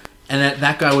school and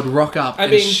that guy would rock up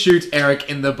and shoot Eric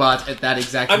in the butt at that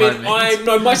exact moment.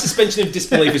 My suspension of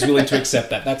disbelief is willing to accept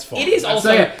that. That's fine. It is also...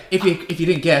 So yeah, if you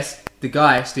didn't guess, the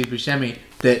guy, Steve Buscemi,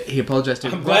 that he apologized to...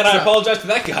 I'm glad I apologized to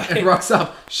that guy. And rocks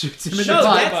up, shoots him in the No,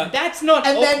 butt. that's not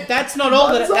And all, then that's not all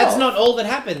that runs that's off. not all that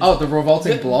happens. Oh, the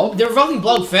revolting blob? The revolting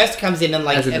blob first comes in and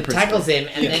As in the and principal. tackles him,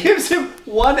 and then Gives him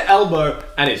one elbow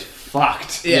and is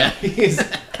fucked. Yeah. He's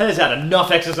had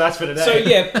enough exercise for today. So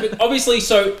yeah, but obviously,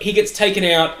 so he gets taken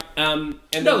out. And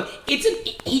no, then-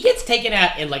 he gets taken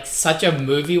out in like such a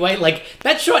movie way. Like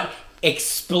that shot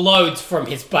explodes from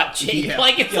his butt cheek. Yeah.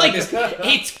 Like it's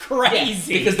it's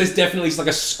crazy. because there's definitely like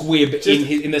a squib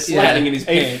in the slapping in his a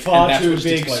pants. far and that's too what's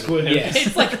big exploded. squib. Yes.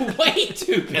 It's like way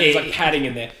too And there's big. like padding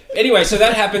in there. Anyway, so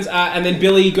that happens, and then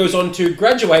Billy goes on to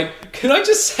graduate. Can I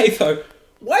just say though,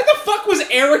 why the fuck was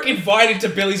Eric invited to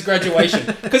Billy's graduation?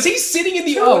 Because he's sitting in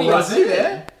the audience. Was he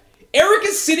there? Eric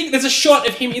is sitting. There's a shot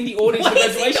of him in the audience for Why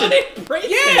is he graduation. not in prison?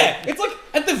 Yeah, it's like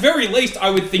at the very least, I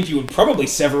would think you would probably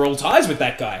sever all ties with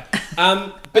that guy.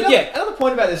 But yeah, Another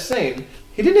point about this scene,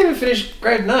 he didn't even finish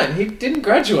grade 9. He didn't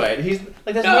graduate. He's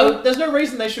like, there's no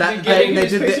reason they should be giving him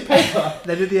this piece of paper.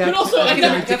 They did the But also,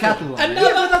 academic another- decathlon.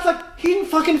 Yeah, but that's like, he didn't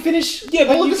fucking finish yeah,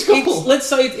 but all of you, the school. it's, let's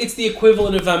say it's the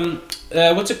equivalent of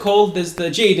what's it called? There's the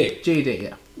GED. GED,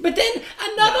 yeah. But then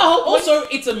another whole point, Also,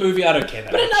 it's a movie. I don't care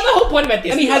that but much. another whole point about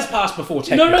this. And he has passed before. Not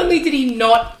Technically. only did he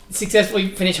not successfully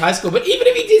finish high school, but even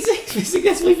if he did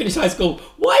successfully finish high school,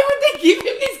 why would they give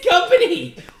him this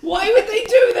company? Why would they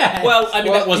do that? Well, I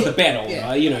mean, that was Well, the bet, all yeah.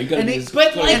 right. You know, you got And to. he-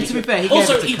 but, like- And to be fair, he gave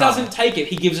Also, it to he Carl. doesn't take it.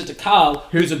 He gives it to Carl,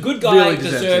 who's a good guy, really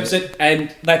deserves deserves it,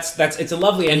 and that's it's a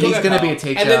lovely And ending. he's going to be a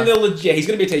teacher. And then he's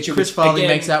going to be a teacher. Chris which, Farley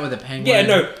again, makes out with a penguin. Yeah,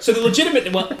 no. So the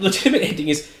legitimate ending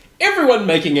is everyone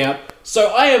making out. So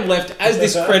I am left as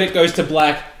this credit goes to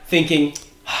black, thinking,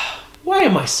 why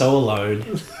am I so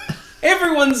alone?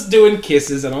 Everyone's doing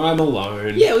kisses and I'm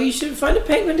alone. yeah, well, you should find a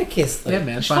penguin to kiss. Them. Yeah,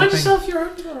 man. Find Fun thing. yourself your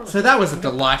own girl. So that was a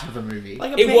delight of a movie.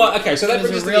 Like a It penguin. was okay. So that It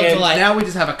was brings us a to real the end. delight. Now we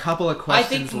just have a couple of I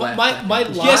questions think left. my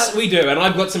last. Yes, we do, and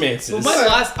I've got some answers. Well, my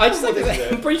last. I just like to say,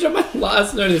 I'm pretty sure my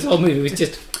last note of this whole movie was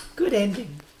just good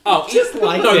ending. Oh, Just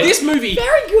like no! it. This movie,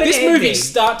 Very good This movie, ending.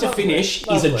 start to finish,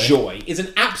 is a Lovely. joy. Is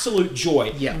an absolute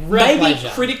joy. Yeah. Real Maybe pleasure.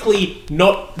 critically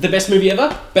not the best movie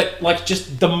ever, but like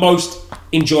just the most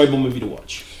enjoyable movie to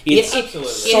watch. It's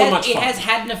so much It fun. has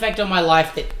had an effect on my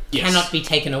life that Yes. cannot be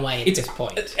taken away at It's this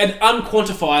point. an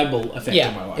unquantifiable effect Yeah.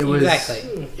 on my life. It was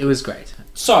Exactly. It was great.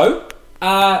 So,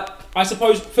 I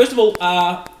suppose first of all,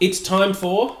 it's time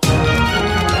for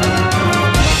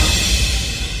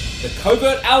the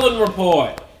Covert Allen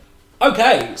Report.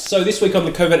 Okay, so this week on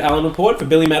the Covert Allen Report for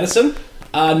Billy Madison,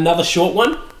 another short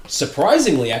one.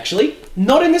 Surprisingly, actually,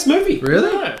 not in this movie.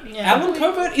 Really? Yeah. Alan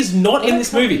Covert is not in this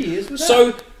couple movie. years was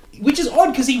So, which is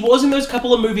odd because he was in those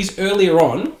couple of movies earlier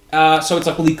on. So it's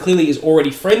like, well, he clearly is already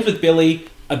friends with Billy.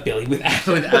 Billy with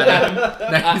Adam. With Adam.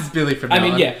 No, he's Billy from I now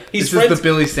mean, on. yeah, he's This friends. is the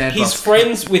Billy Sandbox. He's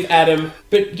friends with Adam,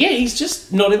 but yeah, he's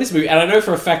just not in this movie. And I know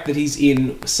for a fact that he's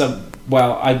in some.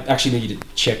 Well, I actually need you to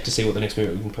check to see what the next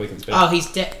movie we can probably think Oh, he's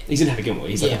dead. He's in Happy Gilmore.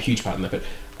 He's like Yeah. a huge part in that.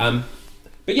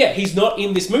 But yeah, he's not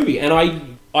in this movie, and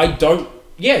I don't.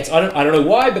 Yeah, I don't know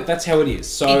why, but that's how it is.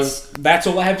 So It's- that's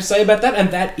all I have to say about that,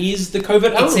 and that is the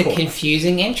Covert Allen It's a Report.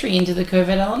 confusing entry into the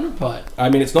Covert Allen Report. I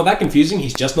mean, it's not that confusing.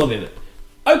 He's just not in it.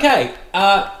 Okay.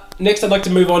 Next, I'd like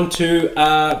to move on to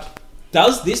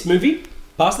does this movie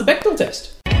pass the Bechdel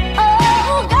test?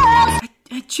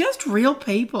 They're just real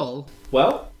people.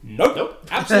 Well, nope.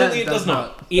 Absolutely, it Does does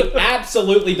not. It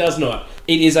absolutely does not.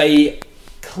 It is a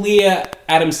clear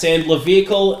Adam Sandler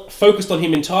vehicle, focused on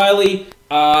him entirely.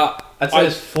 I'd say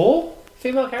there's 4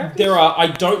 female characters? There are. I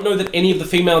don't know that any of the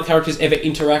female characters ever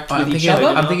interact with each other.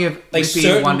 I'm thinking of They Lippy,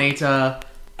 certain- Juanita,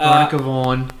 Veronica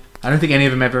Vaughn. I don't think any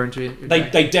of them ever interact.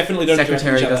 They definitely don't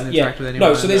Secretary interact with each other. doesn't interact with No,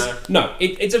 anyone. so there's no.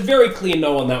 It's a very clear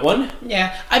no on that one.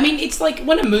 Yeah, I mean, it's like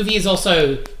when a movie is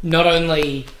also not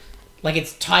only like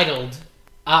it's titled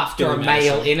after Billy a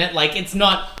male Madison. in it, like it's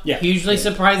not Yeah. hugely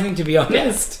surprising to be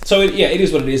honest. So it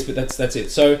is what it is, but that's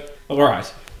it. So all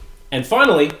right, and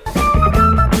finally,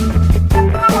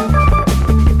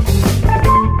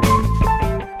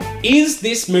 is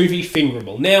this movie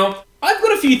fingerable? Now, I've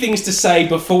got a few things to say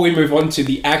before we move on to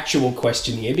the actual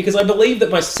question here, because I believe that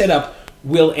my setup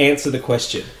will answer the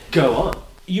question. Go on.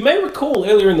 You may recall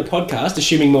earlier in the podcast,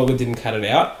 assuming Morgan didn't cut it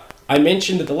out, I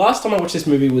mentioned that the last time I watched this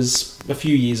movie was a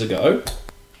few years ago.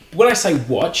 When I say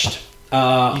watched,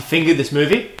 You fingered this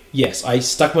movie? yes, I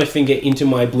stuck my finger into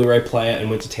my Blu-ray player and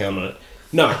went to town on it.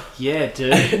 No, Yeah,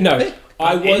 dude. no,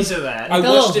 I was. into that. I The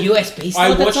watched little it. USB I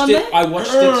slot that's watched on it. there? I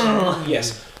watched it.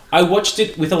 Yes, I watched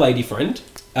it with a lady friend.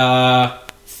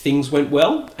 Things went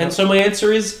well, and so my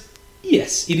answer is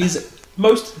Yes, it is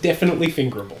most definitely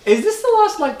fingerable. Is this the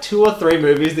last like 2 or 3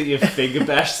 movies that you've finger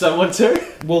bashed someone to?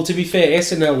 Well, to be fair,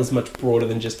 SNL is much broader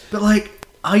than just... But like,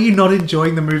 are you not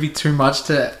enjoying the movie too much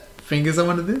to finger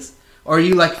someone to this? Or are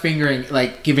you like fingering,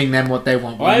 like giving them what they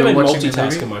want? when I am a you're watching the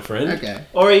multitasker, movie? my friend. Okay.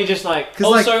 Or are you just like...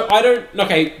 Also, I don't...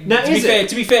 Okay, Now, to be is fair, it?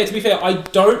 to be fair, I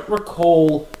don't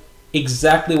recall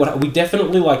exactly what... We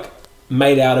definitely, like,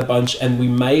 made out a bunch, and we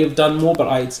may have done more, but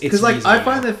it's Because like years I ago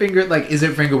find now. that finger like is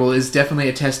it fingerable is definitely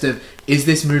a test of is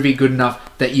this movie good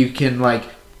enough that you can like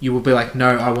you will be like no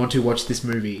I want to watch this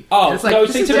movie. Oh, And it's like, no,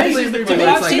 this see, is to me- definitely a to movie me, where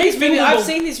I've it's seen like, this movie- I've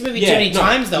seen this movie Yeah, too many no,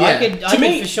 times though. yeah. I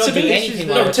could for sure do anything.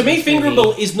 while To watching me, this movie.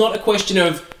 fingerable is not a question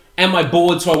of am I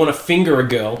bored so I want to finger a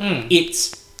girl.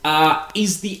 It's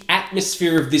is the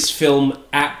atmosphere of this film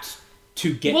apt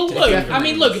to get Well, to look, finger I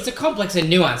mean, girls? look, it's a complex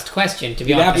and nuanced question, to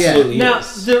be It honest. absolutely Now,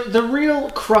 is. the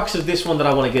real crux of this one that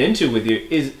I want to get into with you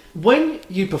is when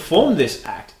you perform this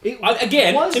act.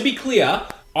 Again, was- to be clear,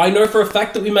 I know for a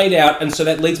fact that we made out, and so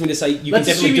that leads me to say you Let's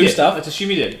can assume definitely you do did. stuff. Let's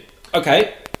assume you did.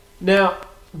 Okay. Now,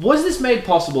 was this made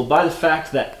possible by the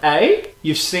fact that A,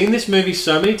 you've seen this movie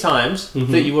so many times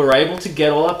that you were able to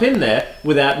get all up in there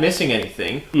without missing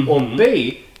anything, or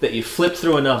B, that you flipped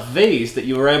through enough V's that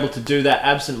you were able to do that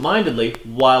absent-mindedly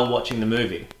while watching the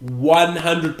movie?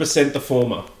 100% the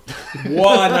former.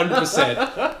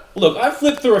 100%. Look, I've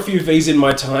flipped through a few V's in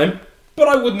my time, but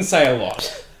I wouldn't say a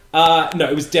lot. No,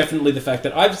 it was definitely the fact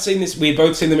that I've seen this, we've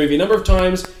both seen the movie a number of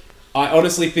times. I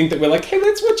honestly think that we're like, hey,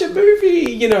 let's watch a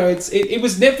movie. You know, it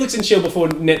was Netflix and chill before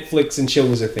Netflix and chill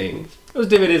was a thing. It was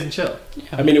DVDs and chill.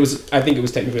 I mean, I think it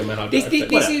was technically on my hard drive. This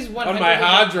but- is one on my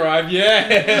hard drive,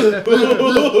 yeah.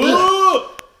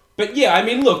 But yeah, I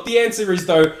mean, look, the answer is,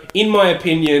 though, in my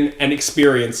opinion and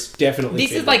experience, definitely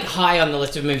This is fingerable. like high on the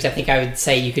list of movies. I think I would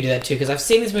say you could do that too because I've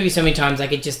seen this movie so many times. I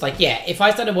could just like, yeah, if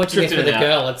I started watching Drifting this with a it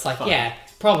out. girl, it's like, Fine. yeah,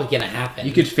 probably gonna happen.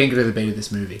 you could finger to the beat of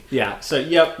this movie. Yeah, so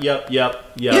yep.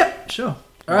 Yep, sure.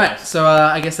 All right, Nice. so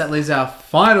I guess that leaves our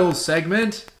final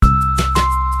segment.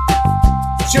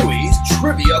 Chewy's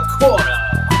Trivia Corner.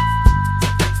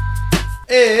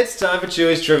 It's time for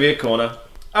Chewy's Trivia Corner.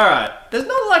 Alright, there's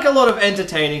not like a lot of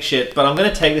entertaining shit, but I'm going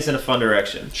to take this in a fun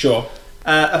direction. Sure.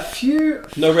 A few...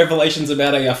 No revelations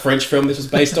about a French film this was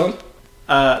based on?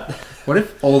 What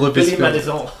if all of his Billy films...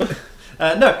 Madison.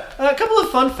 No, a couple of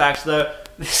fun facts though.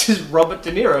 This is Robert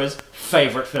De Niro's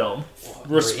favourite film.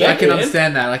 Respect, I can man.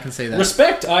 understand that. I can see that.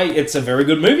 Respect. It's a very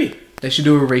good movie. They should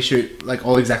do a reshoot, like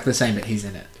all exactly the same, but he's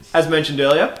in it. As mentioned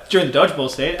earlier, during the dodgeball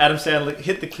scene, Adam Sandler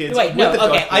hit the kids Wait, with no, the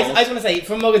okay. I dodgeballs. just want to say,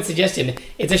 from Morgan's suggestion,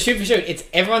 it's a shoot for shoot. It's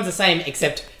everyone's the same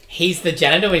except he's the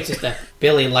janitor. And it's just a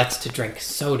Billy likes to drink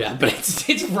soda, but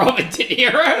it's Robert De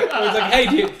Niro. I was like,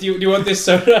 hey, do you want this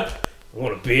soda? I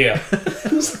want a beer.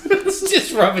 It's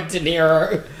just Robert De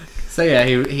Niro. So yeah,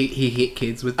 he hit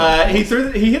kids with.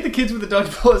 He hit the kids with the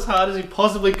dodgeball as hard as he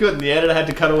possibly could, and the editor had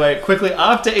to cut away quickly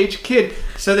after each kid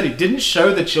so that he didn't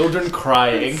show the children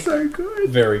crying. so good.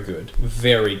 Very good.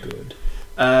 Very good.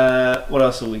 What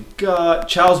else have we got?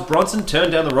 Charles Bronson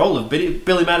turned down the role of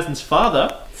Billy Madison's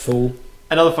father. Fool.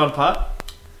 Another fun part.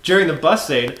 During the bus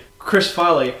scene, Chris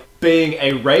Farley, being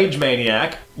a rage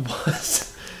maniac,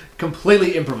 was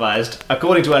completely improvised,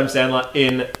 according to Adam Sandler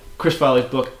in Chris Farley's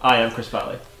book, I Am Chris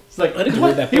Farley. It's like, I didn't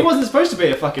read that he book. wasn't supposed to be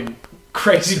a fucking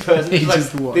crazy person. He He's like,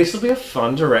 just was. this will be a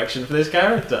fun direction for this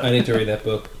character. I need to read that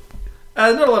book.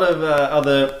 Not a lot of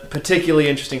other particularly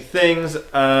interesting things.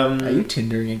 Are you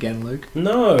Tindering again, Luke?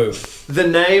 No. The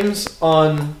names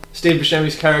on Steve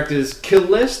Buscemi's character's kill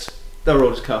list, they were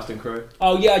all just casting crew.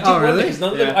 Oh, yeah, I did Oh, wonder, really? 'cause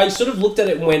none of them, Yeah. I sort of looked at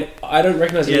it and went, I don't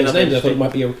recognise any Yeah, of those nothing names. I thought it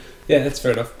interesting. might be a... Yeah, that's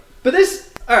fair enough. But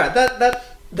this, alright,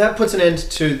 that puts an end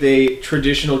to the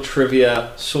traditional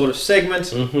trivia sort of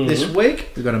segment this week.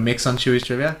 We've got a mix on Chewy's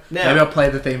trivia. Now- Maybe I'll play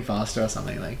the theme faster or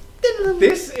something like.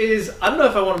 This is, I don't know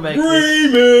if I want to make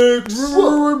this...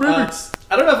 Remix!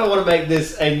 I don't know if I want to make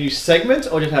this a new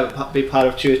segment or just have it be part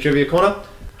of Chewy's Trivia Corner.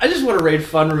 I just want to read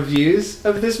fun reviews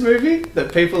of this movie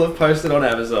that people have posted on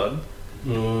Amazon.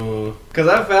 Because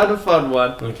I found a fun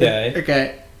one. Okay.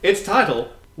 Okay. Its title,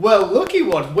 Well, looky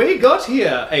what we got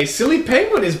here. A silly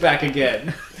penguin is back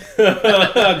again.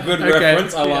 Good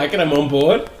reference. I like it. I'm on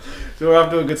board. So we're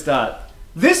off to a good start.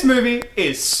 This movie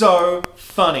is so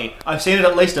funny. I've seen it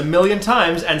at least 1,000,000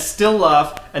 times and still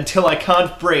laugh until I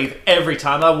can't breathe every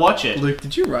time I watch it. Luke,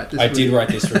 did you write this? I did review? write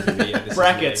this review. Yeah, this is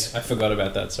Brackets. me. I forgot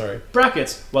about that. Sorry.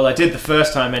 Brackets. Well, I did the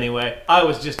first time anyway. I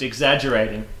was just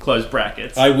exaggerating. Close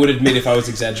brackets. I would admit if I was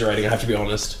exaggerating. I have to be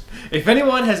honest. If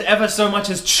anyone has ever so much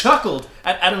as chuckled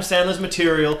at Adam Sandler's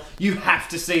material, you have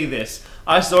to see this.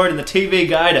 I saw it in the TV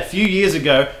Guide a few years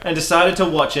ago and decided to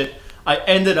watch it. I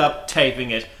ended up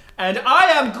taping it. And I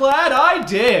am glad I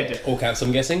did. All caps,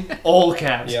 I'm guessing. All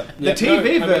caps. Yep. The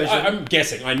TV version. I'm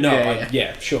guessing. I know.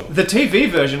 Yeah, sure. The TV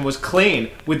version was clean,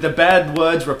 with the bad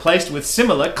words replaced with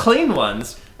similar clean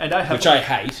ones. Which I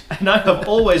hate. And I have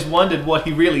always wondered what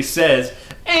he really says.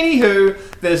 Anywho,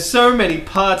 there's so many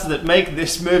parts that make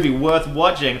this movie worth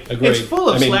watching. Agreed. It's full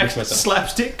of makes myself.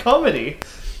 slapstick comedy,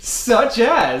 such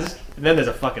as. And then there's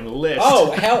a fucking list.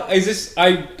 Oh,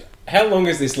 how long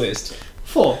is this list?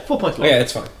 4 points long. Yeah,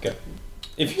 that's fine. Go.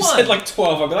 If you 1. said like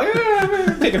 12, I'd be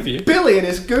like, pick a few. Billy and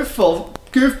his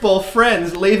goofball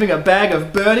friends leaving a bag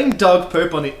of burning dog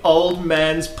poop on the old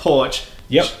man's porch.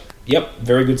 Yep.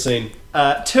 Very good scene.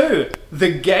 2.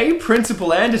 The gay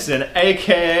Principal Anderson,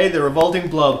 aka the Revolting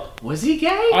Blob. Was he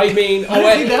gay? I mean,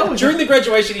 during the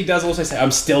graduation, he does also say,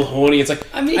 "I'm still horny." It's like,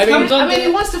 I mean, he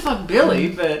wants to fuck Billy,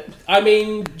 but I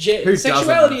mean,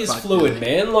 sexuality is fluid,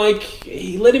 man. Like,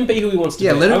 let him be who he wants to be.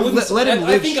 Yeah, let him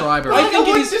live Schreiber. I think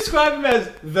it is describe him as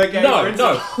the gay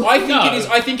Principal. No.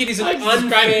 I think it is an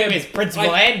unfair. Him as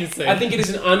Principal Anderson. I think it is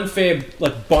an unfair,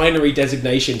 like, binary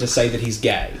designation to say that he's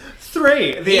gay.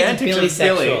 3. The He's antics of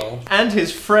Billy billisexual. and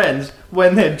his friends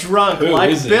when they're drunk, Who like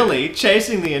is he? Billy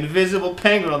chasing the invisible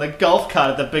penguin on the golf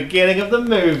cart at the beginning of the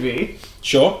movie.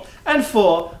 Sure. And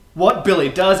 4. What Billy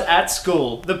does at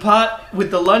school. The part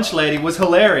with the lunch lady was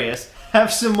hilarious.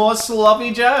 Have some more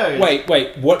sloppy joes. Wait.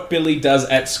 What Billy does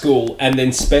at school, and then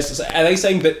are they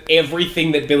saying that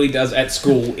everything that Billy does at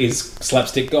school is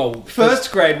slapstick gold?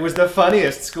 First grade was the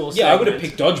funniest school Yeah, I would have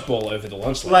segment. picked dodgeball over the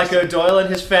lunch list. Like O'Doyle and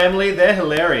his family, they're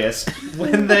hilarious.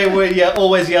 When they were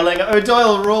always yelling,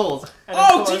 O'Doyle rules. And of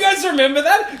Oh, course- do you guys remember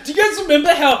that? Do you guys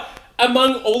remember how,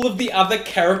 among all of the other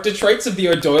character traits of the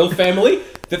O'Doyle family,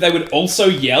 that they would also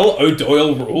yell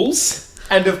O'Doyle rules?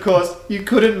 And of course, you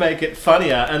couldn't make it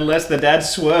funnier unless the dad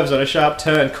swerves on a sharp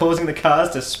turn, causing the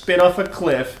cars to spin off a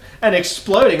cliff and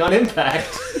exploding on impact.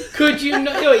 Could you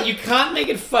not? You can't make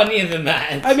it funnier than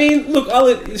that. I mean, look,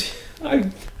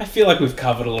 I feel like we've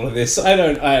covered a lot of this. I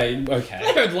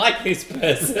Okay. don't like this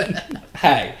person.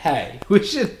 Hey. We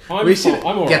should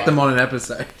I'm all get right. them on an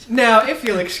episode. Now, if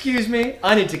you'll excuse me,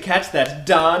 I need to catch that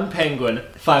darn penguin.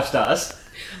 5 stars.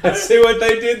 Let's see what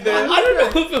they did there. I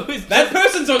don't know if it was That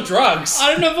person's on drugs.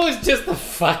 I don't know if it was just the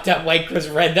fucked up way Chris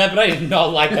read that, but I did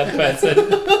not like that person.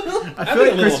 I feel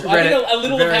like Chris read it a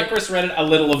little of how Chris read it, a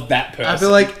little of that person. I feel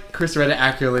like Chris read it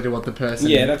accurately to what the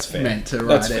person that's fair. meant to write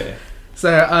That's it. fair.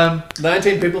 So,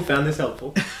 19 people found this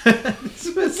helpful.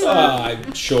 this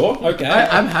was, Sure, okay.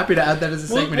 I'm happy to add that as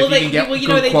a Well, segment well, if you they- can get well, you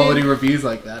know, good they quality do- reviews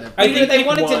like that. I You know, think they pick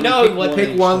wanted to one, know pick what- one Pick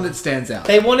each one that stands out.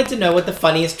 They wanted to know what the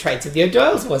funniest traits of the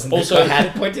O'Doyles was, and Also- also had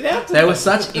it pointed out. They were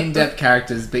such in-depth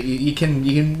characters, but you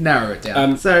can narrow it down.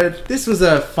 Um, So this was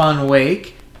a fun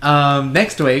week.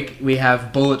 Next week we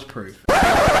have Bulletproof.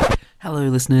 Hello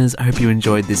listeners, I hope you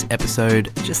enjoyed this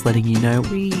episode. Just letting you know,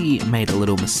 we made a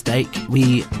little mistake.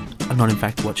 We are not in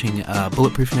fact watching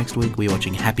Bulletproof next week, we're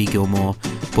watching Happy Gilmore.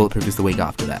 Bulletproof is the week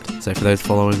after that. So for those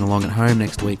following along at home,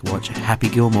 next week watch Happy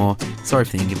Gilmore. Sorry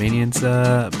for the inconvenience,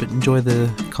 but enjoy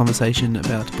the conversation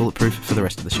about Bulletproof for the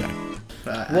rest of the show.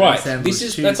 Right,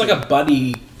 that's like a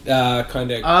buddy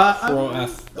kind of.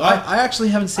 I actually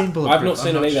haven't seen Bulletproof. I've not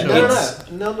seen it either.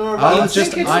 No, I was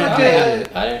just it's I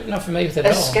like I'm not familiar with it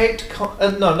at all. escaped,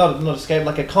 not escaped,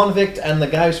 like a convict, and the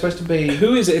guy who's supposed to be.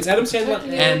 Who is it? It's Adam Sandler.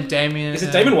 and Damien. Is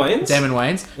it Damon Wayans? Damon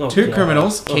Wayans. Oh, Two God.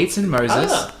 criminals, Oh. Keats and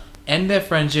Moses, Ah. end their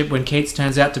friendship when Keats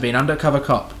turns out to be an undercover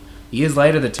cop. Years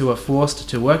later, the two are forced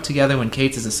to work together when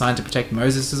Keats is assigned to protect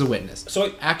Moses as a witness.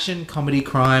 So Action, comedy,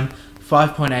 crime,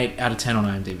 5.8 out of 10 on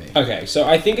IMDb. okay, so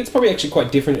I think it's probably actually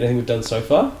quite different than anything we've done so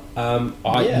far.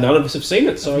 Yeah. None of us have seen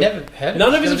it, so Never heard of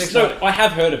none it. of us have. No, I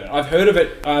have heard of it. I've heard of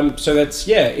it. So that's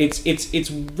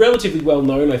it's relatively well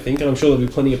known, I think, and I'm sure there'll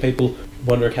be plenty of people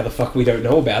wondering how the fuck we don't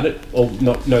know about it or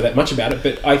not know that much about it.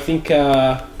 But I think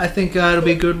It'll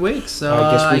be a good week, so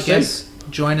I guess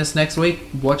join us next week.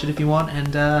 Watch it if you want,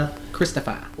 and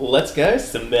Christopher. Let's go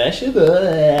smash it.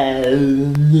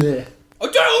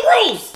 O'Donnell rules.